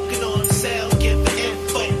talking on sale, giving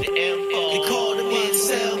info. They called him in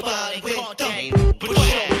sale by window. But yo,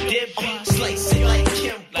 Dibby, slice it like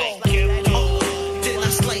Kimbo. Then I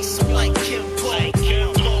slice him like Kimbo.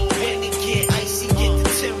 When it get icy, get the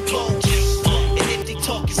tempo. And if they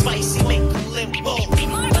talking spicy, make them limbo.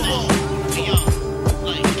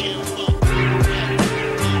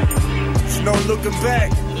 There's no looking back.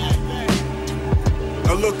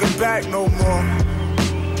 No looking back no more.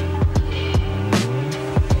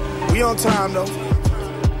 We on time though.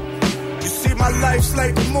 You see my life's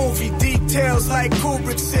like a movie, details like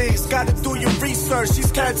Kubrick scenes. Gotta do your research,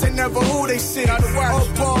 these cats ain't never who they see. Up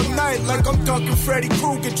all night like I'm ducking Freddy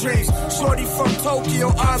Krueger dreams. Shorty from Tokyo,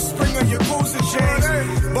 offspring of Yakuza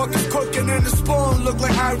James. Buckets cooking in the spoon, look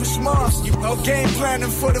like Irish moss. You know, game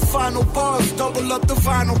planning for the final boss. Double up the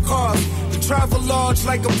vinyl cars. Travel large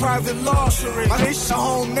like a private law. My ish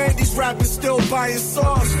homemade, these rappers still buying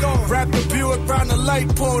sauce. Wrap the Buick round the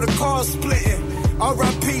light pole, the car splitting.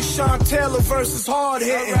 R.I.P. Sean Taylor versus hard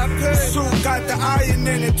hitting. Suit got the iron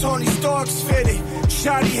in it, Tony Stark's fitted.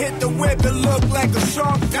 Shotty hit the whip, it looked like a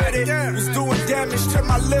shark did it. Was doing damage to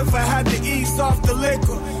my liver, had to ease off the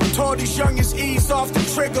liquor. Told these youngins ease off the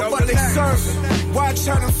trigger, but they serving. Watch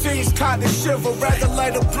how them fiends caught the shiver. Rather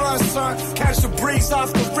light a blunt, son, catch the breeze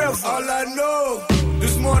off the river. All I know,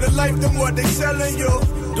 there's more to life than what they selling you.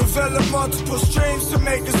 Develop multiple streams to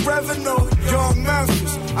make this revenue. Young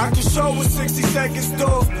Memphis, I can show what 60 seconds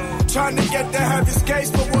do. Trying to get the heaven's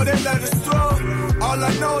gates, but what they let us through. All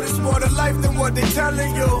I know, there's more to life than what they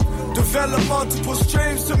telling you. Develop multiple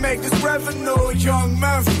streams to make this revenue. Young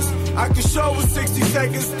Memphis, I can show what 60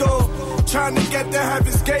 seconds do. Trying to get the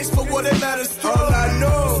heaven's gates, but what they let us through. All I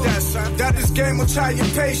know that this game will try your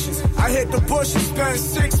patience. I hit the bush and spent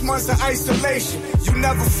 6 months in isolation. You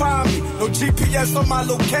never find me, no GPS on my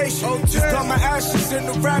location. Just dump my ashes in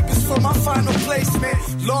the rapids for my final placement.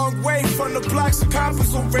 Long way from the blocks of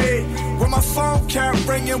coppers on raid. Where my phone kept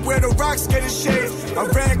ringing, where the rocks getting shaved. I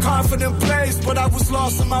ran confident plays, but I was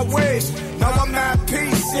lost in my ways. Now I'm at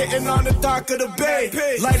peace, sitting on the dock of the bay.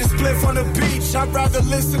 Light a spliff on the beach, I'd rather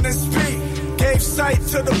listen than speak. Gave sight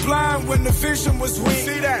to the blind when the vision was weak.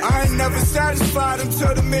 I ain't never satisfied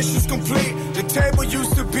until the mission's complete. The table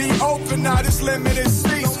used to be open, now there's limited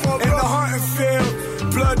seats. In the hunting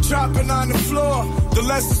field, blood dropping on the floor. The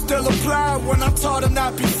lesson still applied when I taught him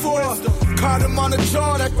that before. Caught him on the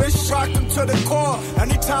jaw, that bitch rocked him to the core.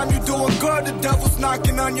 Anytime you doing good, the devil's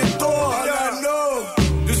knocking on your door. All I know,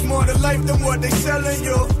 there's more to life than what they selling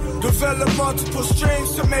you. Develop multiple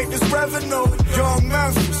streams to make this revenue. Young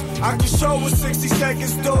Memphis, I can show what 60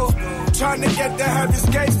 seconds do. Trying to get the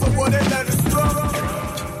heaviest gates for what they let us through.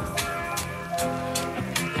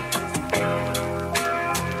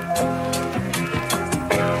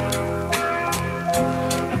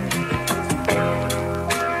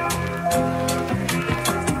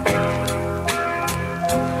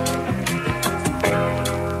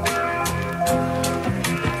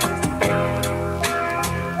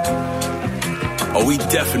 Oh, we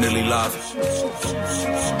definitely live.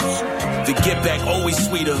 The get back always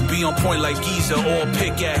sweeter. Be on point like Giza or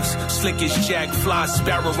pickaxe. Slick as Jack, fly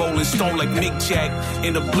sparrow rolling stone like Mick Jag.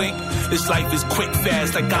 In a blink, this life is quick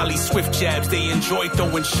fast like Ali Swift jabs. They enjoy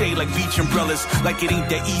throwing shade like beach umbrellas. Like it ain't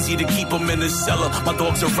that easy to keep them in the cellar. My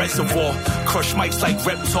dog's a reservoir. Crush mics like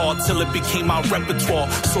Reptar till it became my repertoire.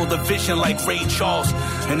 Saw the vision like Ray Charles.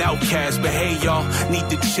 An outcast, but hey y'all, need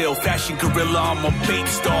to chill. Fashion gorilla, I'm a bait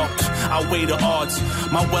star. I weigh the odds.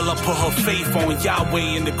 My Wella put her faith on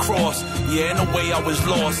Yahweh in the cross. Yeah, in a way I was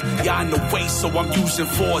lost. Yeah, in the way, so I'm using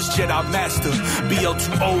force. Jedi master,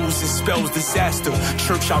 BL2Os, it spells disaster.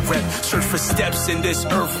 Church I rep, search for steps in this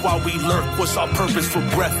earth while we lurk. What's our purpose for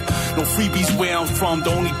breath? No freebies where I'm from,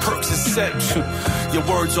 the only perks is set. Your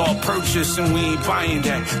words all purchased and we ain't buying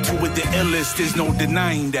that. Two with the illest, there's no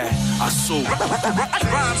denying that. I saw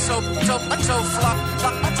rhyme so fly,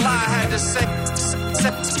 I had to say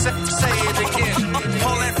it again.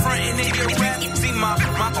 All that frontin' in your rap, see my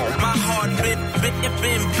heart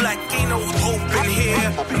been black, ain't no hope in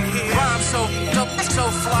here. Rhyme so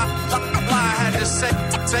fly, I had to say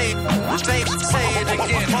it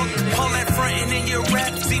again. All that frontin' in your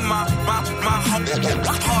rap, see my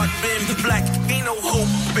heart been black, ain't no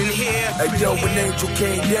hope in here. Hey yo, an angel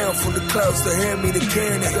came down from the clouds to hand me the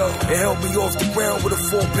cannon. It held me off the ground with a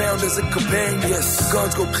 4-pound as a companion.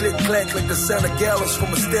 Guns go click clack like the sound of gallows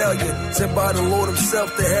from a stallion. Sent by the Lord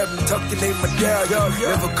himself to have me tucked in a medallion.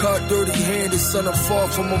 Never caught dirty-handed, son, I'm far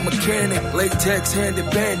from a mechanic. Latex-handed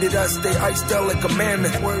bandit, I stay iced out like a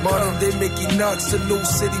mammoth. Modern day Mickey Knox, the new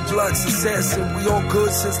city blocks assassin. We all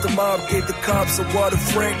good since the mob gave the cops a Water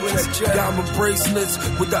Franklins. Diamond bracelets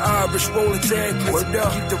with the Irish Rolex anklets.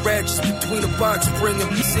 Keep the ratchets between the box spring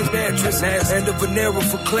and PC mattress. And the Venera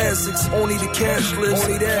for classics, only the cashless.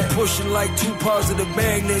 Only that, pushing like 2 positive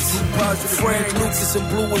magnets. 2 positive Frank Lucas and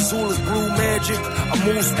Blue Azula's blue magic. I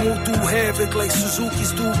move smooth through havoc like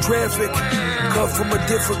Suzuki's through traffic. Cut from a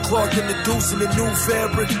different cloth than the deuce in the new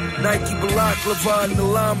fabric. Nike balaclava and the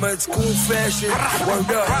llama, it's cool fashion.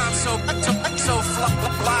 Word up. Rhyme so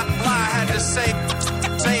fly, I had to say it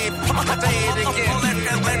again.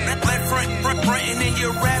 Let frontin' in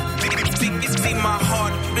your rap, see my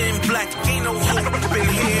heart been black, ain't no hope in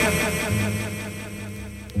here.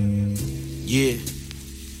 Yeah,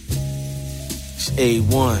 it's A1,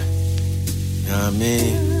 you know what I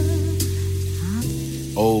mean?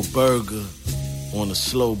 Old burger on a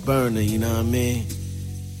slow burner, you know what I mean?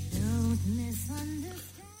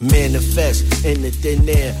 Manifest in the thin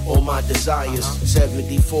air, all my desires.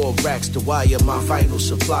 74 racks to wire, my vital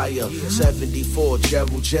supplier. 74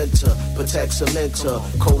 Gerald Genta, protect cementer.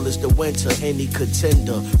 Cold as the winter, any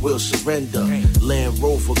contender will surrender. Land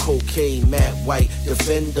Rover, cocaine, matte white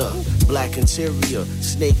defender. Black interior,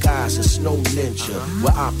 snake eyes, a snow ninja.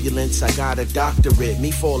 With opulence, I got a doctorate. Me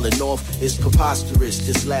falling off is preposterous.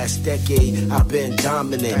 This last decade, I've been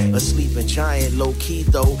dominant. A sleeping giant, low key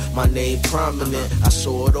though, my name prominent. I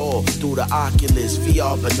saw it all through the Oculus,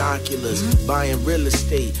 VR binoculars. Buying real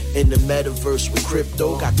estate in the metaverse with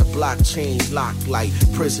crypto. Got the blockchain locked like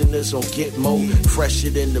prisoners on Gitmo. Fresher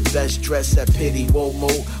than the best dress at Pity Womo.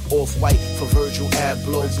 Off-white for Virgil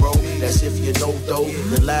Abloh, bro. That's if you know though.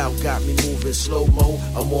 The loud got me moving slow-mo.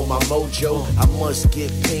 I'm on my mojo. I must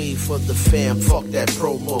get paid for the fam. Fuck that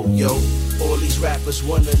promo, yo. All these rappers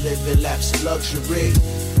wanna live in laps of luxury.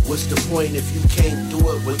 What's the point if you can't do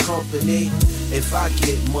it with company? If I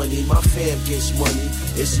get money, my fam gets money.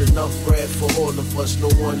 It's enough bread for all of us, no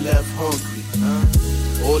one left hungry.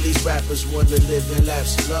 All these rappers wanna live in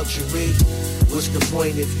laps of luxury. What's the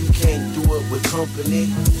point if you can't do it with company?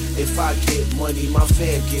 If I get money, my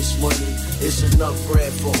fam gets money. It's enough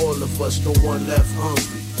bread for all of us, no one left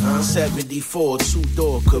hungry. 74,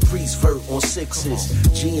 2-door, Caprice vert on 6s.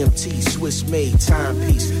 GMT, Swiss made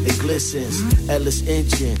timepiece, it glistens. Ellis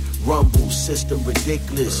engine, rumble, system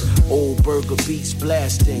ridiculous. Old burger beats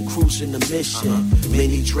blasting, cruising the mission.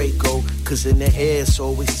 Mini Draco, cause in the air it's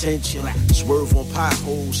always tension. Swerve on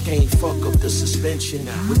potholes, can't fuck up the suspension.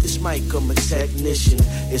 With this mic I'm a technician.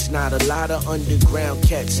 It's not a lot of underground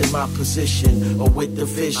cats in my position. Or with the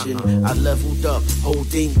vision, I leveled up, whole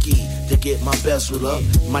dinky. The get my bezel up.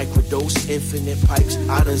 Microdose, infinite pipes,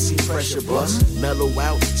 I done see pressure bust. Mellow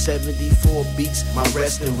out, 74 beats, my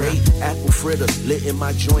resting rate. Apple fritter, lit in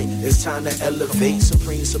my joint, it's time to elevate.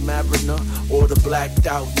 Supreme Submariner, or the blacked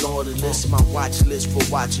out Nautilus. My watch list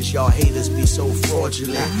for watches, y'all haters be so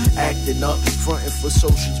fraudulent. Acting up, fronting for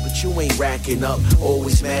socials, but you ain't racking up.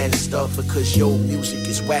 Always mad and stuff because your music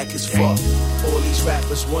is whack as fuck. All these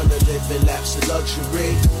rappers wanna live in laps of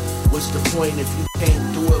luxury. What's the point if you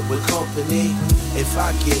can't do it with company? If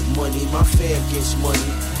I get money, my fam gets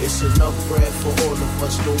money. It's enough bread for all of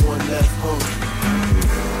us, no one left hungry.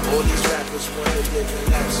 All these rappers wanna live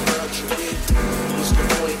in laps of luxury. What's the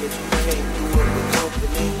point if you can't do it with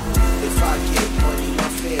company? If I get money, my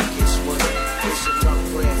fam gets money. It's enough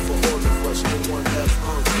bread for all of us, no one left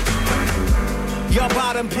hungry. Y'all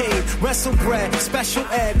bottom paid, wrestle bread, special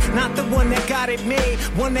ed, not the one that got it made,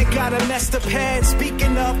 one that got a messed up head.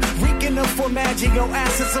 Speaking of, reeking of Formaggio,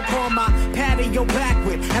 assets upon my patio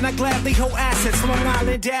backward, and I gladly hold assets, Long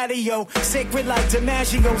Island daddy-o, sacred like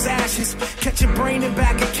DiMaggio's ashes, catch your brain in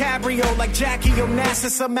back of cabrio like Jackie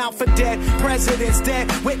Onassis. I'm out for dead, presidents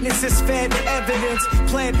dead, witnesses fed, evidence,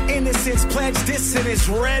 pled innocence, pledge dissidence,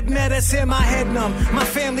 red medicine in my head numb, my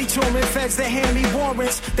family touring feds that hand me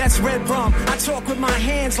warrants, that's red rum, I talk with my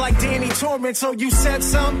hands like Danny Torrance. So you said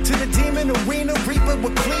some to the demon arena reaper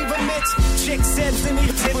with cleaver mitts. Chick said to me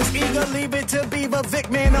it was eager, leave it to Beaver Vic,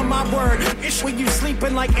 man of my word. Ish when you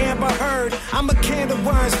sleeping like Amber Heard. I'm a can of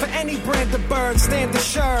worms for any brand of bird, stand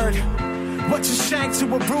assured. What's a shank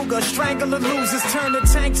to a Ruger? Strangler losers, turn the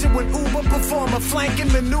tank to an Uber. Perform a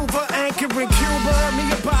flanking maneuver, anchor in Cuba.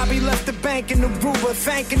 Me and Bobby left the bank in the Aruba,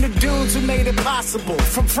 thanking the dudes who made it possible.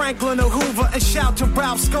 From Franklin to Hoover, and shout to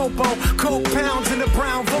Ralph Scopo. Coke pounds in the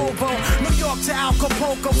brown Volvo. New York to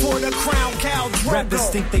Acapulco for the crown cow Drogo. Rappers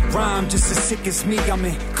think they rhyme just as sick as me. I'm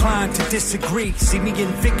inclined to disagree. See me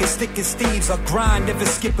and Vic as thick as thieves. I grind, never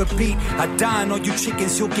skip a beat. I dine on you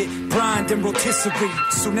chickens, you'll get brined and rotisserie.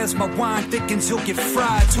 Soon as my wine thickens, you'll get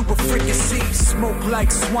fried to a fricassee. Smoke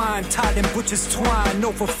like swine, tied in butcher's twine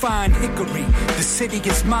over fine hickory. The city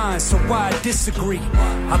is mine, so why disagree?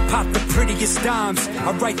 I pop the prettiest dimes,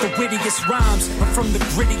 I write the wittiest rhymes. I'm from the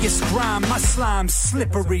grittiest grime, my slime's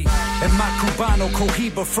slippery. And my Cubano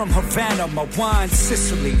Cohiba from Havana, my wine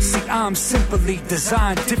Sicily. See, I'm simply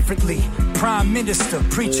designed differently. Prime Minister,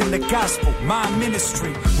 preaching the gospel, my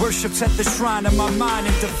ministry. Worships at the shrine of my mind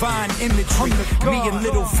and divine imagery. Me and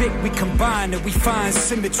Little Vic, we combine and we find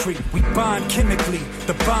symmetry. We bond chemically,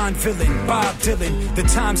 the Bond villain, Bob Dylan. The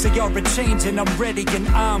times they are a-changing, I'm ready and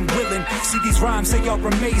I'm willing. See these rhymes, they are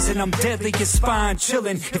amazing, I'm deadly, your spine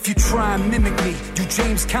chilling. If you try and mimic me, you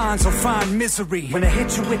James Cons will find misery. When I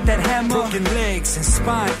hit you with that hammer, broken legs and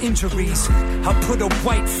spine injuries. I'll put a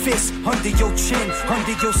white fist under your chin,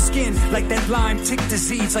 under your skin, like that Lyme tick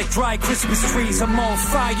disease, like dry Christmas trees. I'm on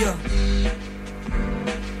fire.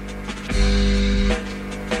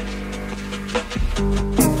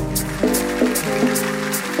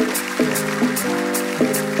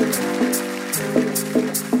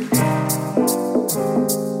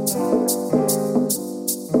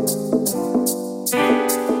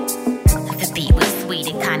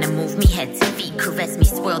 Caressed me,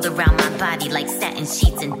 swirled around my body like satin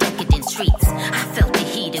sheets and decadent treats. I felt the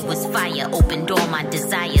heat, it was fire, opened all my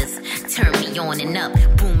desires. Turned me on and up,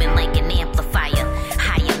 booming like an amplifier.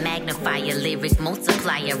 Higher magnifier, lyric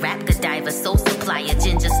multiplier. Rap Godiva, soul supplier.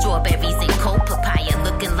 Ginger, strawberries, and cold papaya.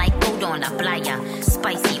 Looking like gold on a playa.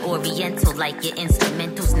 Spicy oriental, like your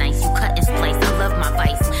instrumental's nice. You cut and splice, I love my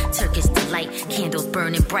vice. Turkish delight, candles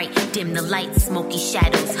burning bright. Dim the lights, smoky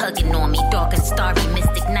shadows hugging on me. Dark and starry,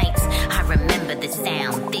 mystic nights. I remember the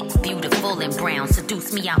sound, thick, beautiful, and brown.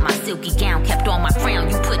 Seduced me out my silky gown, kept on my crown,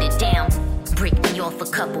 you put it down. Break me off a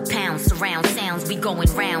couple pounds, surround sounds, we going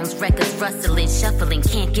rounds. Records rustling, shuffling,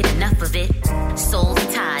 can't get enough of it. Souls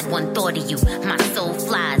tied, one thought of you, my soul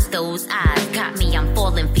flies. Those eyes got me, I'm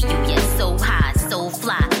falling for you, yet so high, so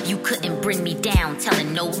fly. You couldn't bring me down,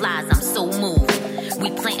 telling no lies, I'm so moved.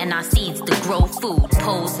 We planting our seeds to grow food,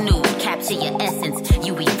 pose nude, capture your essence.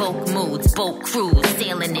 You evoke moods, boat cruise,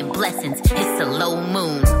 sailing in blessings. It's a low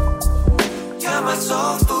moon. You're my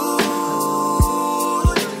soul food.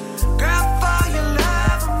 Girl, for your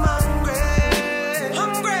love, I'm hungry.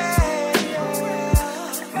 Hungry.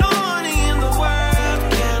 No money in the world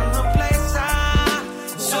can replace our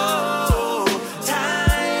soul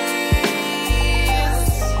ties.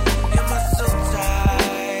 You're my soul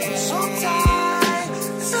ties. So tight.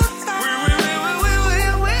 So tight.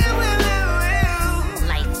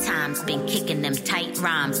 Lifetime's been kicking them tight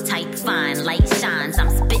rhymes, type fine, light shines. I'm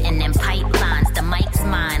spitting them pipe lines. The mic's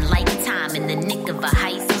mine, like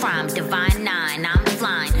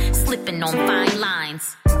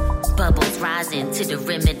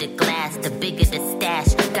the glass, the bigger the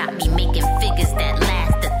stash. Got me making figures that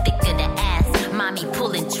last, the thicker the ass. Mommy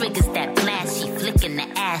pulling triggers that blast. She flicking the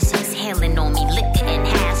ash, exhaling on me, liquor and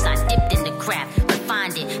hash. I dipped in the craft,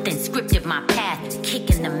 refined it, then scripted my path.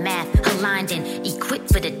 Kicking the math, aligned and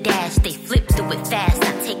equipped for the dash. They flip through it fast.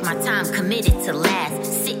 I take my time, committed to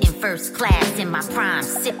last. Sitting first class in my prime,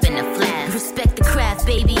 sipping a flask. Respect the craft,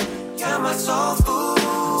 baby. You're my soul food.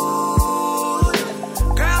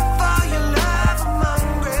 Girl, for your love, I'm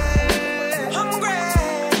hungry. Hungry.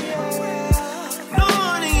 No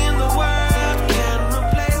money in the world can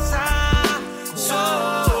replace our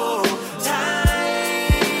soul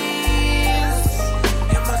ties.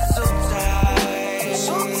 You're my soul tie.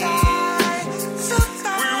 So tight, so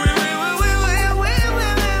tight.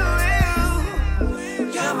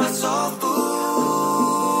 You're my soul food.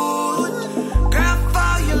 Girl,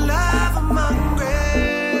 for your love, I'm hungry.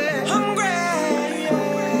 Hungry.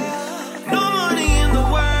 No money in the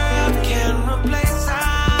world can replace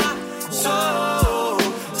our soul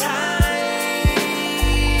ties.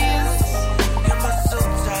 You're my soul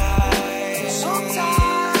tie. So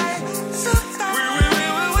tight, so tight.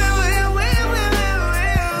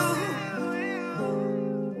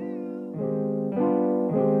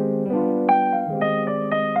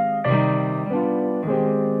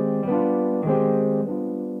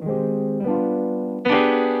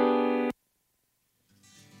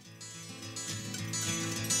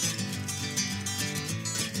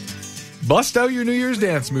 Bust out your New Year's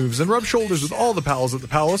dance moves and rub shoulders with all the pals at the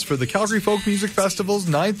Palace for the Calgary Folk Music Festival's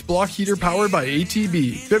 9th block heater powered by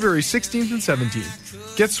ATB, February 16th and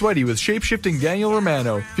 17th. Get sweaty with shape-shifting Daniel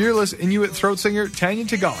Romano, fearless Inuit throat singer Tanya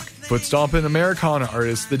Tagak, foot-stomping Americana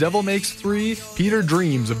artist The Devil Makes 3, Peter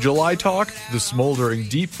Dreams of July Talk, the smoldering,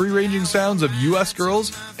 deep, free-ranging sounds of US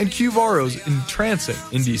Girls, and Q Varro's entrancing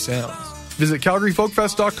indie sounds. Visit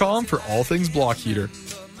CalgaryFolkFest.com for all things block heater.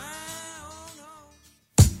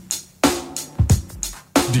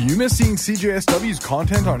 Do you miss seeing CJSW's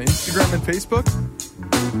content on Instagram and Facebook?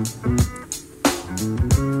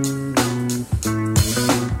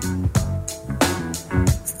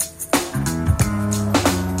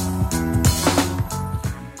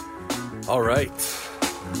 All right.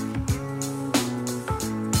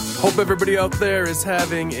 Hope everybody out there is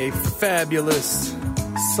having a fabulous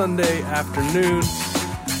Sunday afternoon.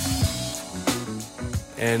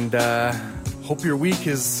 And hope your week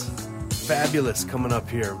is fabulous coming up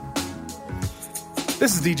here.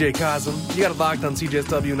 This is DJ Cosm. You got it locked on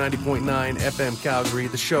CJSW 90.9 FM Calgary,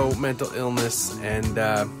 the show Mental Illness, and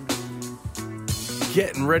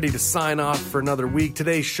getting ready to sign off for another week.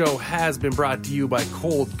 Today's show has been brought to you by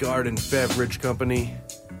Cold Garden Beverage Company.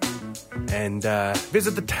 And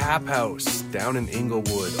visit the Tap House down in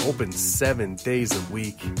Inglewood, open 7 days a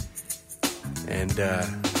week. And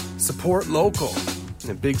support local.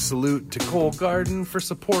 And a big salute to Cold Garden for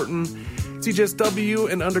supporting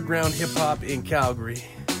CJSW and underground hip-hop in Calgary.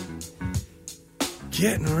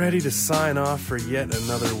 Getting ready to sign off for yet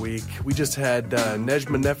another week. We just had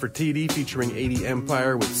Nejma Nefertiti featuring 80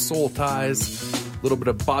 Empire with Soul Ties. A little bit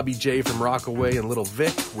of Bobby J from Rockaway and Little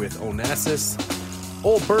Vic with Onassis.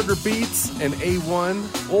 Old Burger Beats and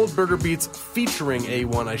A1. Old Burger Beats featuring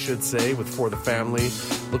A1, I should say, with For the Family.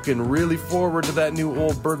 Looking really forward to that new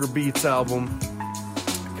Old Burger Beats album.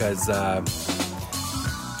 Because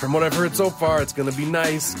from what I've heard so far, it's going to be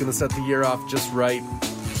nice. Going to set the year off just right.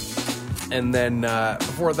 And then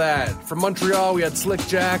before that, from Montreal, we had Slick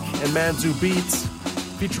Jack and Manzu Beats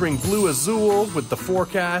featuring Blue Azul with The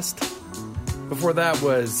Forecast. Before that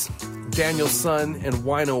was Daniel Sun and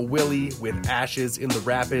Wino Willie with Ashes in the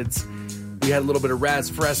Rapids. We had a little bit of Raz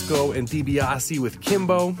Fresco and DiBiase with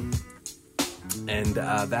Kimbo. And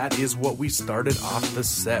that is what we started off the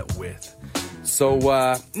set with.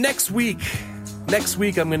 So next week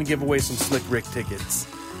I'm going to give away some Slick Rick tickets.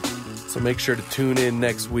 So make sure to tune in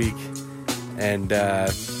next week. And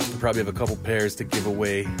we'll probably have a couple pairs to give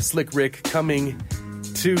away. Slick Rick coming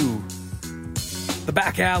to the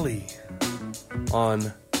Back Alley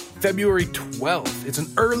on February 12th. It's an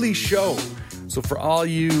early show. So for all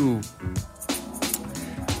you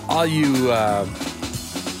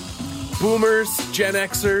boomers, Gen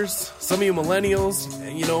Xers, some of you millennials,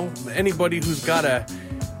 and you know, anybody who's gotta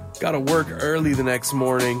work early the next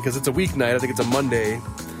morning, because it's a weeknight, I think it's a Monday.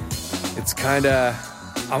 It's kind of,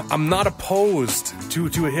 I'm not opposed to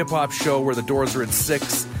a hip-hop show where the doors are at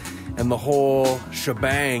 6 and the whole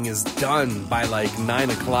shebang is done by like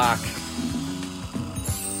 9 o'clock.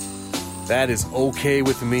 That is okay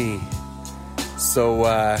with me.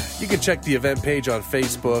 So you can check the event page on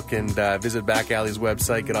Facebook and visit Back Alley's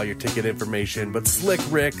website, get all your ticket information. But Slick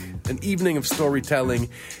Rick, an evening of storytelling,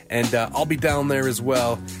 and I'll be down there as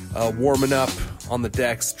well, warming up on the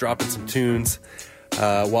decks, dropping some tunes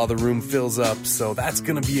while the room fills up. So that's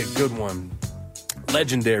going to be a good one.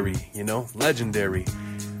 Legendary, legendary.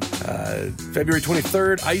 February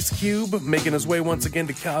 23rd, Ice Cube making his way once again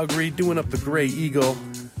to Calgary, doing up the Grey Eagle.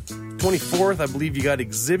 24th, I believe you got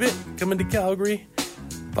Exhibit coming to Calgary.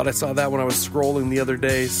 Thought I saw that when I was scrolling the other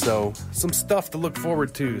day, so some stuff to look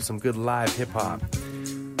forward to, some good live hip-hop.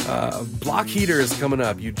 Block Heater is coming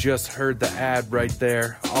up. You just heard the ad right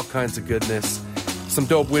there. All kinds of goodness. Some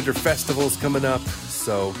dope winter festivals coming up,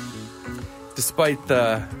 so despite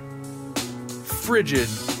the frigid,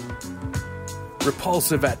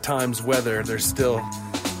 repulsive at times weather, there's still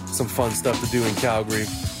some fun stuff to do in Calgary.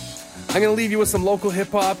 I'm going to leave you with some local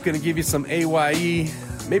hip-hop, going to give you some AYE,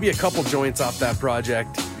 maybe a couple joints off that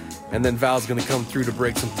project, and then Val's going to come through to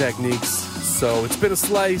break some techniques. So it's been a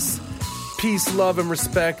slice. Peace, love, and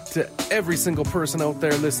respect to every single person out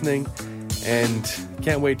there listening, and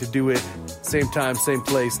can't wait to do it same time, same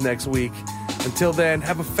place next week. Until then,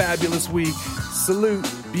 have a fabulous week. Salute,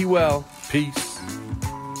 be well, peace.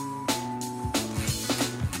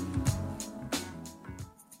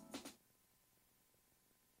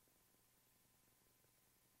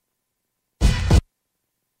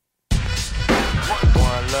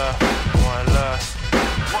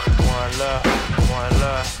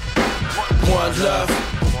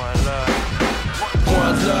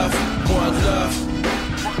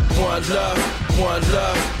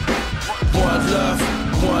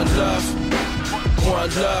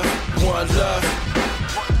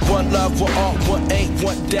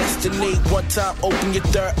 Time, open your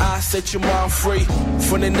third eye, set your mind free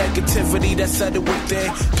from the negativity that's set it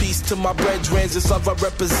within. Peace to my brethren, it's love I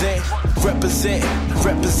represent.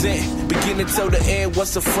 Beginning till the end.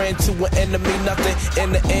 What's a friend to an enemy? Nothing.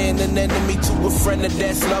 In the end, an enemy to a friend, and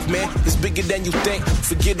that's love, man. It's bigger than you think.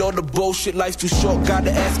 Forget all the bullshit, life's too short.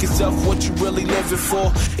 Gotta ask yourself what you really living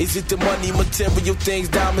for. Is it the money, material things,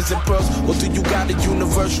 diamonds and pearls? Or do you got a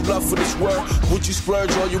universal love for this world? Would you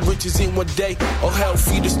splurge all your riches in one day? Or help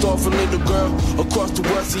feed a starving little girl across the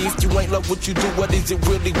world? See, if you ain't love what you do, what is it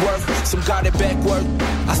really worth? Some got it backward.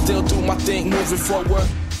 I still do my thing, moving forward.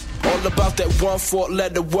 All about that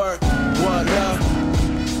 1-4-letter word. One love.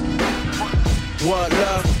 One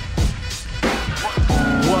love.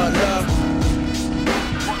 One love.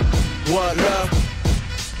 One love.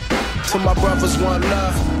 To my brothers, one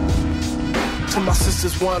love. To my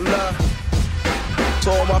sisters, one love.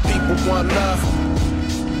 To all my people, one love.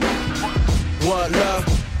 One love.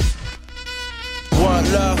 One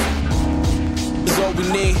love is all we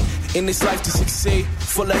need in this life to succeed.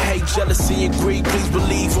 Full of hate, jealousy, and greed. Please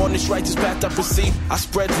believe on this righteous path I proceed. I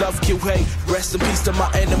spread love, kill hate. Rest in peace to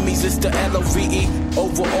my enemies. It's the LOVE.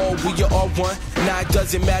 Overall, we are all one. Now it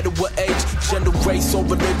doesn't matter what age, gender, race, or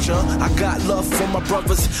religion. I got love for my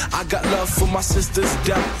brothers. I got love for my sisters.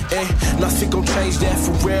 Damn, nothing gon' change that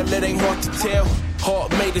for real. It ain't hard to tell.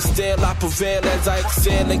 Heart made it still, I prevail as I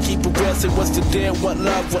excel and keep it real. Say what's the deal? What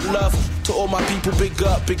love? What love? To all my people, big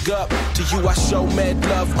up, big up. To you I show mad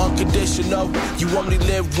love, unconditional. You only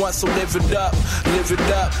live once, so live it up, live it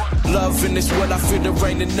up. Love in this world, I feel there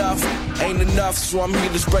ain't enough, so I'm here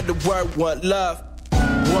to spread the word. What love?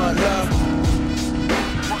 One love.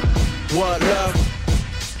 One love.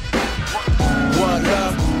 One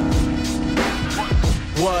love.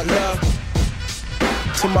 One love.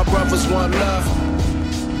 To my brothers, one love.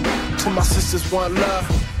 To my sisters, one love.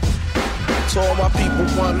 To all my people,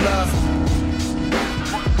 one love.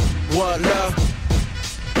 One love.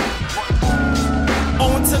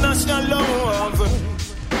 Oh, international love.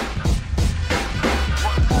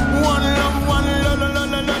 One love, one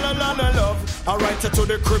love. Alright, to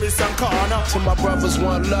the Caribbean corner. To my brothers,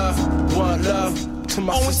 one love, one love. To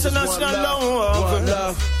my sisters, one love, one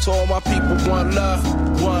love. To all my people, one love,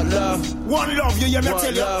 one love. One love, you hear me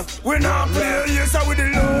tell you? We're not playing, yes, with the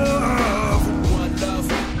love. One love.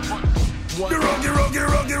 The rocky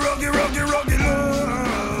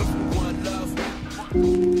love. One love.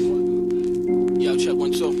 Yo, check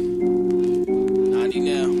 1, 2. 90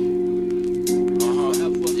 now.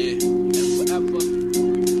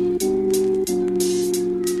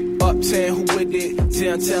 Uptown, who with it?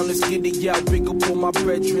 Downtown, let's get it, y'all. Big up on my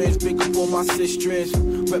brethren, big up on my sisters.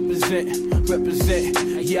 Represent,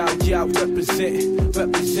 y'all, represent.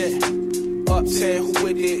 Uptown, who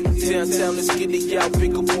with it? Downtown, let's get it, y'all.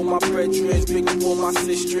 Big up on my brethren, big up on my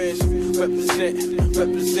sisters. Represent,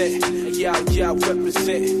 y'all,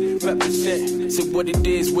 represent. represent. Say what it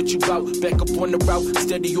is, what you bout. Back up on the route,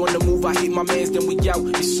 steady on the move. I hit my mans, then we out.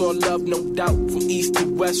 It's all love, no doubt. From east to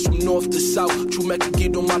west, from north to south. True Mecca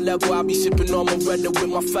get on my level. I be sipping on my red with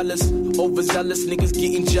my fellas. Overzealous niggas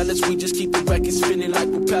getting jealous. We just keep the records spinning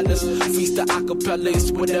like propellers. Feast the acapella,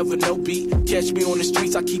 it's whatever, no beat. Catch me on the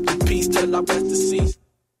streets, I keep the peace till I rest the seas.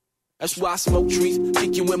 That's why I smoke trees,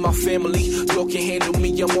 kicking with my family. Y'all can't handle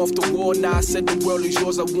me, I'm off the wall. Now I said the world is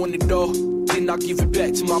yours, I want it all. Then I give it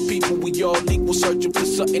back to my people. We all equal, searching for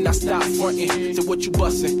something. I stop fronting. So what you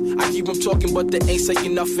bustin'? I keep them talking, but they ain't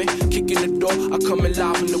saying nothing. Kicking the door, I come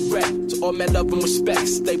alive in the rap. To all my love and respect,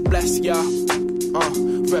 stay blessed, y'all.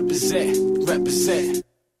 Represent.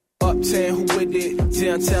 Uptown, who with it?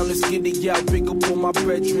 Downtown, let's get it, y'all. Big up on my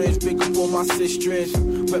brethren, big up on my sisters.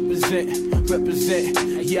 Represent.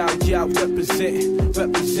 Y'all, represent.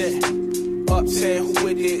 Uptown, who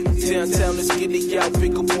with it? Downtown, let's get it, y'all.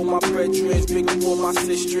 Big up on my brethren, big up on my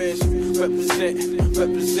sisters. Represent.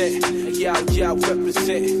 Y'all,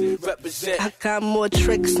 represent. I got more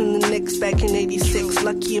tricks than the Knicks back in 86.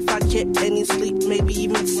 Lucky if I get any sleep, maybe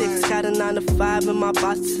even 6. Got a 9 to 5 and my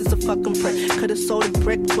boss is a fucking prick. Could've sold a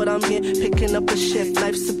brick, but I'm here picking up a shift.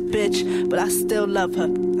 Life's a bitch, but I still love her.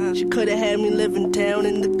 She could've had me living down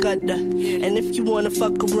in the gutter. And if you wanna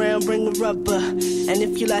fuck around, bring a rubber. And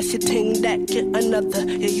if you lost your ting, that get another.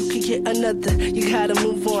 Yeah, you can get another. You gotta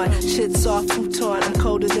move on. Shit's off futon. I'm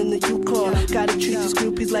colder than the Yukon. Gotta treat these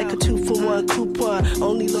groupies like a 2-for-1 coupon.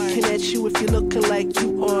 Only looking at you if you're looking like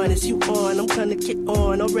you on. It's you on. I'm gonna get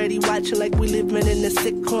on. Already watching like we living in a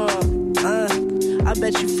sitcom. I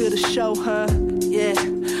bet you feel the show, huh? Yeah.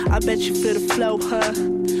 I bet you feel the flow, huh?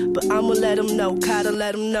 But I'ma let them know, gotta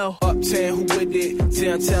let them know. Uptown, who with it?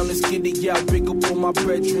 Downtown, let's get it, y'all. Big up on my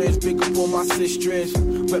brethren, big up on my sisters.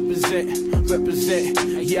 Represent.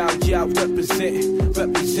 Y'all, represent.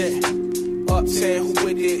 Uptown, who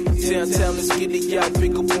with it? Downtown, let's get it, y'all.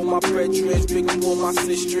 Big up on my brethren, big up on my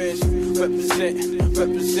sisters. Represent.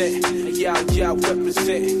 Y'all,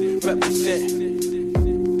 represent.